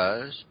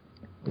remembers.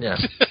 Yeah.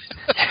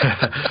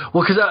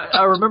 Well, because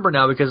I remember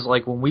now because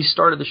like when we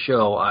started the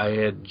show, I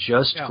had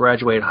just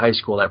graduated high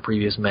school that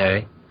previous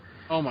May.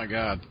 Oh my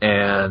God.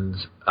 And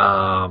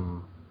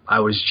I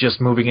was just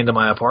moving into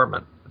my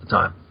apartment at the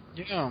time.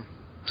 Yeah.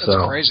 That's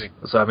crazy.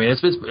 So I mean,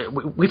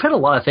 we've had a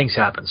lot of things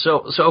happen.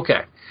 So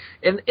okay,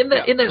 in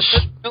that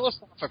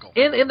philosophical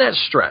in that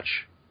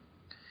stretch.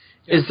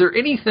 Yeah. Is there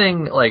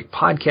anything, like,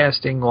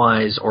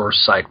 podcasting-wise or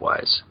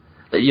site-wise,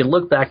 that you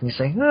look back and you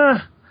say,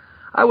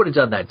 I would have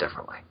done that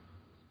differently?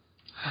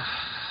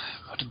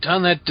 I would have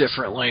done that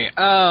differently.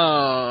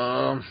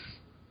 Because,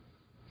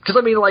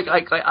 I mean, like,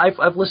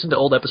 I've listened to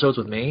old episodes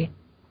with me,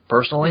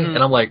 personally, and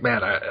I'm like,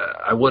 man,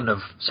 I wouldn't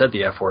have said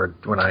the F word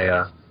when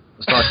I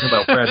was talking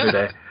about Friends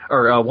Day,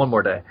 or One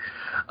More Day.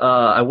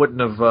 I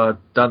wouldn't have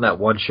done that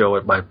one show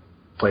at my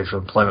place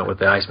of employment with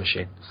the ice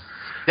machine.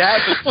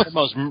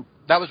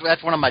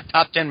 That's one of my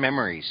top 10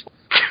 memories.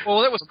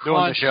 Well, that was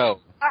doing the show.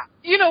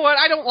 You know what?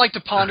 I don't like to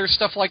ponder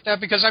stuff like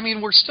that because I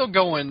mean we're still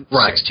going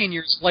 16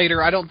 years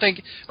later. I don't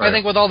think. Right. I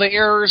think with all the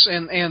errors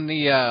and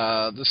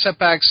the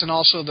setbacks and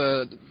also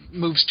the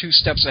moves 2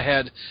 steps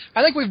ahead,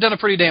 I think we've done a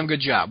pretty damn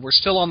good job. We're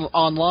still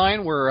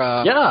online.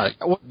 We're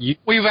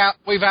we've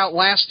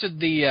outlasted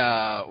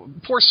the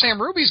poor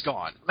Sam Ruby's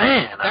gone.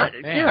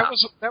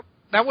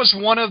 That was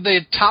one of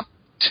the top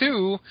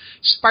 2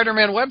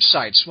 Spider-Man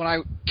websites when I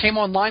came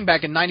online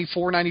back in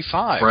 94,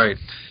 95. Right.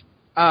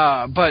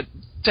 But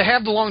to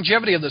have the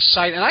longevity of the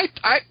site, and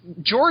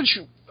George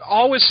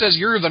always says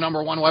you're the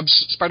number 1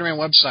 Spider-Man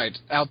website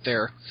out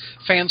there,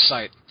 fan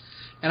site.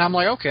 And I'm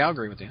like, okay, I'll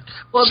agree with you.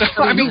 Well,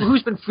 so, I mean,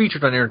 who's been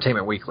featured on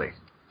Entertainment Weekly?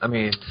 I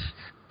mean,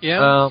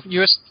 Yeah,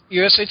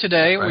 USA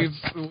Today. Right.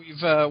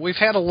 We've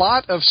had a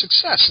lot of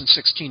success in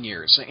 16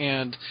 years,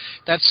 and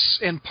that's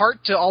in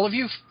part to all of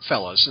you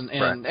fellas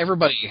and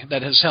everybody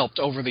that has helped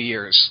over the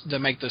years to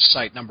make this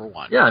site number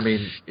one. Yeah, I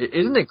mean,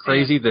 isn't it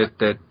crazy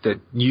that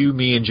you,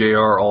 me, and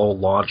JR all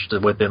launched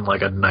within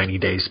like a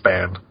 90-day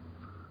span?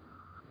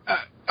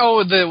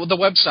 The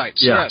websites.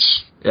 Yeah.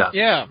 Yes.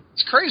 Yeah,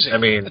 it's crazy. I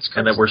mean,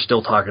 and that we're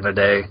still talking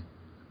today.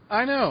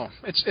 I know,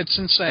 it's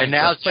insane. And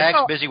now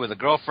Jack's busy with a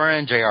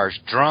girlfriend. JR's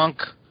drunk.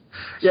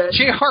 Yeah,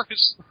 JR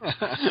is.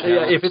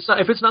 If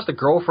it's not the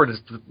girlfriend,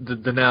 it's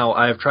the now.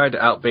 I have tried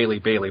to out Bailey,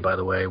 by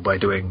the way, by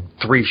doing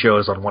 3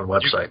 shows on one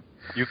website.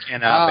 You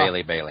can't out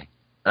Bailey.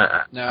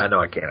 No, I know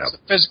I can't out. It's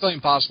physically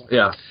impossible.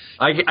 Yeah,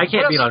 I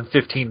can't be on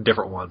 15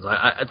 different ones.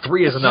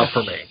 3 is enough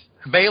for me.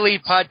 Bailey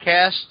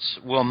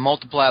podcasts will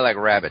multiply like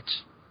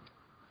rabbits.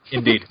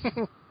 Indeed.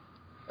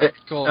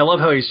 Cool. I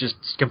love how he's just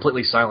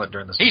completely silent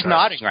during this. He's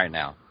nodding right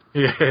now.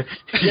 Yeah,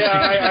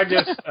 I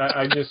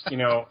just,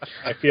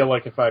 I feel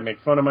like if I make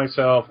fun of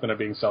myself, then I'm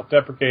being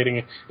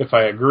self-deprecating. If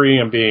I agree,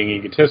 I'm being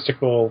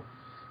egotistical.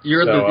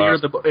 You're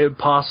the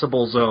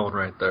impossible zone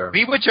right there.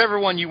 Be whichever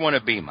one you want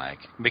to be, Mike,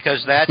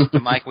 because that's the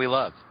Mike we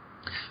love.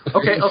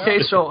 Okay.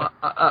 So,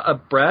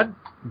 Brad,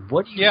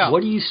 what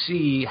do you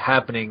see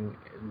happening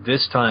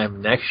this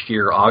time next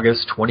year,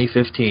 August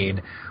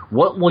 2015?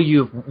 What do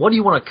you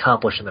want to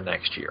accomplish in the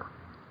next year?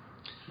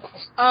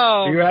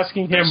 Are you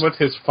asking him what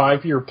his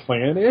 5-year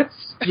plan is?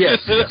 Yes,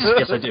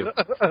 I do.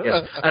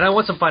 Yes, and I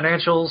want some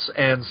financials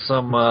and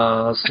some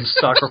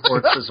stock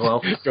reports as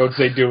well. Don't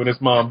say doing his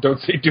mom. Don't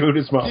say doing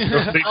his mom.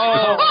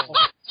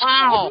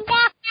 Wow!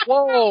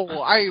 Whoa!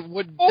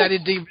 That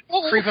didn't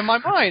creep in my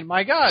mind.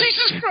 My God!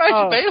 Jesus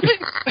Christ,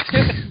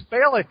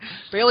 Bailey!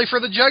 Bailey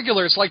for the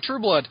jugular. It's like True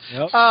Blood.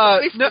 Yep.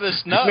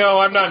 No,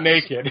 I'm not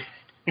naked.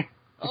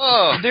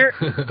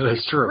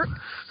 That's true.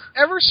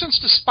 Ever since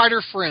the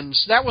Spider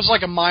Friends, that was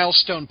like a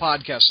milestone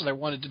podcast that I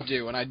wanted to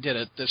do, and I did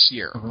it this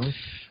year.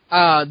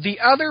 Mm-hmm.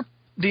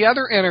 The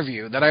other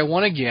interview that I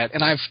want to get,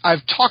 and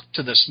I've talked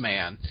to this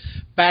man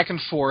back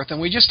and forth, and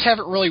we just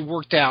haven't really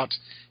worked out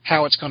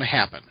how it's going to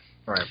happen.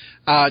 Right.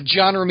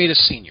 John Romita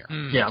Sr.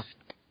 Yeah.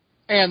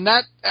 And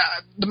that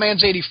the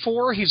man's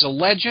 84. He's a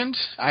legend.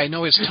 I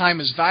know his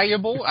time is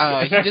valuable.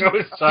 I know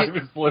his time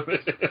is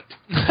limited.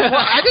 Well,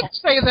 I didn't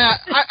say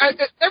that.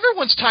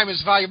 Everyone's time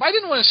is valuable. I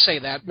didn't want to say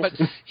that, but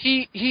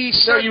he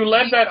said. So you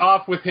led that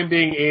off with him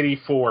being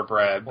 84,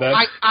 Brad.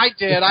 I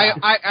did.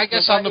 I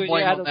guess I'm the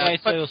blame on that.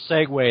 Nice little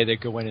segue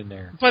that went in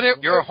there.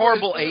 But you're a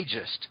horrible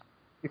ageist.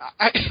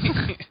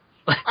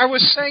 I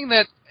was saying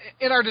that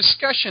in our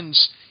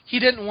discussions, he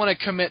didn't want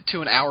to commit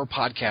to an hour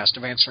podcast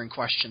of answering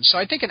questions. So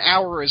I think an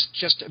hour is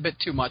just a bit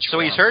too much for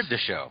him. So he's heard the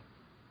show.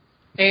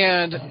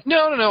 And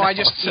no, I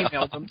just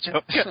emailed him.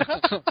 Does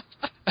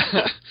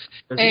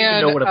he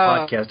even know what a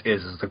podcast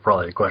is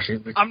probably the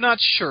question. I'm not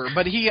sure,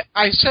 but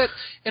I said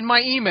in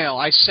my email,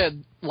 I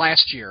said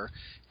last year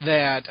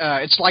that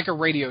it's like a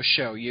radio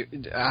show.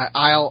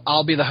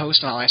 I'll be the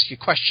host, and I'll ask you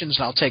questions,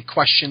 and I'll take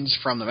questions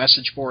from the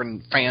message board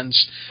and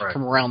fans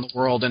from around the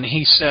world. And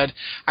he said,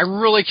 I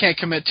really can't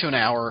commit to an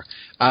hour,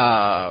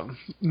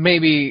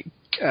 maybe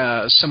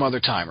some other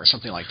time or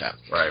something like that.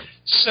 Right.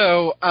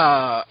 So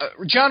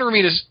John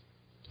Romita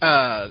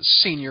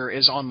Sr.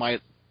 is on my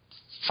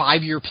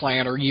 5-year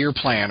plan or year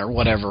plan or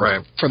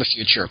whatever for the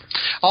future.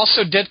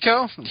 Also,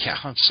 Ditko. Yeah,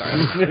 I'm sorry.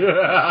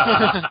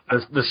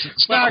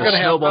 It's not going to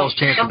have snowball's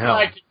chance in hell.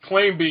 I can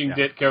claim being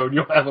Ditko, and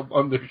you'll have him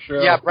on the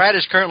show. Yeah, Brad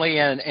is currently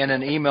in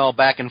an email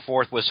back and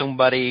forth with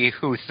somebody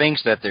who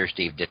thinks that they're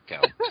Steve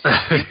Ditko.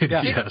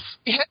 Yes.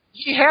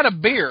 He had a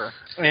beer.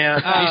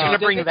 And he's going to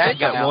bring that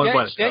guy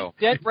out.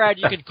 Then, Brad,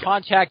 you can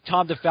contact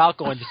Tom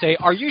DeFalco and say,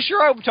 "Are you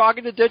sure I'm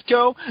talking to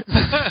Ditko?"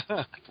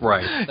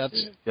 Right. That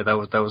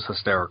was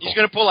hysterical. He's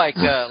going to pull like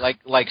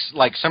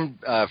some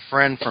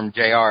friend from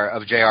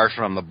JR's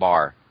from the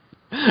bar.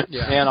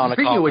 And on a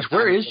Speaking call. of which,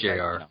 where is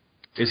JR?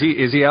 Is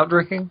he out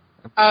drinking?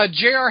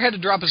 JR had to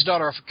drop his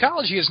daughter off at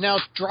college. He is now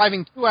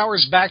driving 2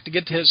 hours back to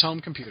get to his home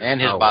computer.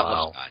 And his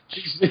bottle of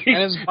scotch.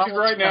 He's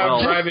right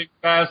now driving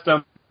fast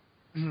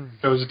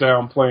goes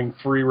down playing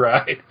Free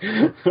Ride.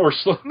 Or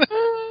Slow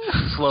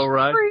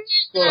Ride?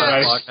 Slow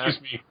Ride,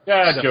 excuse me.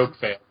 Yeah, joke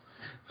fail.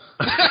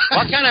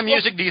 What kind of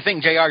music do you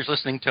think JR's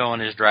listening to on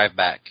his drive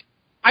back?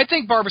 I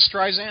think Barbra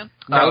Streisand.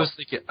 No.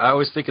 I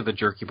always think of the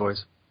Jerky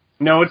Boys.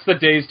 No, it's the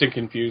Dazed and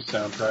Confused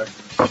soundtrack.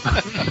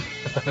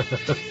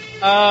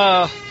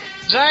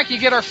 Zach, you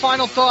get our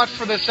final thought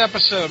for this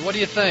episode. What do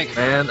you think?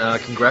 Man,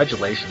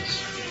 congratulations.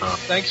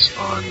 Thanks.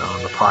 On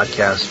the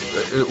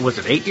podcast. Was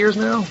it 8 years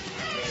now?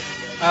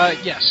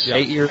 Yes.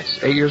 8 years.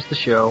 8 years of the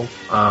show.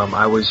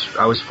 I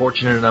was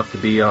fortunate enough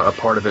to be a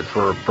part of it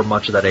for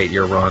much of that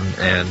 8-year run,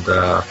 and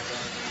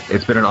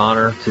it's been an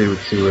honor to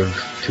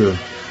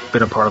have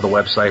been a part of the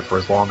website for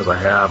as long as I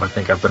have. I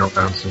think I've been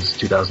around since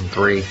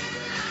 2003.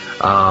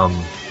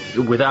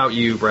 Without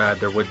you, Brad,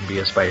 there wouldn't be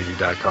a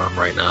SpideyDude.com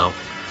right now.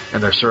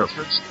 and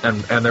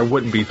and there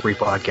wouldn't be 3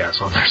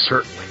 podcasts on there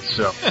certainly.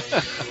 So,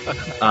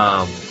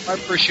 I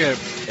appreciate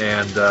it.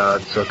 And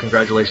so,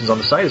 congratulations on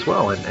the site as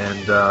well.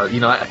 And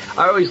I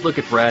always look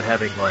at Brad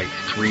having like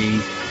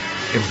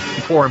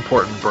 4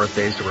 important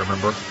birthdays to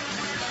remember.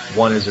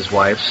 1 is his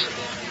wife's,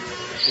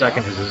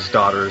 2nd is his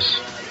daughter's,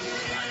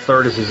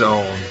 3rd is his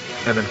own,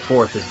 and then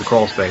 4th is the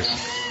crawl space.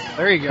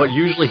 There you go. But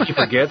usually he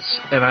forgets,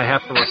 and I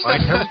have to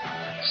remind him.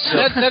 So.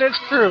 That is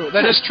true.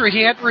 That is true.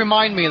 He had to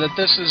remind me that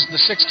this is the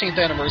 16th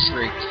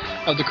anniversary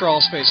of the crawl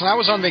space. And I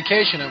was on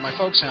vacation at my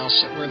folks' house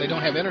where they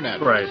don't have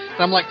internet. Right.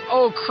 And I'm like,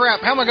 oh,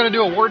 crap, how am I going to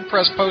do a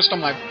WordPress post on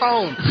my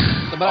phone?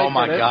 Oh,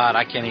 my God,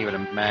 I can't even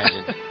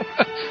imagine.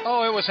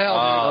 Oh, it was hell.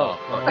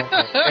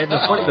 And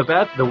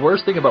the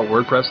worst thing about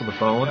WordPress on the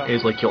phone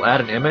is, like, you'll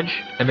add an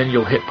image, and then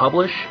you'll hit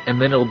publish,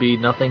 and then it'll be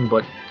nothing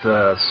but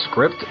the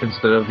script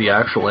instead of the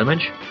actual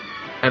image.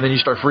 And then you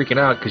start freaking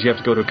out because you have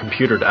to go to a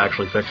computer to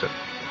actually fix it.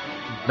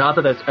 Not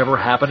that that's ever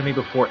happened to me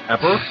before,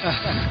 ever.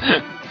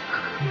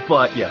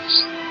 But, yes.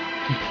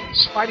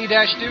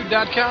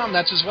 Spidey-dude.com,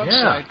 that's his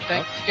website. Yeah.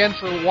 Thanks again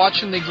for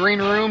watching the Green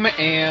Room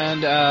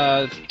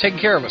and taking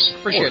care of us.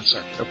 Appreciate it,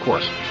 sir. Of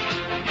course.